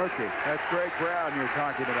against a McMurtry. That's Greg Brown you're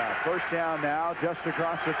talking about. First down now, just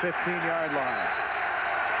across the 15-yard line.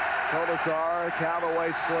 Kolesar,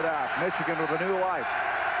 Callaway split out. Michigan with a new life.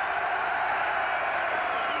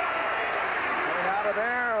 Coming out of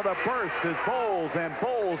there, the burst is Bowles, and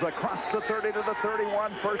Bowles across the 30 to the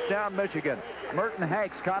 31. First down, Michigan. Merton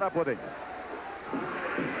Hanks caught up with him.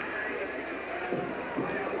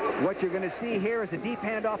 What you're going to see here is a deep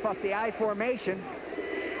handoff off the I formation.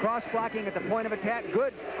 Cross blocking at the point of attack.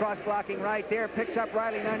 Good cross blocking right there. Picks up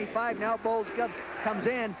Riley 95. Now Bowles comes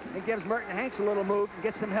in and gives Merton Hanks a little move and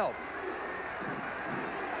gets some help.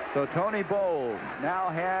 So Tony Bowles now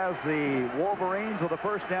has the Wolverines with a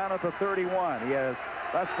first down at the 31. He has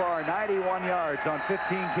thus far 91 yards on 15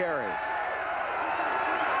 carries.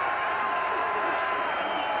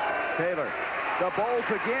 Taylor to Bowles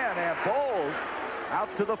again, and Bowles out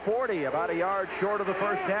to the 40, about a yard short of the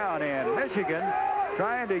first down, and Michigan,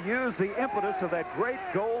 trying to use the impetus of that great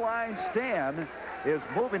goal line stand, is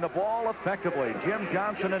moving the ball effectively. Jim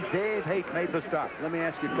Johnson and Dave Haight made the stop. Let me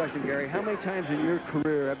ask you a question, Gary. How many times in your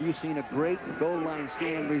career have you seen a great goal line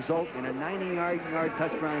stand result in a 90-yard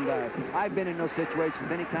touchdown dive? I've been in those situations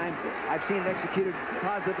many times. I've seen it executed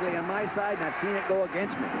positively on my side, and I've seen it go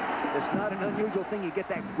against me. It's not an unusual thing. You get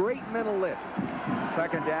that great mental lift.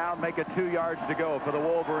 Second down, make it 2 yards to go for the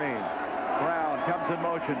Wolverines. Brown comes in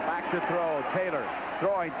motion, back to throw. Taylor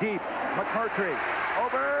throwing deep. McMurtry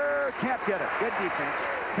over, can't get it. Good defense.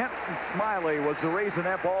 Kenton Smiley was the reason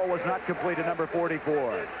that ball was not completed, number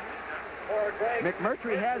 44.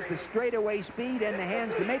 McMurtry has the straightaway speed and the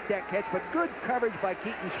hands to make that catch, but good coverage by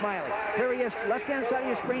Keaton Smiley. Here he is, left-hand side of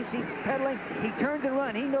your screen, see pedaling. He turns and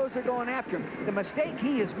runs. He knows they're going after him. The mistake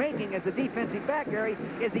he is making as a defensive back, Gary,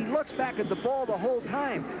 is he looks back at the ball the whole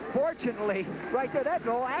time. Fortunately, right there, that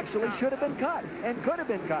ball actually should have been caught and could have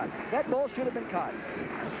been caught. That ball should have been caught.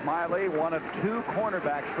 Smiley, one of 2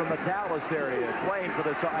 cornerbacks from the Dallas area, playing for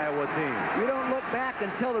this Iowa team. You don't look back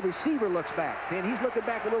until the receiver looks back. See, and he's looking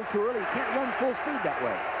back a little too early. He can't run full speed that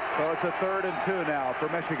way. So it's a 3rd and 2 now for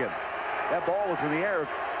Michigan. That ball was in the air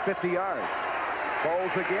 50 yards.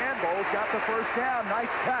 Bowles again. Bowles got the first down.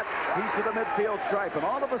 Nice cut. He's to the midfield stripe. And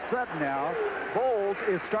all of a sudden now, Bowles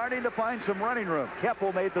is starting to find some running room.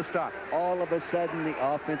 Keppel made the stop. All of a sudden,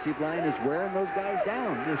 the offensive line is wearing those guys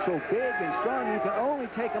down. They're so big and strong, you can only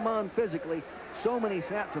take them on physically so many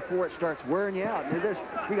snaps before it starts wearing you out. And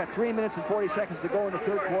we got 3 minutes and 40 seconds to go in the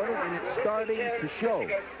 3rd quarter, and it's starting to show.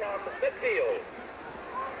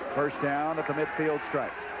 First down at the midfield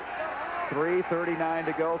stripe. 3:39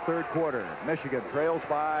 to go, 3rd quarter. Michigan trails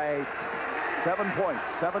by 7 points,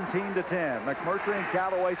 17 to 10. McMurtry and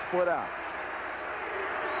Callaway split out.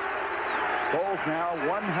 Bowles now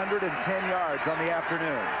 110 yards on the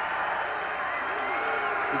afternoon.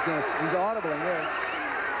 He's audible in there.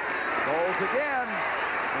 Bowles again,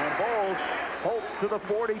 and Bowles holds to the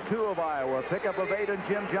 42 of Iowa. Pickup of 8, and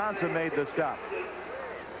Jim Johnson made the stop.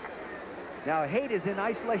 Now Haight is in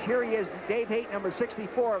isolation. Here he is, Dave Haight, number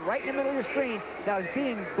 64, right in the middle of your screen. Now he's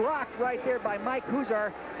being blocked right there by Mike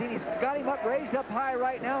Huzar. See, he's got him up, raised up high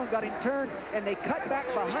right now, and got him turned, and they cut back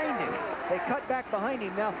behind him. They cut back behind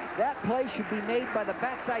him. Now, that play should be made by the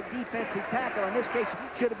backside defensive tackle. In this case,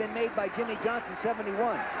 should have been made by Jimmy Johnson,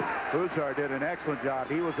 71. Huzar did an excellent job.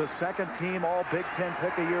 He was a second-team All-Big Ten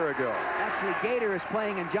pick a year ago. Actually, Gator is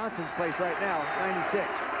playing in Johnson's place right now, 96.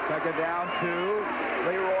 Second down to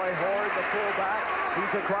Leroy Horde, the fullback.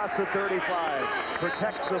 He's across the 35.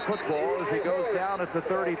 Protects the football as he goes down at the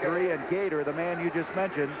 33. And Gator, the man you just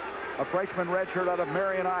mentioned, a freshman redshirt out of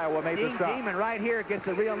Marion, Iowa, made the stop. Demon right here gets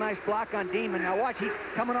a real nice block on Demon. Now watch, he's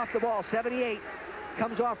coming off the ball, 78.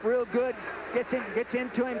 Comes off real good, gets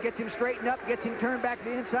into him, gets him straightened up, gets him turned back to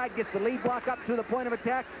the inside, gets the lead block up to the point of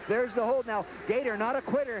attack. There's the hold. Now, Gator, not a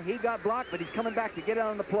quitter. He got blocked, but he's coming back to get it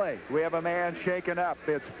on the play. We have a man shaken up.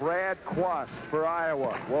 It's Brad Quast for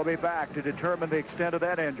Iowa. We'll be back to determine the extent of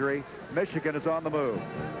that injury. Michigan is on the move.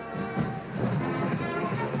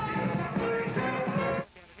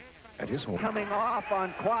 Coming off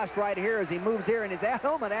on Quast right here as he moves here, and his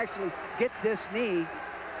helmet actually gets this knee.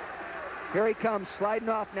 Here he comes, sliding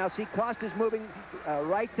off. Now, see, Quast is moving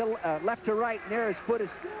left to right, and there his foot is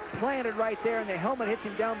planted right there, and the helmet hits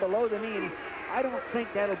him down below the knee, and I don't think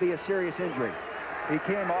that'll be a serious injury. He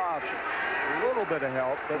came off a little bit of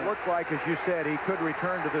help, but looked like, as you said, he could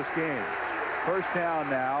return to this game. First down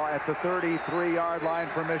now at the 33-yard line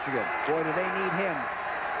for Michigan. Boy, do they need him.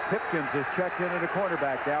 Pipkins is checked in at a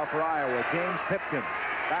cornerback now for Iowa. James Pipkins.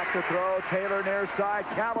 Back to throw. Taylor near side.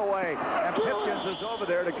 Callaway. And Pipkins is over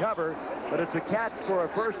there to cover. But it's a catch for a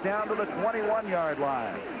first down to the 21-yard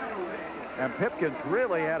line. And Pipkins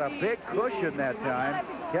really had a big cushion that time.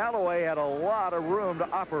 Callaway had a lot of room to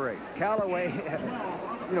operate. Callaway,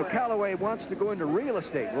 you know, Callaway wants to go into real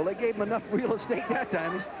estate. Well, they gave him enough real estate that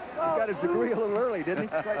time. He's got his degree a little early, didn't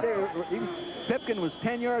he? Right there. Pipkin was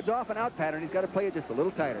 10 yards off an out pattern. He's got to play it just a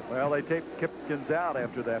little tighter. Well, they taped Pipkins out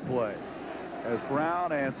after that play. As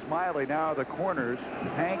Brown and Smiley now are the corners,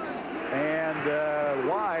 Hanks and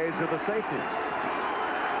Wise are the safeties.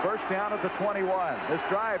 First down at the 21. This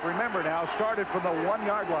drive, remember now, started from the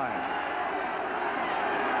 1-yard line.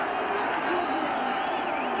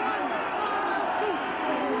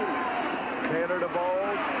 Taylor to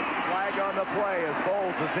Bowles. Flag on the play as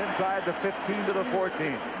Bowles is inside the 15 to the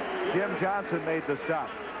 14. Jim Johnson made the stop.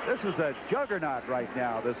 This is a juggernaut right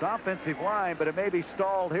now, this offensive line, but it may be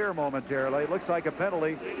stalled here momentarily. It looks like a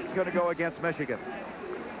penalty is going to go against Michigan.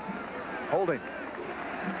 Holding.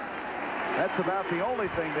 That's about the only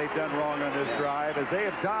thing they've done wrong on this drive, as they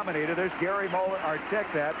have dominated. There's Gary Mullen, or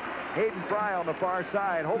check that, Hayden Fry on the far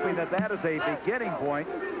side, hoping that that is a beginning point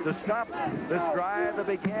to stop this drive that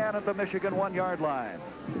began at the Michigan 1-yard line.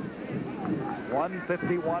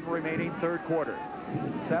 1:51 remaining, third quarter.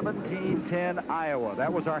 17-10 Iowa.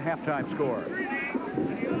 That was our halftime score.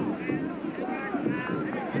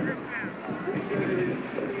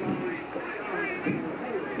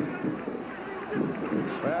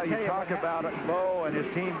 Well, you talk about Bo and his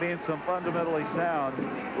team being some fundamentally sound.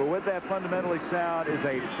 Well, with that fundamentally sound is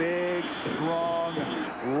a big, strong,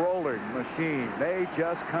 rolling machine. They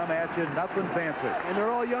just come at you, nothing fancy. And they're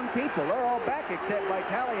all young people. They're all back except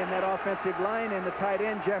Vitale in that offensive line and the tight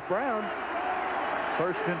end, Jeff Brown.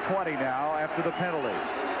 First and 20 now after the penalty.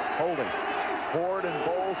 Holding. Ford and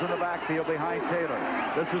Bowles in the backfield behind Taylor.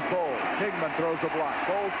 This is Bowles. Kingman throws a block.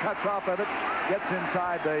 Bowles cuts off of it, gets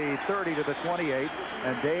inside the 30 to the 28,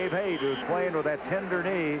 and Dave Haight, who's playing with that tender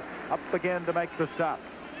knee, up again to make the stop.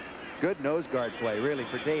 Good nose guard play, really,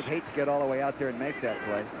 for Dave Haight to get all the way out there and make that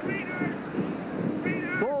play.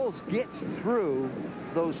 Bowles gets through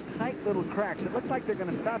those tight little cracks. It looks like they're going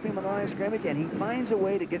to stop him on the line of scrimmage, and he finds a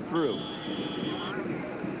way to get through.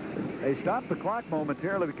 They stopped the clock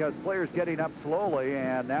momentarily because players getting up slowly,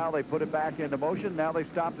 and now they put it back into motion. Now they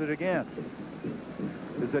stopped it again.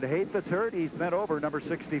 Is it Haight that's hurt? He's bent over, number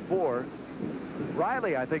 64.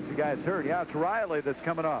 Riley, I think, the guy that's hurt. Yeah, it's Riley that's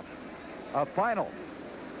coming off. A final.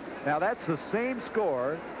 Now, that's the same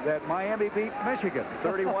score that Miami beat Michigan,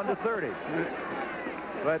 31 to 30.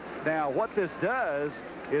 But now what this does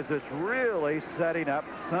is it's really setting up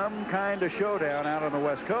some kind of showdown out on the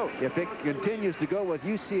West Coast. If it continues to go with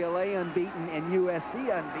UCLA unbeaten and USC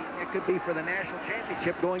unbeaten, it could be for the national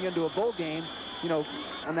championship going into a bowl game, you know,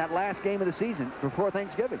 on that last game of the season before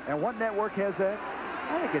Thanksgiving. And what network has that?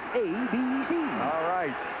 I think it's ABC. All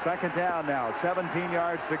right, second down now, 17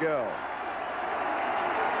 yards to go.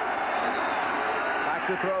 Back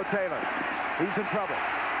to throw Taylor. He's in trouble.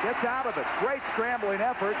 Gets out of it. Great scrambling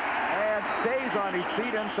effort and stays on his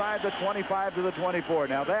feet inside the 25 to the 24.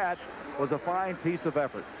 Now that was a fine piece of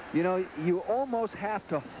effort. You know, you almost have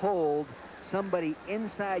to hold somebody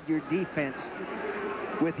inside your defense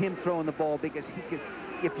with him throwing the ball, because he could,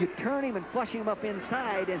 if you turn him and flush him up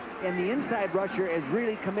inside, and the inside rusher is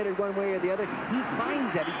really committed one way or the other, he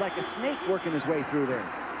finds that. He's like a snake working his way through there.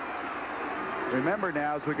 Remember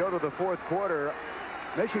now, as we go to the fourth quarter,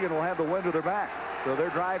 Michigan will have the wind to their back. So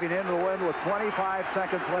they're driving into the wind with 25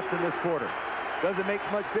 seconds left in this quarter. Doesn't make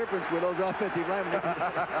much difference with those offensive linemen.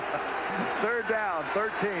 Third down,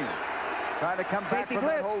 13. Trying to come back from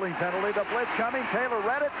that holding penalty. The blitz coming. Taylor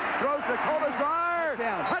read it. Throws to Colazar.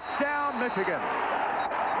 Touchdown, Michigan.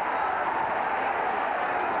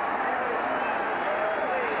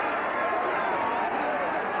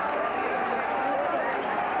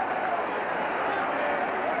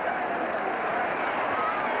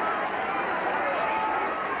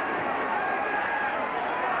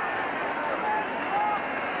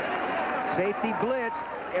 Safety blitz.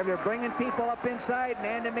 If they're bringing people up inside,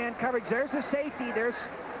 man-to-man coverage. There's a safety. There's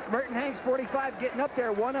Merton Hanks, 45, getting up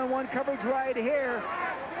there. One-on-one coverage right here.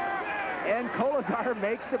 And Colazar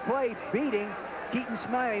makes the play, beating Keaton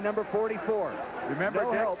Smiley, number 44. Remember,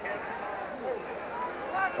 no help.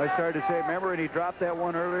 I started to say, remember when he dropped that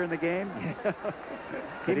one earlier in the game?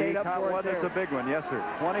 He made up for it one. That's a big one. Yes, sir.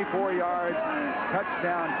 24-yard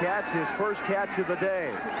touchdown catch, his first catch of the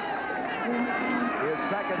day. His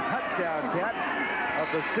second touchdown catch of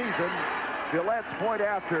the season. Gillette's point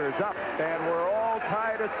after is up, and we're all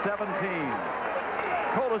tied at 17.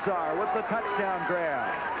 Colazar with the touchdown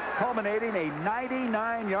grab. culminating a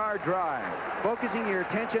 99-yard drive. Focusing your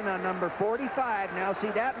attention on number 45. Now,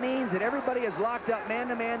 see, that means that everybody is locked up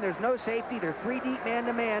man-to-man. There's no safety. They're 3 deep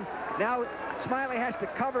man-to-man. Now, Smiley has to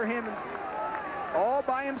cover him all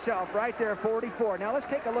by himself right there, 44. Now, let's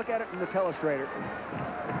take a look at it in the telestrator.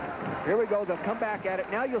 Here we go. They'll come back at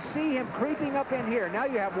it. Now, you'll see him creeping up in here. Now,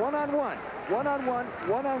 you have one-on-one, one-on-one,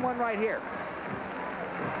 one-on-one right here.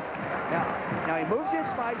 Now he moves in.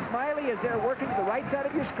 Smiley is there working to the right side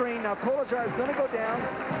of your screen. Now Kolesar is going to go down,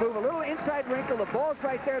 move a little inside wrinkle. The ball's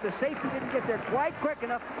right there. The safety didn't get there quite quick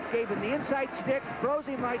enough. Gave him the inside stick, throws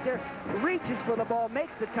him right there, reaches for the ball,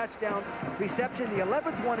 makes the touchdown reception, the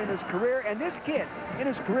 11th one in his career. And this kid, in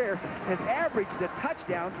his career, has averaged a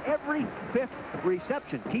touchdown every 5th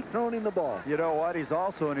reception. Keep throwing him the ball. You know what? He's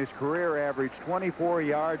also in his career averaged 24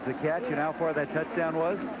 yards a catch. You know how far that touchdown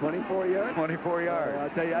was? 24 yards? 24 yards. Oh,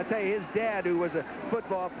 I tell you, his dad, who was a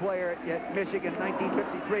football player at Michigan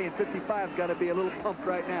 1953 and 55, got to be a little pumped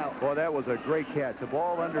right now. Boy, that was a great catch. The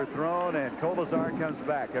ball underthrown, and Kolesar comes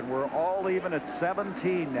back. And we're all even at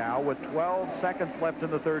 17 now with 12 seconds left in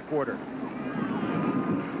the third quarter.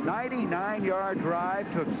 99-yard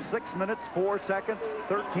drive, took 6 minutes, 4 seconds,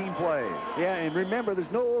 13 plays. Yeah, and remember,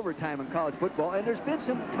 there's no overtime in college football, and there's been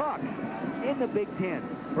some talk in the Big Ten,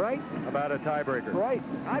 right? About a tiebreaker. Right.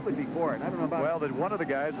 I would be for it. I don't know about... Well, one of the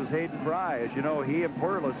guys was Hayden Fry. As you know, he and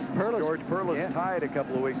George Perlis tied a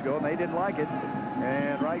couple of weeks ago, and they didn't like it.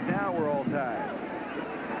 And right now, we're all tied.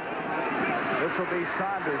 This will be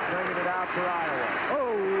Saunders bringing it out for Iowa.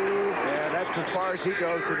 Oh! And that's as far as he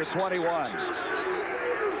goes to the 21.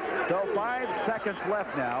 So 5 seconds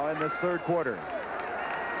left now in this third quarter.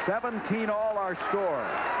 17 all our score.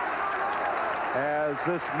 As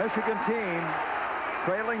this Michigan team,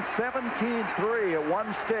 trailing 17-3 at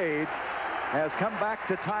one stage, has come back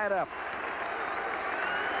to tie it up.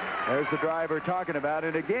 There's the driver talking about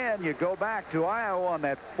it. Again, you go back to Iowa on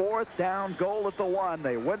that 4th down goal at the 1.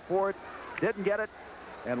 They went for it, didn't get it,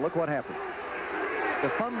 and look what happened. The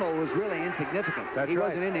fumble was really insignificant. He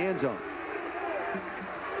wasn't in the end zone.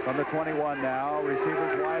 From the 21 now,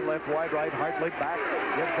 receivers wide left, wide right, Hartley back,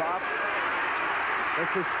 gives off.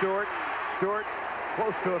 This is Stewart. Stewart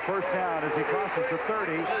close to a first down as he crosses the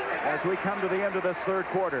 30 as we come to the end of this third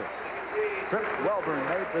quarter. Chris Welburn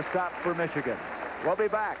made the stop for Michigan. We'll be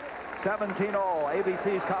back. 17 all.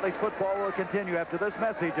 ABC's college football will continue after this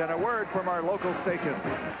message and a word from our local station.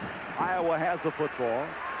 Iowa has the football.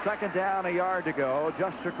 Second down, a yard to go,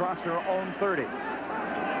 just across their own 30.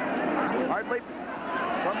 Hartley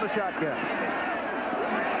from the shotgun.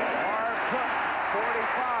 Marv Cook,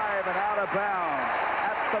 45 and out of bounds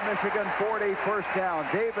at the Michigan 40, first down.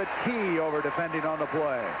 David Key over defending on the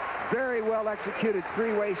play. Very well executed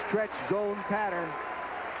three-way stretch zone pattern.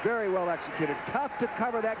 Very well executed. Tough to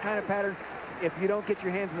cover that kind of pattern if you don't get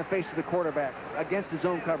your hands in the face of the quarterback against the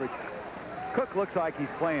zone coverage. Cook looks like he's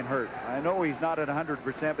playing hurt. I know he's not at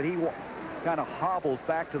 100%, but he kind of hobbles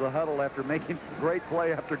back to the huddle after making great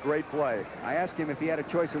play after great play. I asked him if he had a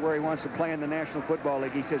choice of where he wants to play in the National Football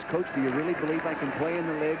League. He says, "Coach, do you really believe I can play in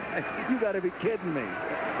the league?" I said, "You got to be kidding me."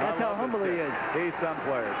 That's how humble he is. He's some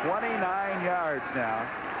player. 29 yards now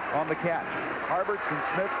on the catch. Harberts and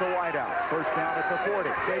Smith the wideout. First down at the 40.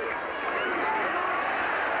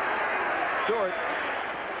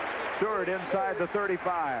 Stewart inside the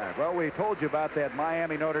 35. Well, we told you about that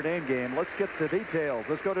Miami-Notre Dame game. Let's get the details.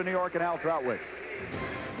 Let's go to New York and Al Trautwig.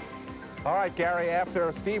 All right, Gary,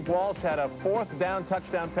 after Steve Walsh had a 4th down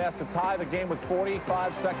touchdown pass to tie the game with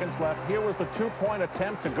 45 seconds left, here was the 2-point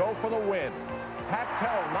attempt to go for the win. Pat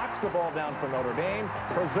Terrell knocks the ball down for Notre Dame,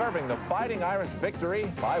 preserving the Fighting Irish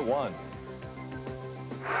victory by 1.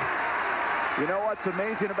 You know what's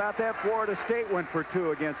amazing about that? Florida State went for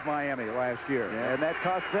 2 against Miami last year, and that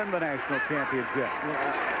cost them the national championship.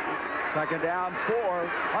 Second down, 4.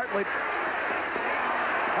 Hartley.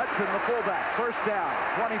 Hudson, the fullback. First down,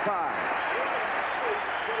 25.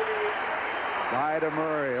 Vida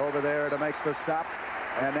Murray over there to make the stop.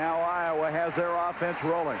 And now Iowa has their offense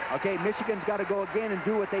rolling. Okay, Michigan's got to go again and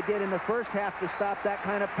do what they did in the first half to stop that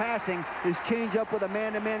kind of passing, is change up with a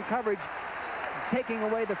man-to-man coverage, taking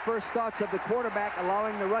away the first thoughts of the quarterback,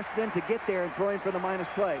 allowing the rush then to get there and throwing for the minus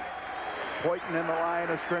play. Pointing in the line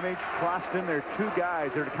of scrimmage. Croston, there are 2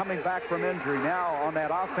 guys that are coming back from injury now on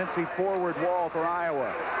that offensive forward wall for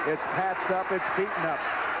Iowa. It's patched up, it's beaten up,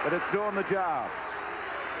 but it's doing the job.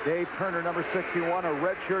 Dave Turner, number 61, a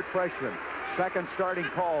redshirt freshman. Second starting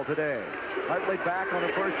call today. Hartley back on the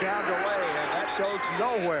first down delay, and that goes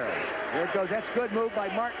nowhere. There it goes. That's good move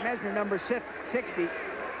by Mark Mesner, number 60.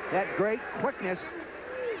 That great quickness.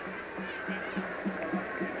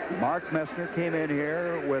 Mark Messner came in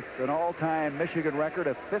here with an all-time Michigan record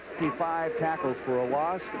of 55 tackles for a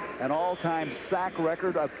loss, an all-time sack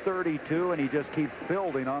record of 32, and he just keeps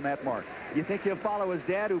building on that mark. You think he'll follow his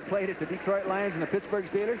dad, who played at the Detroit Lions and the Pittsburgh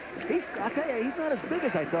Steelers? I'll tell you, he's not as big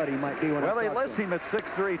as I thought he might be. Well, they list him at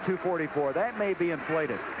 6'3", 244. That may be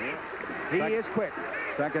inflated. He is quick.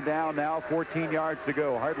 Second down now, 14 yards to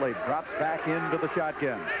go. Hartley drops back into the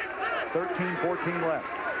shotgun. 13-14 left.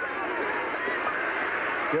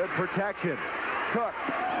 Good protection. Cook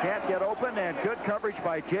can't get open, and good coverage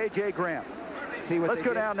by J.J. Grant. Let's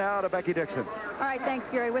go down now to Becky Dixon. All right, thanks,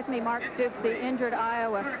 Gary. With me, Mark Stoops, the injured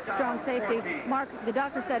Iowa strong safety. Mark, the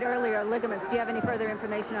doctor said earlier ligaments. Do you have any further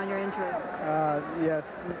information on your injury? Yes.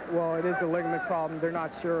 Well, it is a ligament problem. They're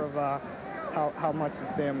not sure of how much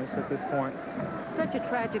it's damaged at this point. Such a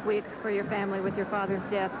tragic week for your family with your father's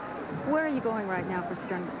death. Where are you going right now for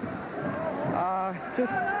strength?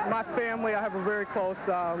 Just my family. I have a very close,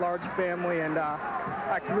 large family, and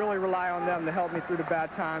I can really rely on them to help me through the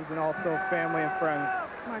bad times, and also family and friends.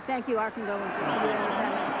 Mark, thank you. Our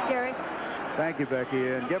condolences. Gary? Thank you, Becky,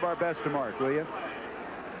 and give our best to Mark, will you?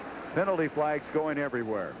 Penalty flags going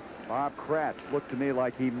everywhere. Bob Kratz looked to me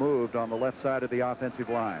like he moved on the left side of the offensive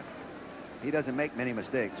line. He doesn't make many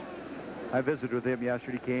mistakes. I visited with him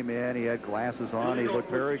yesterday. He came in. He had glasses on. He looked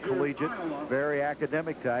very collegiate, very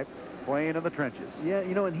academic type, playing in the trenches. Yeah,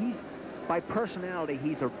 you know, and he's, by personality,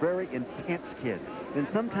 he's a very intense kid. And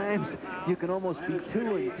sometimes you can almost be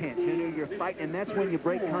too intense. You know, you're fighting, and that's when you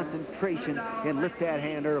break concentration and lift that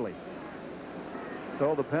hand early.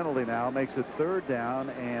 So the penalty now makes it third down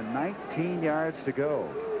and 19 yards to go.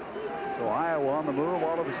 So Iowa on the move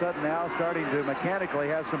all of a sudden now starting to mechanically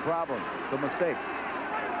have some problems, some mistakes.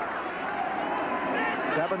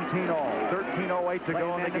 17 all, 13:08 to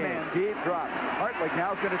go in the game. Deep drop. Hartlick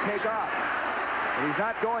now is going to take off. And he's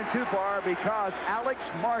not going too far because Alex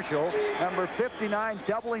Marshall, number 59,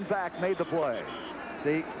 doubling back, made the play.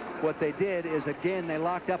 See, what they did is, again, they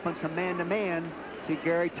locked up on some man-to-man. See,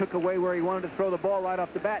 Gary took away where he wanted to throw the ball right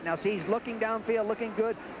off the bat. Now, see, he's looking downfield, looking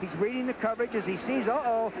good. He's reading the coverage as he sees,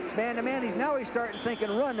 uh-oh, man-to-man. He's starting to think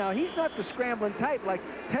and run. Now, he's not the scrambling type like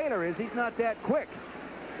Taylor is. He's not that quick.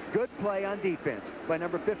 Good play on defense by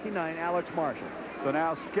number 59, Alex Marshall. So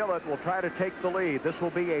now Skillett will try to take the lead. This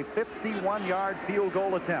will be a 51-yard field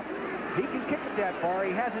goal attempt. He can kick it that far.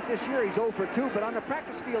 He hasn't this year. He's 0 for 2, but on the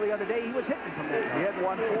practice field the other day, he was hitting from that. He hit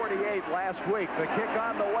 148 last week. The kick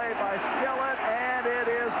on the way by Skillett, and it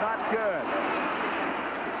is not good.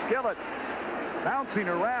 Skillett bouncing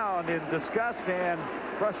around in disgust and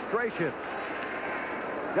frustration.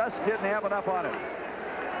 Just didn't have enough on it.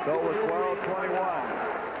 So with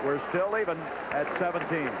 12:21, we're still even at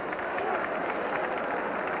 17.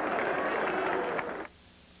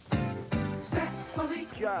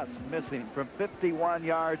 Just missing from 51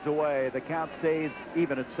 yards away. The count stays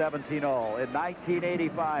even at 17 all. In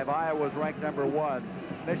 1985, Iowa was ranked number 1,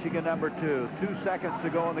 Michigan number 2. 2 seconds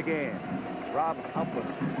to go in the game. Rob Humphrey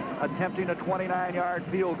attempting a 29-yard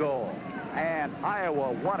field goal, and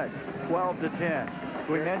Iowa won it 12-10.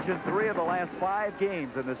 We mentioned 3 of the last 5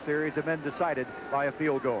 games in this series have been decided by a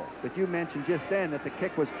field goal. But you mentioned just then that the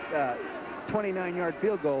kick was 29-yard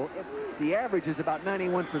field goal. The average is about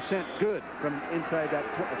 91% good from inside that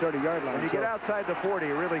 30-yard line. When you get outside the 40,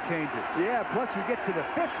 it really changes. Yeah, plus you get to the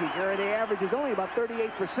 50, Gary, the average is only about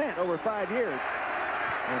 38% over 5 years.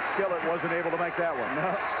 And Skillett wasn't able to make that one.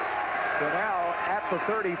 No. So now at the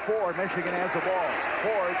 34, Michigan has the ball.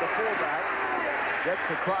 Ford, the fullback, gets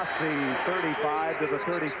across the 35 to the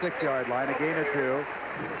 36-yard line, a gain of 2.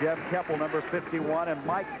 Jeff Keppel, number 51, and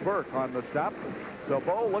Mike Burke on the stop. So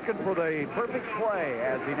Bo looking for the perfect play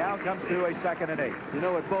as he now comes to a 2nd and 8. You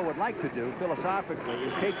know what Bo would like to do, philosophically,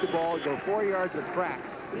 is take the ball, go 4 yards of crack,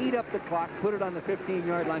 eat up the clock, put it on the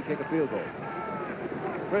 15-yard line, kick a field goal.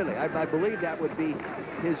 Really, I believe that would be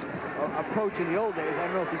his approach in the old days. I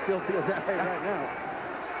don't know if he still feels that way right now.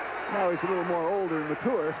 Now he's a little more older and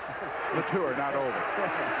mature. Mature, not older.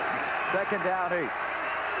 2nd down, 8.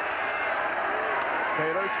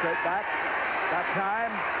 Taylor straight back. Got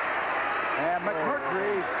time. And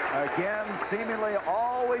McMurtry, again, seemingly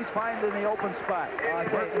always finding the open spot.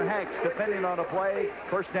 Burton Hanks, depending on a play,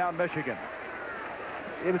 first down, Michigan.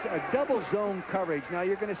 It was a double zone coverage. Now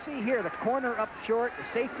you're going to see here the corner up short, the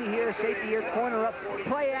safety here, corner up.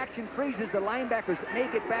 Play action freezes the linebackers that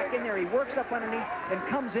make it back in there. He works up underneath and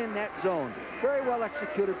comes in that zone. Very well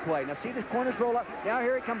executed play. Now see the corners roll up. Now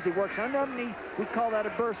here he comes. He works underneath. We call that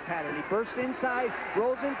a burst pattern. He bursts inside,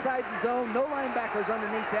 rolls inside the zone. No linebackers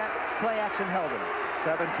underneath that. Play action held him.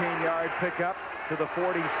 17-yard pickup to the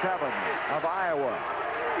 47 of Iowa.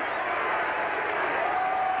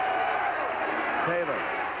 Taylor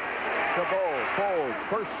to Bowles. Bowles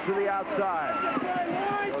first to the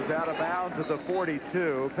outside. Goes out of bounds at the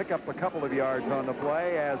 42. Pick up a couple of yards on the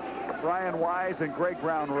play as Brian Wise and Greg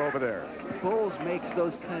Brown were over there. Bowles makes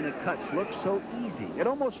those kind of cuts look so easy. It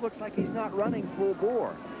almost looks like he's not running full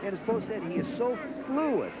bore. And as Bo said, he is so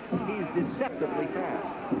fluid. He's deceptively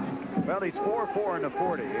fast. Well, he's 4.4 in the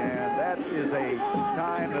 40, and that is a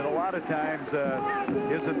time that a lot of times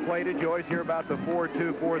isn't plated. You always hear about the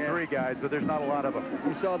 4.2, 4.3 guys, but there's not a lot of them.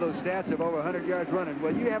 You saw those stats of over 100 yards running.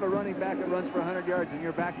 Well, you have a running back that runs for 100 yards in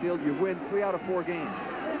your backfield, you win 3 out of 4 games.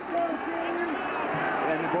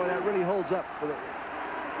 And boy, that really holds up for the...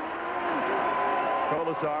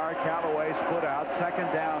 Kolesar, Callaway split out. Second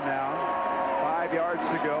down now. 5 yards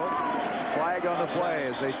to go. Flag on the play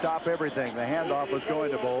as they stop everything. The handoff was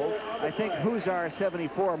going to Bowles. I think Huzar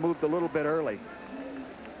 74 moved a little bit early.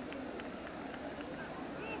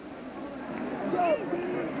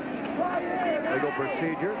 Legal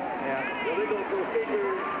procedure. Yeah. Legal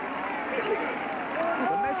procedure.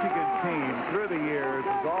 The Michigan team through the years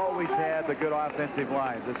has always had the good offensive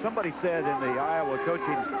lines. As somebody said in the Iowa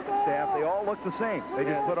coaching staff, they all look the same. They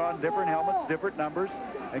just put on different helmets, different numbers,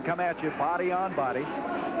 and come at you body on body.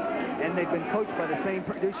 And they've been coached by the same...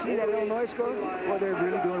 Do you see that Illinois score? Well, they're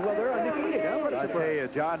really doing well. They're undefeated. I tell you,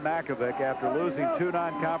 John Makovic, after losing 2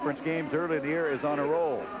 non-conference games early in the year, is on a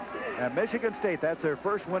roll. And Michigan State, that's their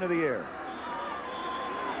first win of the year.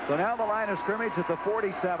 So now the line of scrimmage at the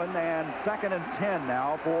 47 and 2nd and 10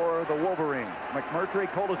 now for the Wolverines. McMurtry,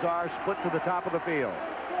 Kolesar split to the top of the field.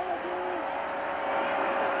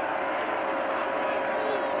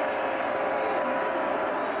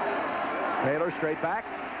 Taylor straight back.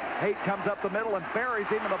 Haight comes up the middle and buries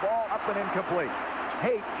him, and the ball up and incomplete.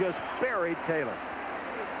 Haight just buried Taylor.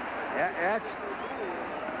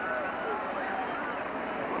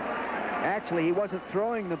 Actually, he wasn't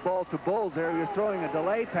throwing the ball to Bowles there. He was throwing a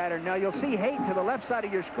delay pattern. Now, you'll see Haight to the left side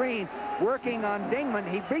of your screen working on Dingman.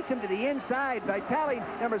 He beats him to the inside. Vitale,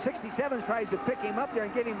 number 67, tries to pick him up there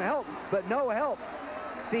and give him help, but no help.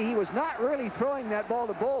 See, he was not really throwing that ball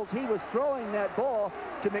to Bowles. He was throwing that ball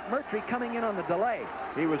to McMurtry coming in on the delay.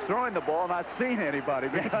 He was throwing the ball, not seeing anybody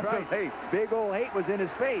because of Haight. Big old Haight was in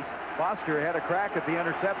his face. Foster had a crack at the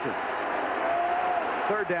interception.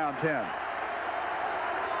 3rd down, 10.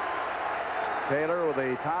 Taylor with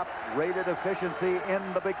a top-rated efficiency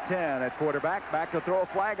in the Big Ten at quarterback. Back to throw a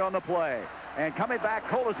flag on the play. And coming back,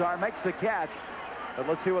 Kolesar makes the catch. But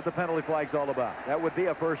let's see what the penalty flag's all about. That would be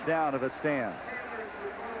a first down if it stands.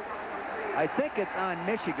 I think it's on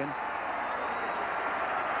Michigan.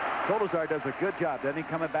 Kolesar does a good job, doesn't he,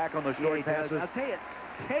 coming back on the short passes? I'll tell you,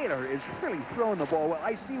 Taylor is really throwing the ball well.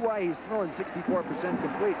 I see why he's throwing 64%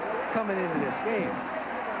 complete coming into this game.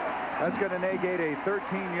 That's going to negate a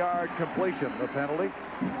 13-yard completion, the penalty.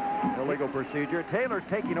 Illegal procedure. Taylor's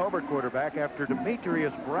taking over quarterback after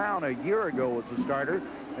Demetrius Brown a year ago was the starter.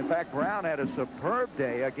 In fact, Brown had a superb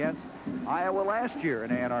day against Iowa last year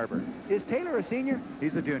in Ann Arbor. Is Taylor a senior?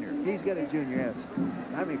 He's a junior. He's got a junior, yes.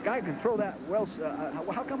 I mean, guy can throw that well.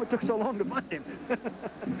 How come it took so long to find him?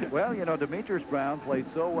 Well, you know, Demetrius Brown played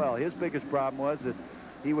so well. His biggest problem was that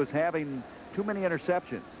he was having too many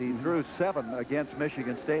interceptions. He threw 7 against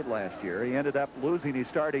Michigan State last year. He ended up losing his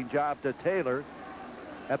starting job to Taylor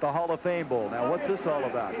at the Hall of Fame Bowl. Now, what's this all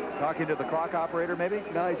about? Talking to the clock operator, maybe?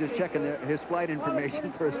 No, he's just checking his flight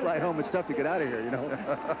information for his flight home. It's tough to get out of here, you know.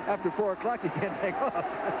 After 4 o'clock, you can't take off.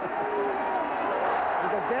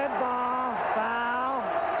 It's a dead ball, foul.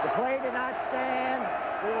 The play did not stand.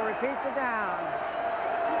 We will repeat the down.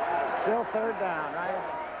 Still 3rd down, right?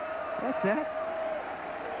 That's it.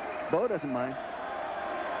 Bo doesn't mind.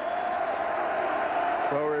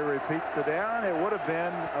 So we repeat the down. It would have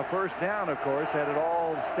been a first down, of course, had it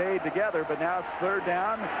all stayed together, but now it's 3rd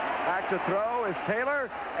down. Back to throw is Taylor,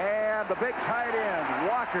 and the big tight end,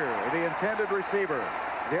 Walker, the intended receiver.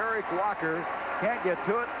 Derek Walker can't get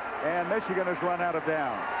to it, and Michigan has run out of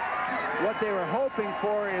downs. What they were hoping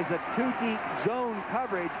for is a 2-deep zone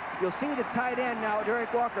coverage. You'll see the tight end now,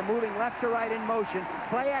 Derek Walker, moving left to right in motion.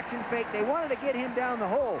 Play action fake. They wanted to get him down the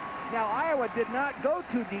hole. Now, Iowa did not go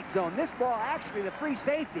 2-deep zone. This ball, actually, the free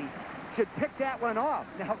safety should pick that one off.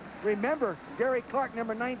 Now, remember, Gary Clark,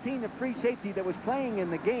 number 19, the free safety that was playing in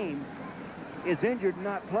the game, is injured and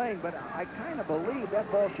not playing, but I kind of believe that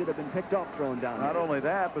ball should have been picked off, thrown down. Not only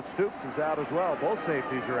that, but Stoops is out as well. Both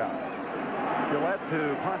safeties are out. Gillette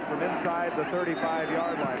to punt from inside the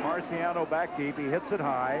 35-yard line. Marciano back deep. He hits it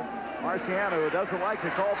high. Marciano, who doesn't like to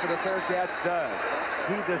call for the fair catch, does.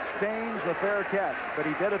 He disdains the fair catch, but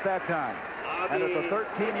he did it that time. And at the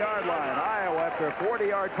 13-yard line, Iowa, after a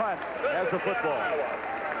 40-yard punt, has the football.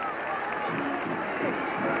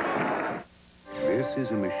 This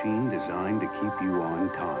is a machine designed to keep you on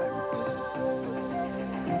time.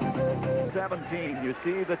 17. You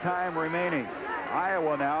see the time remaining.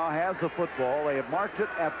 Iowa now has the football. They have marked it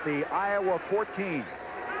at the Iowa 14.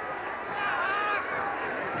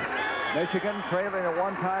 Michigan trailing at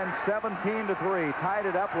one time 17-3. Tied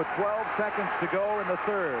it up with 12 seconds to go in the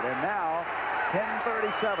third. And now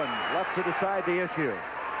 10:37 left to decide the issue.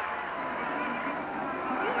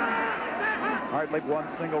 Hartlieb, one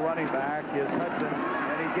single running back is Hudson,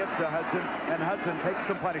 and he gets to Hudson, and Hudson takes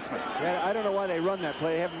some punishment. Yeah, I don't know why they run that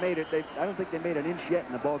play. They haven't made it. I don't think they made an inch yet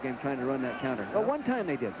in the ball game trying to run that counter. But one time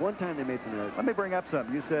they did. One time they made some errors. Let me bring up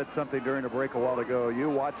something. You said something during the break a while ago. You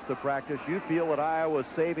watched the practice. You feel that Iowa's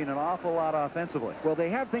saving an awful lot offensively. Well, they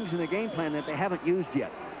have things in the game plan that they haven't used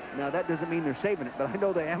yet. Now, that doesn't mean they're saving it, but I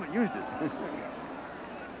know they haven't used it.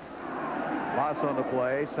 Loss on the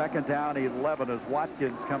play. Second down, 11 as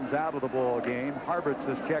Watkins comes out of the ball game. Harberts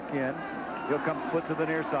has checked in. He'll come split to the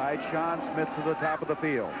near side. Sean Smith to the top of the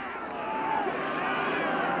field.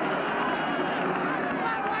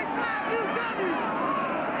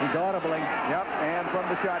 He's audibly. Yep, and from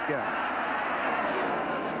the shotgun.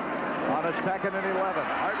 On a 2nd and 11.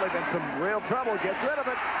 Hartlieb in some real trouble. Gets rid of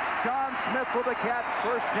it. Sean Smith with the catch.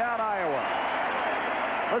 First down, Iowa.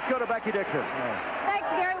 Let's go to Becky Dixon. Thanks,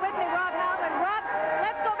 Gary. With me, Rob Halman. Rob,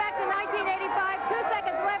 let's go back to 1985. 2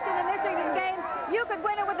 seconds left in the Michigan game. You could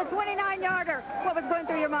win it with a 29-yarder. What was going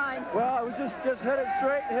through your mind? Well, I was just hit it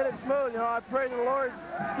straight and hit it smooth. You know, I prayed to the Lord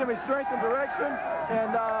to give me strength and direction,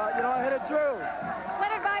 and, you know, I hit it through.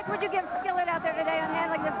 What advice would you give Skillet out there today on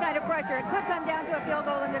handling this kind of pressure? It could come down to a field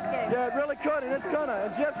goal in this game. Yeah, it really could, and it's gonna.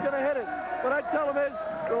 And Jeff's gonna hit it. What I tell him is,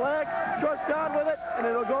 relax, trust God with it, and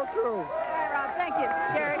it'll go through. All right, Rob. Thank you.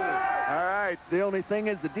 Gary. All right. The only thing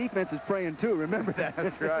is the defense is praying too. Remember that.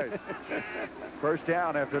 That's right. First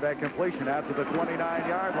down after that completion out to the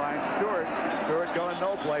 29-yard line. Stewart going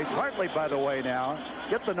no place. Hartlieb, by the way, now.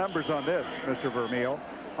 Get the numbers on this, Mr. Vermeil.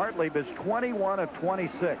 Hartlieb is 21 of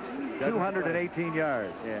 26, 218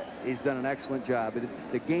 yards. Yeah, he's done an excellent job.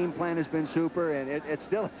 The game plan has been super, and it's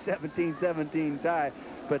still a 17-17 tie,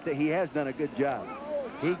 but he has done a good job.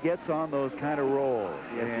 He gets on those kind of rolls.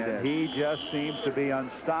 Yes, he does. He just seems to be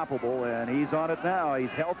unstoppable, and he's on it now.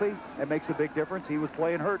 He's healthy. It makes a big difference. He was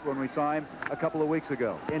playing hurt when we saw him a couple of weeks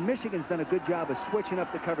ago. And Michigan's done a good job of switching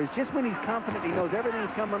up the coverage. Just when he's confident he knows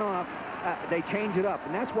everything's coming off, they change it up.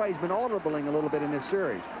 And that's why he's been audibling a little bit in this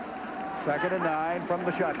series. 2nd and 9 from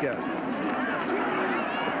the shotgun.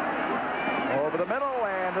 Over the middle,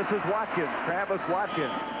 and this is Watkins, Travis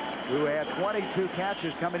Watkins, who had 22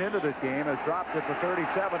 catches coming into this game, has dropped at the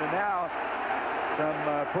 37, and now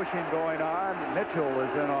some pushing going on. Mitchell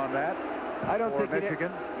is in on that. I don't think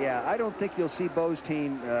Michigan. I don't think you'll see Bo's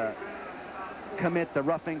team commit the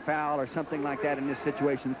roughing foul or something like that in this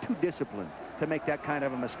situation. Too disciplined to make that kind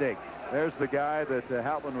of a mistake. There's the guy that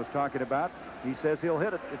Halpin was talking about. He says he'll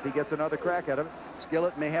hit it if he gets another crack at it.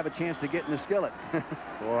 Skillet may have a chance to get in the skillet.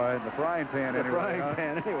 Boy, in the frying pan anyway. The frying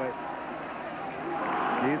pan anyway.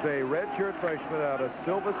 He's a redshirt freshman out of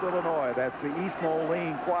Silvis, Illinois. That's the East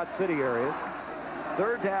Moline, Quad City areas.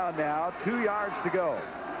 3rd down now, 2 yards to go.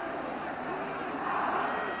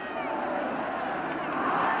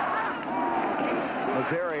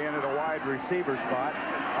 Missouri in at a wide receiver spot.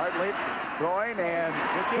 Hartlieb throwing, and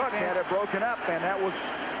Cook had it broken up, and that was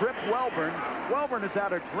Trip Welburn. Welburn is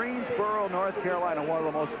out of Greensboro, North Carolina, one of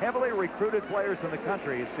the most heavily recruited players in the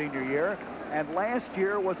country his senior year, and last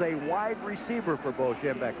year was a wide receiver for Bo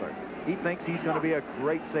Schembechler. He thinks he's going to be a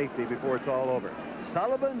great safety before it's all over.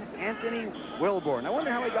 Sullivan Anthony Wilborn. I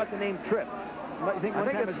wonder how he got the name Trip. I think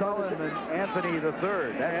it's Sullivan Anthony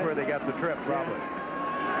III. That's where they got the Trip, probably.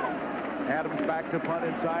 Adams back to punt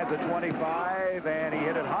inside the 25, and he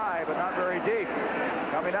hit it high, but not very deep.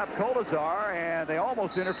 Coming up, Kolazar, and they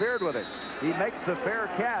almost interfered with it. He makes the fair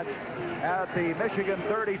catch at the Michigan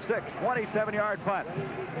 36, 27-yard punt.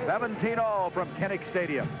 17-all from Kinnick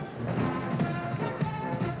Stadium.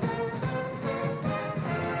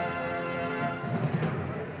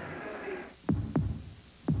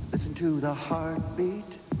 Listen to the heartbeat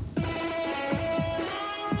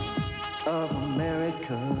of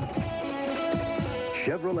America.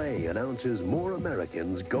 Chevrolet announces more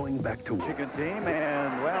Americans going back to work. Michigan team,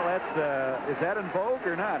 and, well, that's, is that in vogue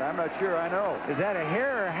or not? I'm not sure I know. Is that a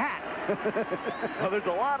hair or a hat? Well, there's a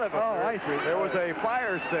lot of them. Oh, I see. There was a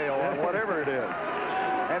fire sale on whatever it is.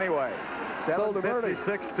 Anyway,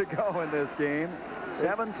 7:56 to go in this game.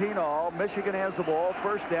 17-all. Michigan has the ball.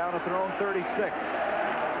 First down at their own 36.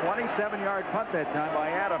 27-yard punt that time by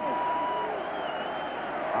Adams.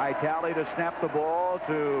 High tally to snap the ball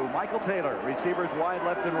to Michael Taylor. Receivers wide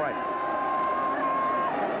left and right.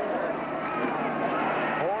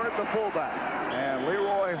 the fullback. And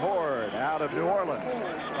Leroy Horde out of New Orleans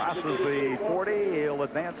crosses the 40. He'll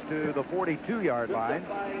advance to the 42-yard line.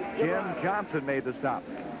 Jim Johnson made the stop.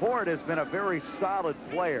 Horde has been a very solid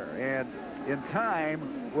player, and in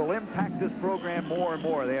time will impact this program more and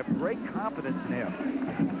more. They have great confidence in him.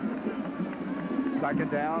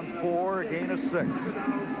 Second down, 4, gain of 6.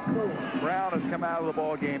 Brown has come out of the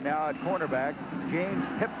ball game now at cornerback. James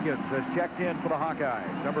Pipkins has checked in for the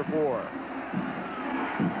Hawkeyes, number 4.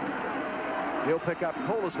 He'll pick up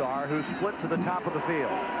Colasar, who split to the top of the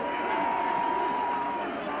field.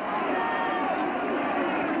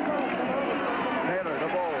 Taylor to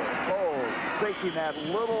Bowles. Bowles taking that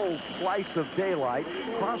little slice of daylight,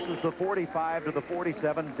 crosses the 45 to the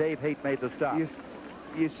 47. Dave Haight made the stop.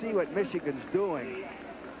 You see what Michigan's doing.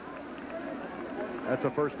 That's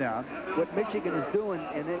a first down. What Michigan is doing,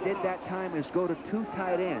 and they did that time, is go to 2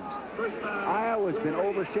 tight ends. Iowa's been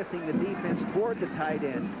overshifting the defense toward the tight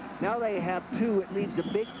end. Now they have 2. It leaves a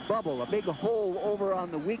big bubble, a big hole over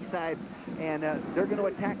on the weak side, and they're going to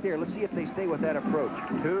attack there. Let's see if they stay with that approach.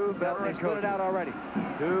 2 veteran coaches. They split it out already.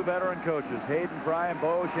 2 veteran coaches, Hayden Fry and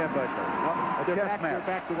Bo Schembechler. They're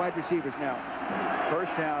back to wide receivers now.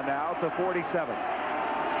 First down now to 47.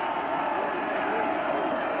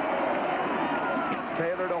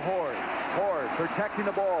 Taylor to Horde. Horde protecting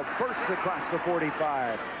the ball. Bursts across the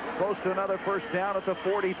 45. Close to another first down at the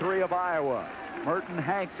 43 of Iowa. Merton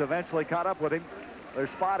Hanks eventually caught up with him. They're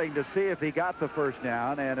spotting to see if he got the first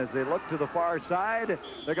down, and as they look to the far side,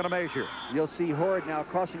 they're going to measure. You'll see Horde now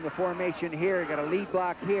crossing the formation here. Got a lead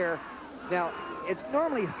block here. Now, it's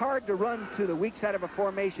normally hard to run to the weak side of a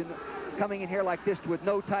formation coming in here like this with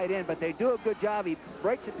no tight end, but they do a good job. He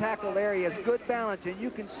breaks the tackle there. He has good balance, and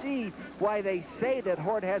you can see why they say that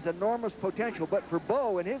Horde has enormous potential. But for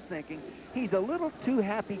Bo, in his thinking, he's a little too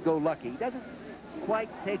happy-go-lucky. He doesn't quite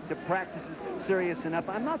take the practices serious enough.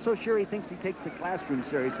 I'm not so sure he thinks he takes the classroom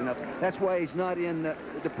serious enough. That's why he's not in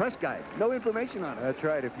the press guide. No information on it. That's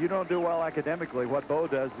right. If you don't do well academically, what Bo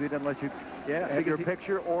does, he doesn't let you have your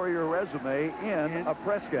picture or your resume in a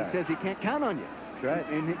press guide. He says he can't count on you. Right.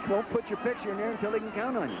 And he won't put your picture in there until he can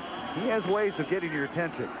count on you. He has ways of getting your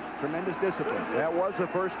attention. Tremendous discipline. That was the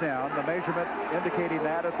first down. The measurement indicating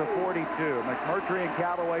that at the 42. McMurtry and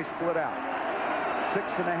Callaway split out.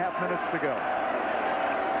 6.5 minutes to go.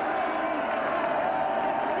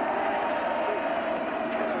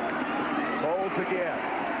 Bowles again.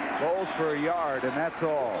 Bowles for a yard, and that's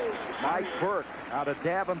all. Mike Burke out of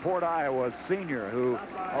Davenport, Iowa, senior, who,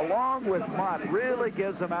 along with Mott, really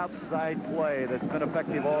gives them outside play that's been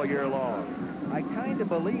effective all year long. I kind of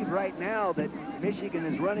believe right now that Michigan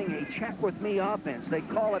is running a check-with-me offense. They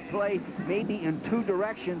call it play maybe in 2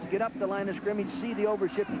 directions, get up the line of scrimmage, see the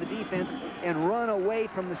overshift of the defense, and run away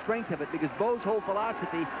from the strength of it, because Bo's whole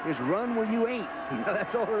philosophy is run where you ain't.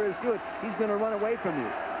 That's all there is to it. He's going to run away from you.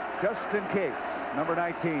 Just in case, number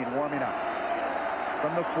 19 warming up.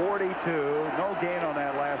 From the 42, no gain on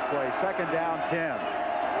that last play. Second down, 10.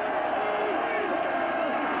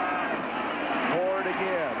 Horde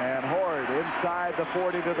again, and Horde inside the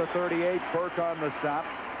 40 to the 38. Burke on the stop.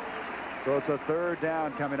 So it's a third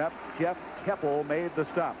down coming up. Jeff Keppel made the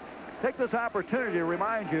stop. Take this opportunity to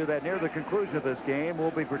remind you that near the conclusion of this game,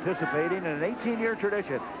 we'll be participating in an 18-year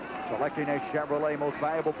tradition, selecting a Chevrolet Most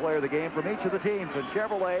Valuable Player of the Game from each of the teams. And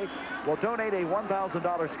Chevrolet will donate a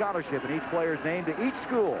 $1,000 scholarship in each player's name to each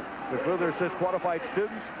school to further assist qualified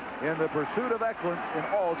students in the pursuit of excellence in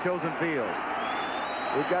all chosen fields.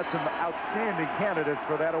 We've got some outstanding candidates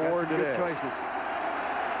for that award today. Good choices.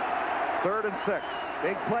 3rd and 6.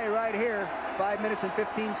 Big play right here. 5 minutes and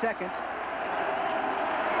 15 seconds.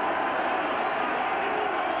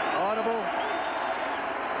 Audible.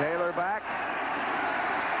 Taylor back.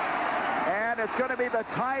 And it's going to be the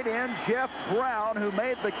tight end, Jeff Brown, who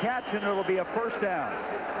made the catch, and it'll be a first down.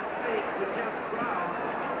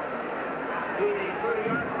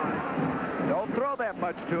 Don't throw that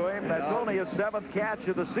much to him. That's only his 7th catch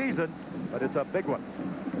of the season, but it's a big one.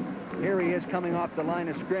 Here he is coming off the line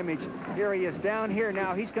of scrimmage. Here he is down here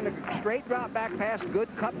now. He's going to straight drop back pass, good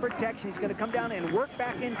cut protection. He's going to come down and work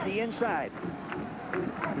back into the inside.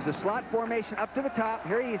 There's a slot formation up to the top.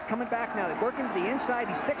 Here he is coming back now. They work into the inside.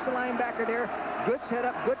 He sticks the linebacker there. Good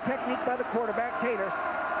setup, good technique by the quarterback, Taylor.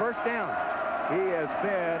 First down. He has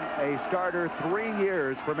been a starter 3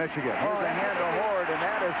 years for Michigan. Here's a hand to Horde, and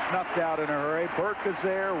that is snuffed out in a hurry. Burke is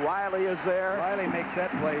there. Riley is there. Riley makes that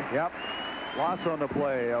play. Yep. Loss on the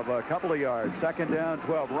play of a couple of yards. Second down,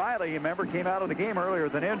 12. Riley, remember, came out of the game earlier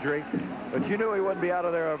with an injury, but you knew he wouldn't be out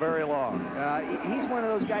of there very long. He's one of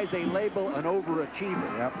those guys they label an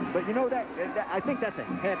overachiever. Yep. But you know, that I think that's a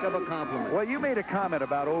heck of a compliment. Well, you made a comment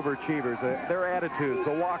about overachievers, their attitudes,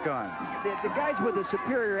 the walk-ons. The guys with the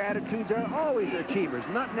superior attitudes are always achievers,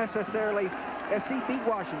 not necessarily. SC beat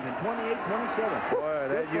Washington 28-27. Boy,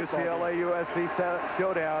 that UCLA-USC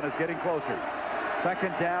showdown is getting closer.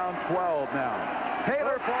 Second down, 12 now.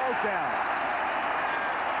 Taylor falls down.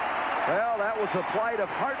 Well, that was the plight of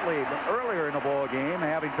Hartley earlier in the ball game,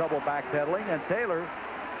 having trouble backpedaling, and Taylor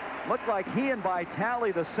looked like he and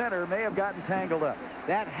Vitale, the center, may have gotten tangled up.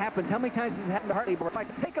 That happens. How many times does it happen to Hartley?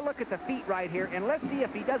 Take a look at the feet right here, and let's see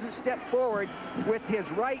if he doesn't step forward with his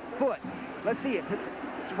right foot. Let's see it.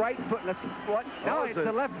 It's right foot. Let's see what. No, it's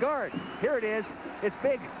the left guard. Here it is. It's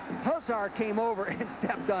big. Hussar came over and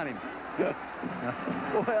stepped on him.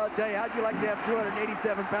 Well, I'll tell you, how'd you like to have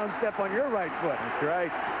 287-pound step on your right foot? That's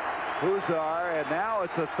right. Hussar, and now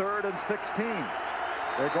it's a 3rd and 16.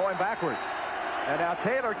 They're going backwards. And now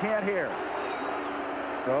Taylor can't hear.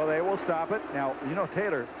 So they will stop it. Now, you know,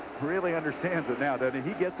 Taylor really understands it now, doesn't he?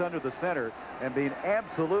 He gets under the center and being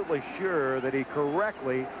absolutely sure that he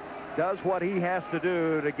correctly does what he has to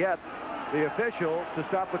do to get the official to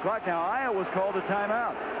stop the clock. Now, Iowa's called a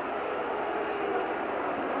timeout.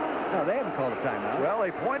 No, they haven't called a timeout. Well,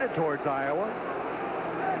 they pointed towards Iowa.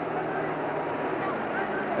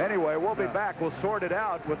 Anyway, we'll be back. We'll sort it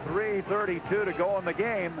out with 3:32 to go in the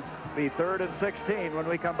game. Be 3rd and 16 when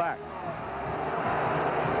we come back.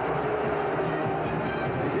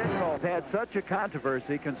 Had such a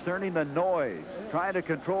controversy concerning the noise, trying to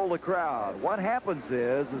control the crowd. What happens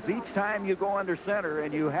is each time you go under center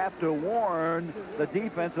and you have to warn the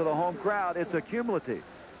defense of the home crowd, it's a cumulative.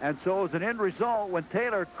 And so as an end result, when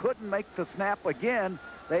Taylor couldn't make the snap again,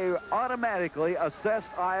 they automatically assessed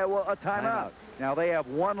Iowa a timeout. Now they have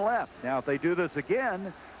one left. Now if they do this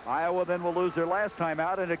again, Iowa then will lose their last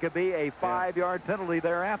timeout, and it could be a 5-yard penalty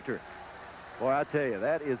thereafter. Boy, I tell you,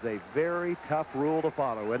 that is a very tough rule to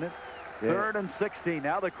follow, isn't it? Yeah. 3rd and 16.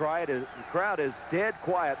 Now the crowd is dead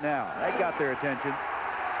quiet now. That got their attention.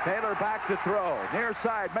 Taylor back to throw. Near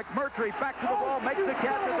side. McMurtry back to the ball. Makes the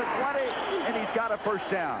catch at the 20, and he's got a first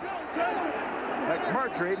down.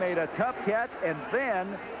 McMurtry made a tough catch, and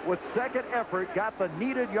then, with second effort, got the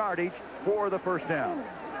needed yardage for the first down.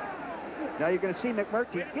 Now you're going to see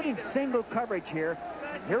McMurtry getting single coverage here.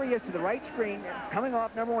 Here he is to the right screen, coming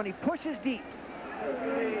off number 1. He pushes deep.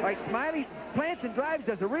 Right, Smiley plants and drives,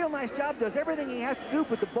 does a real nice job, does everything he has to do,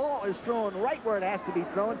 but the ball is thrown right where it has to be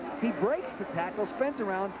thrown. He breaks the tackle, spins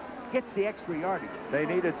around, gets the extra yardage. They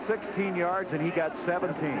needed 16 yards, and he got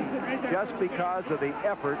 17, just because of the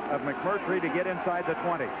effort of McMurtry to get inside the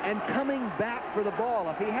 20. And coming back for the ball.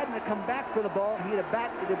 If he hadn't have come back for the ball, he'd have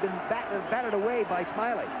been batted away by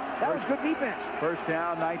Smiley. That was good defense. First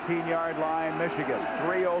down, 19-yard line, Michigan.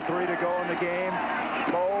 3:03 to go in the game.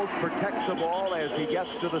 Bowles protects the ball as he gets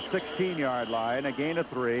to the 16-yard line. A gain of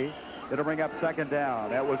 3. It'll bring up second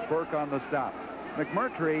down. That was Burke on the stop.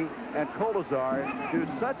 McMurtry and Kolazar do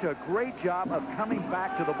such a great job of coming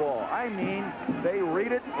back to the ball. I mean, they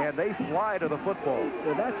read it and they fly to the football.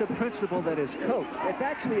 Well, that's a principle that is coached. It's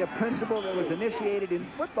actually a principle that was initiated in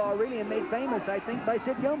football, really, and made famous, I think, by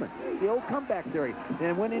Sid Gilman. The old comeback theory.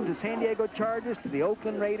 Then went into San Diego Chargers, to the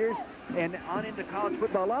Oakland Raiders, and on into college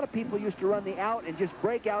football. A lot of people used to run the out and just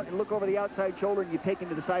break out and look over the outside shoulder, and you take him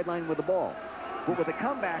to the sideline with the ball. But with a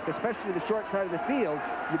comeback, especially the short side of the field,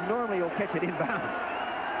 you normally will catch it inbounds.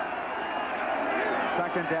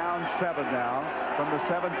 Second down, 7 now from the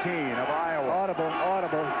 17 of Iowa.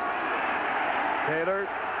 Audible. Taylor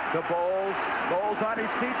to Bowles. Bowles on his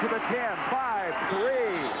feet to the 10.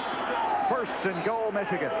 5-3. First and goal,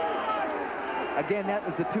 Michigan. Again, that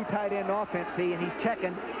was the 2 tight end offense, see, and he's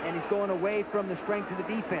checking, and he's going away from the strength of the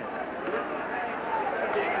defense.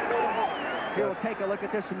 Here, we'll take a look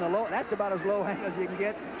at this from the low. That's about as low angle as you can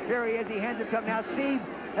get. Here he is. He hands it to him. Now, see,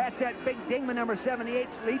 that's that big Dingman, number 78,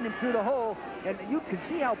 leading him through the hole. And you can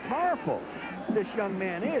see how powerful this young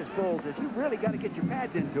man is, Bowles, is. You've really got to get your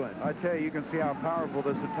pads into him. I tell you can see how powerful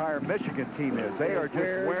this entire Michigan team is. They are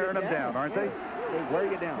just wearing them down, aren't they? They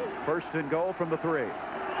wear you down. First and goal from the 3.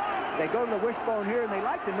 They go to the wishbone here, and they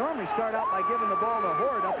like to normally start out by giving the ball to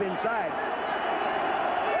Horde up inside.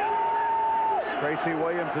 Tracy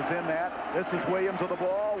Williams is in that. This is Williams with the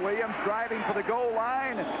ball. Williams driving for the goal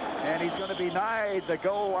line, and he's going to be nigh the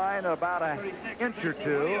goal line about an inch or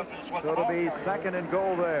 2. So it'll be second and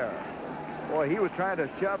goal there. Boy, he was trying to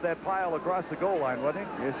shove that pile across the goal line, wasn't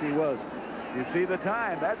he? Yes, he was. You see the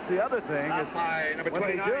time. That's the other thing. Is when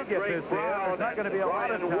they do get this in, there's not going to be a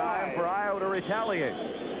lot of time for Iowa to retaliate.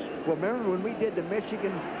 Well, remember when we did the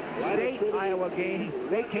Michigan State-Iowa game,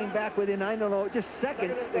 they came back within, I don't know, just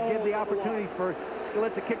seconds to give the opportunity for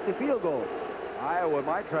Skillett to kick the field goal. Iowa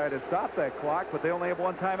might try to stop that clock, but they only have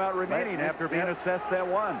one timeout remaining after being assessed that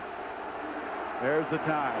one. There's the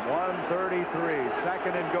time, 1:33,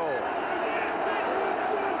 second and goal.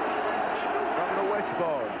 From the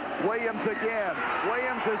wishbone, Williams again.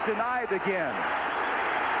 Williams is denied again.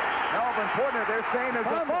 Melvin Portner, they're saying there's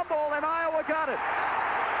a fumble, and Iowa got it.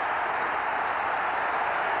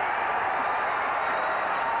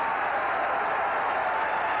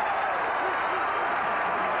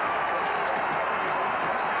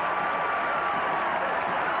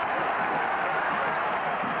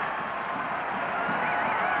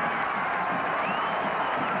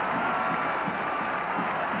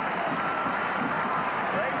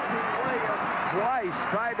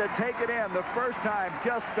 Tried to take it in. The first time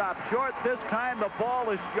just stopped short. This time the ball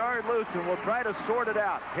is jarred loose, and we'll try to sort it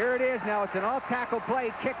out. Here it is now. It's an off-tackle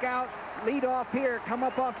play. Kick out, lead off here, come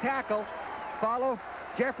up off tackle. Follow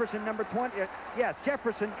Jefferson, number 20. Yes,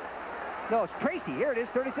 Jefferson. No, it's Tracy. Here it is,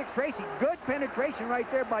 36 Tracy. Good penetration right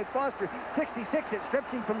there by Foster. 66, it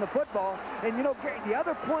strips him from the football. And, you know, Gary, the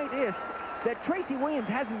other point is that Tracy Williams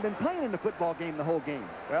hasn't been playing in the football game the whole game.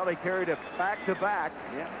 Well, they carried it back-to-back.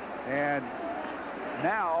 Yeah. And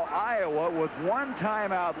now Iowa, with one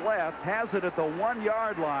timeout left, has it at the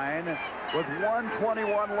 1-yard line with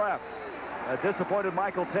 1:21 left. A disappointed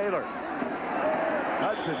Michael Taylor.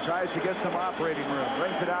 Hudson tries to get some operating room,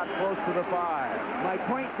 brings it out close to the 5. My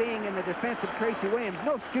point being, in the defense of Tracy Williams,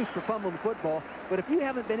 no excuse for fumbling the football, but if you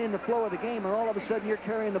haven't been in the flow of the game and all of a sudden you're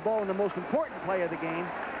carrying the ball in the most important play of the game,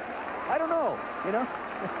 I don't know, you know?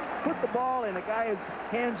 Put the ball in a guy's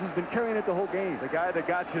hands who's been carrying it the whole game. The guy that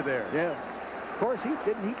got you there. Yeah. Of course,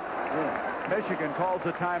 didn't he? Yeah. Michigan calls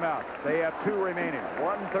a timeout. They have 2 remaining.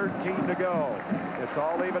 1:13 to go. It's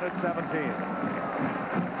all even at 17.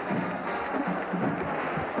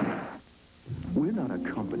 We're not a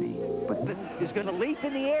company, but he's going to leap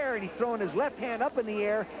in the air, and he's throwing his left hand up in the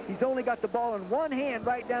air. He's only got the ball in one hand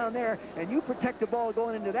right down there, and you protect the ball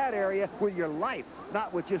going into that area with your life,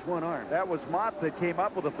 not with just one arm. That was Mott that came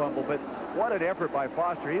up with the fumble, but what an effort by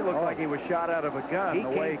Foster. He looked like he was shot out of a gun the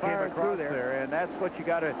way he came across there, and that's what you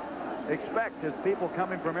got to expect, is people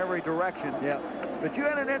coming from every direction. Yeah. But you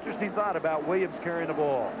had an interesting thought about Williams carrying the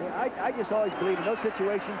ball. Yeah, I just always believe in those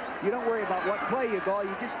situations, you don't worry about what play you go,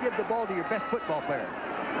 you just give the ball to your best football player.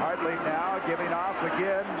 Hartley now giving off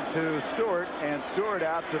again to Stewart, and Stewart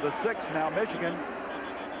out to the 6. Now Michigan,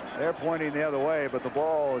 they're pointing the other way, but the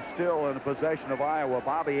ball is still in the possession of Iowa.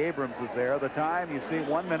 Bobby Abrams is there. The time, you see,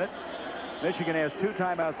 1 minute. Michigan has 2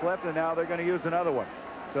 timeouts left, and now they're going to use another one.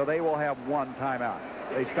 So they will have 1 timeout.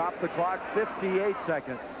 They stop the clock, 58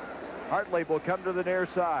 seconds. Hartley will come to the near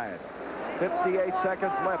side. 58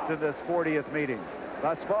 seconds left in this 40th meeting.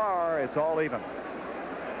 Thus far, it's all even.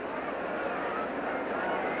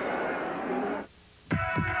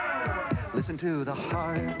 Listen to the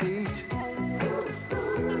heartbeat.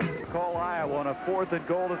 Call Iowa on a 4th and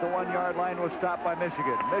goal at the 1-yard line was stopped by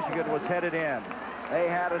Michigan. Michigan was headed in. They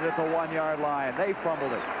had it at the 1-yard line. They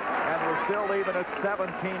fumbled it. And we're still even at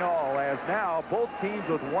 17 all, as now both teams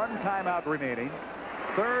with 1 timeout remaining.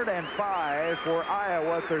 3rd and 5 for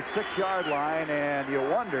Iowa at their 6-yard line, and you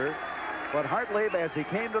wonder what Hartley, as he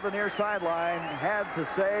came to the near sideline, had to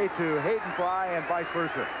say to Hayden Fry and vice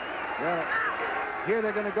versa. Well, here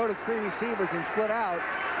they're going to go to 3 receivers and split out.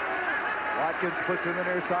 Watkins puts in the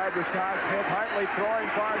near side. Rashawn Smith. Hartley throwing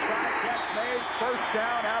far side. Catch made. First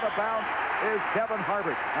down, out of bounds is Devin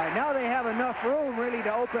Harbert. All right, now they have enough room really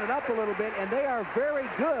to open it up a little bit, and they are very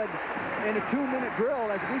good in a 2-minute drill,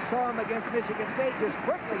 as we saw them against Michigan State. Just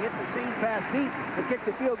quickly hit the seam pass deep and kick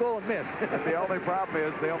the field goal and miss. But the only problem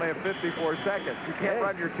is they only have 54 seconds. You can't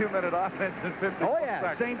run your 2-minute offense in 54 seconds. Oh,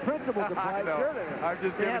 yeah, same principles apply. Sure, I'm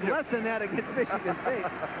just they had less than that against Michigan State.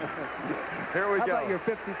 Here we go. How about your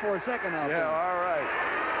 54-second offense? Yeah, all right.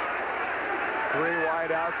 3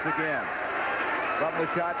 wide outs again. From the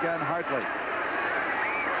shotgun, Hartley.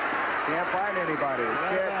 Can't find anybody.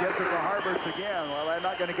 Chad gets it to Harberts again. Well, they're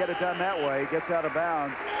not going to get it done that way. Gets out of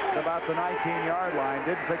bounds at about the 19-yard line.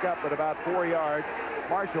 Didn't pick up but about 4 yards.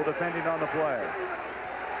 Marshall defending on the play.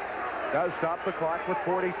 Does stop the clock with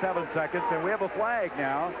 47 seconds, and we have a flag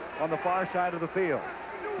now on the far side of the field.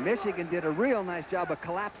 Michigan did a real nice job of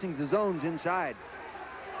collapsing the zones inside.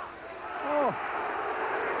 Oh,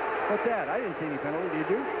 what's that? I didn't see any penalty. Did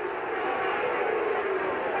you?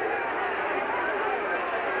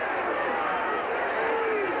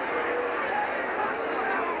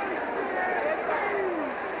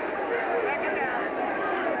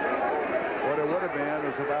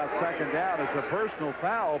 a personal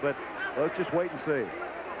foul, but let's just wait and see.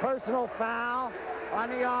 Personal foul on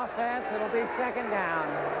the offense. It'll be second down.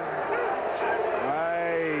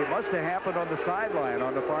 It must have happened on the sideline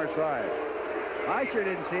on the far side. I sure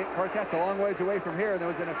didn't see it. Of course, that's a long ways away from here, and there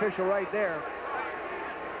was an official right there.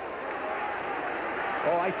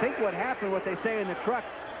 Oh, I think what happened, what they say in the truck,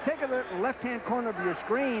 take a look at the left-hand corner of your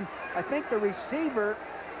screen. I think the receiver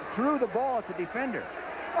threw the ball at the defender.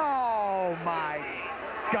 Oh, my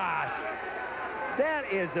gosh.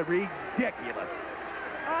 That is ridiculous.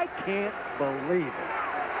 I can't believe it.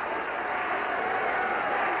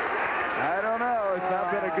 I don't know. It's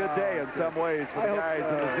not been a good day in some ways for the guys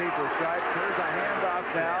in the zebra stripes. Here's a handoff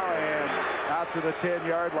now, and out to the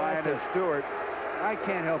 10-yard line is Stewart. I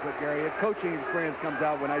can't help it, Gary. The coaching experience comes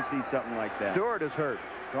out when I see something like that. Stewart is hurt.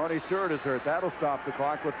 Tony Stewart is hurt. That'll stop the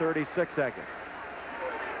clock with 36 seconds.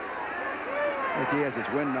 I think he has his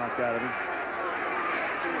wind knocked out of him.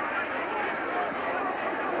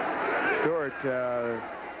 Stewart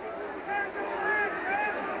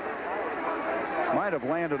might have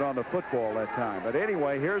landed on the football that time. But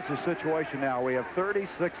anyway, here's the situation now. We have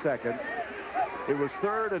 36 seconds. It was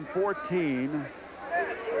 3rd and 14.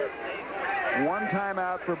 One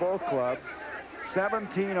timeout for both clubs.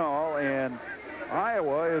 17 all, and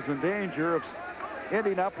Iowa is in danger of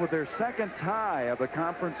ending up with their second tie of the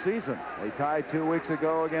conference season. They tied 2 weeks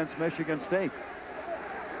ago against Michigan State.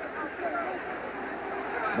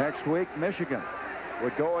 Next week, Michigan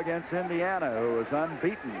would go against Indiana, who is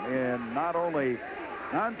unbeaten in not only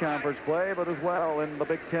non-conference play, but as well in the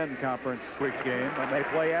Big Ten Conference week game when they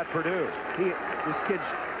play at Purdue. This kid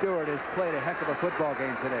Stewart has played a heck of a football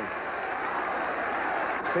game today.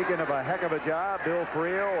 Speaking of a heck of a job, Bill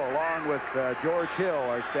Friel, along with George Hill,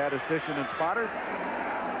 our statistician and spotter.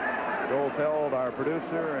 Joel Feld, our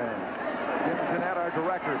producer, and Jim Jeanette, our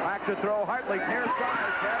director. Back to throw, Hartley near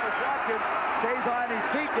side. Travis Watkins stays on his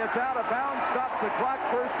feet, gets out of bounds, stops the clock,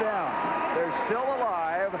 first down. They're still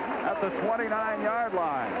alive at the 29-yard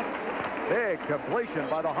line. Big completion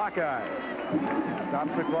by the Hawkeyes.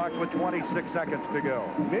 Stops the clock with 26 seconds to go.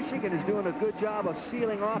 Michigan is doing a good job of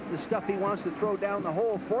sealing off the stuff he wants to throw down the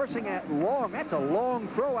hole, forcing that long. That's a long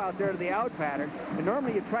throw out there to the out pattern. And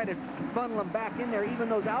normally you try to funnel them back in there, even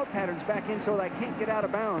those out patterns back in so they can't get out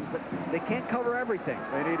of bounds, but they can't cover everything.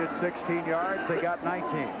 They needed 16 yards. They got 19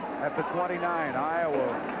 at the 29.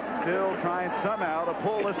 Iowa still trying somehow to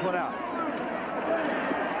pull this one out.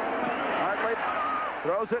 Hartley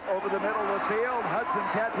throws it over the middle of the field. Hudson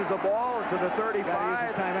catches the ball to the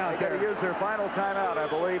 35. They got to use their final timeout, I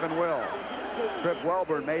believe, and will. Trip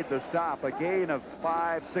Welburn made the stop. A gain of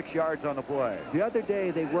 5-6 yards on the play. The other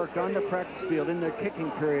day they worked on the practice field in their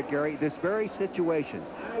kicking period, Gary, this very situation.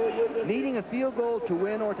 Needing a field goal to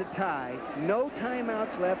win or to tie, no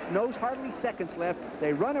timeouts left, no hardly seconds left.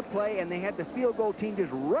 They run a play, and they had the field goal team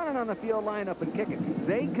just running on the field line up and kicking.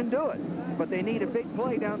 They can do it, but they need a big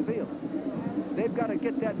play downfield. They've got to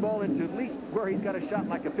get that ball into at least where he's got a shot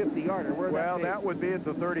like a 50-yarder. Well, that would be at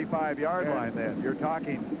the 35-yard line then. You're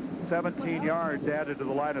talking 17 yards added to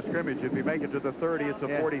the line of scrimmage. If you make it to the 30, it's a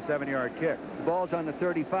 47-yard kick. The ball's on the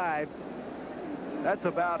 35. That's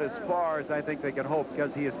about as far as I think they can hope,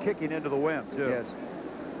 because he is kicking into the wind, too. Yes.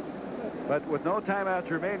 But with no timeouts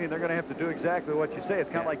remaining, they're going to have to do exactly what you say. It's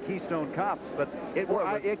kind of like Keystone Cops, but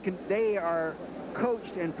they are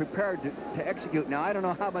coached and prepared to execute. Now, I don't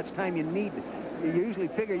know how much time you need. You usually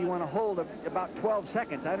figure you want to hold about 12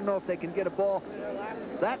 seconds. I don't know if they can get a ball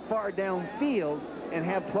that far downfield and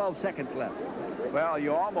have 12 seconds left. Well,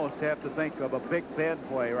 you almost have to think of a Big Ten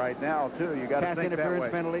play right now, too. You got to think that way. Pass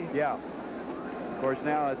interference penalty? Yeah. Of course,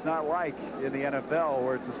 now it's not like in the NFL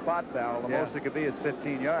where it's a spot foul. The most it could be is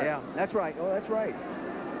 15 yards. Yeah, that's right. Oh, that's right.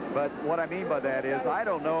 But what I mean by that is I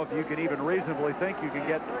don't know if you can even reasonably think you can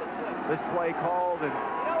get this play called and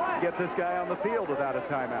get this guy on the field without a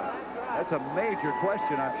timeout. That's a major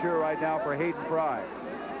question, I'm sure, right now for Hayden Fry.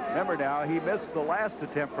 Remember now, he missed the last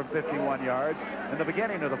attempt from 51 yards in the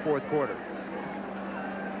beginning of the fourth quarter.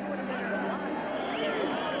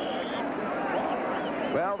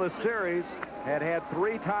 Well, the series had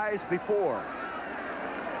 3 ties before.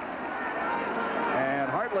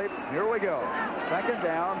 And Hartley, here we go. Second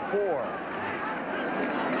down, 4.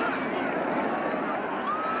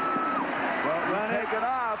 Well, run it. Taken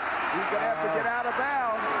off. He's going to have to get out of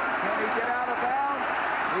bounds. Can he get out of bounds?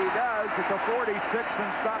 He does at the 46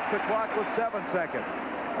 and stops the clock with 7 seconds.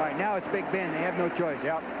 All right, now it's Big Ben. They have no choice.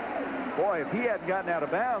 Yep. Boy, if he hadn't gotten out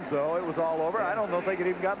of bounds, though, it was all over. I don't know if they could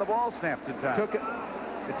even gotten the ball snapped in time.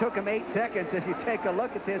 It took him 8 seconds. As you take a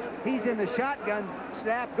look at this, he's in the shotgun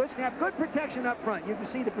snap. Good snap. Good protection up front. You can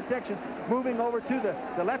see the protection moving over to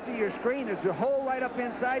the left of your screen. There's a hole right up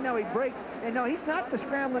inside. Now he breaks. And no, he's not the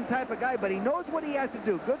scrambling type of guy, but he knows what he has to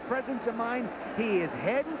do. Good presence of mind. He is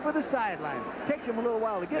heading for the sideline. Takes him a little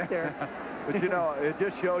while to get there. But, you know, it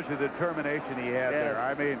just shows you the determination he had there.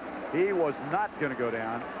 I mean, he was not going to go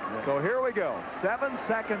down. So here we go. 7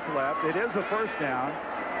 seconds left. It is a first down.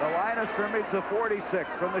 The line of scrimmage of 46.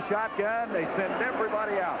 From the shotgun, they send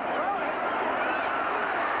everybody out.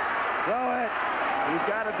 Throw it. He's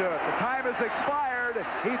got to do it. The time has expired.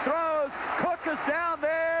 He throws. Cook is down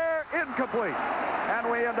there. Incomplete. And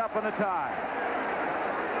we end up in a tie.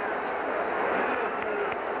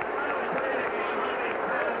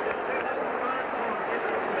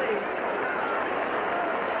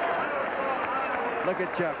 Look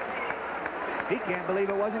at Chuck. He can't believe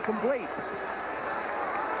it wasn't complete.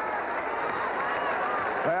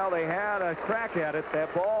 Well, they had a crack at it.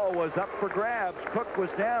 That ball was up for grabs. Cook was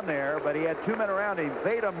down there, but he had 2 men around him.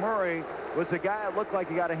 Veda Murray was the guy that looked like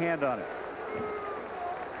he got a hand on it.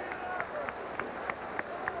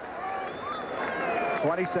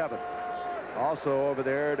 '27. Also over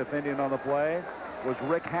there defending on the play was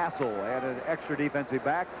Rick Hassel and an extra defensive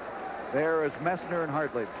back. There is Messner and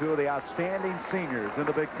Hartley, two of the outstanding seniors in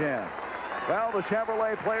the Big Ten. Well, the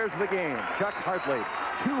Chevrolet players of the game. Chuck Hartley,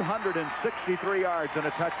 263 yards and a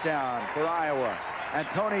touchdown for Iowa. And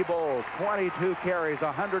Tony Bowles, 22 carries,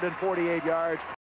 148 yards.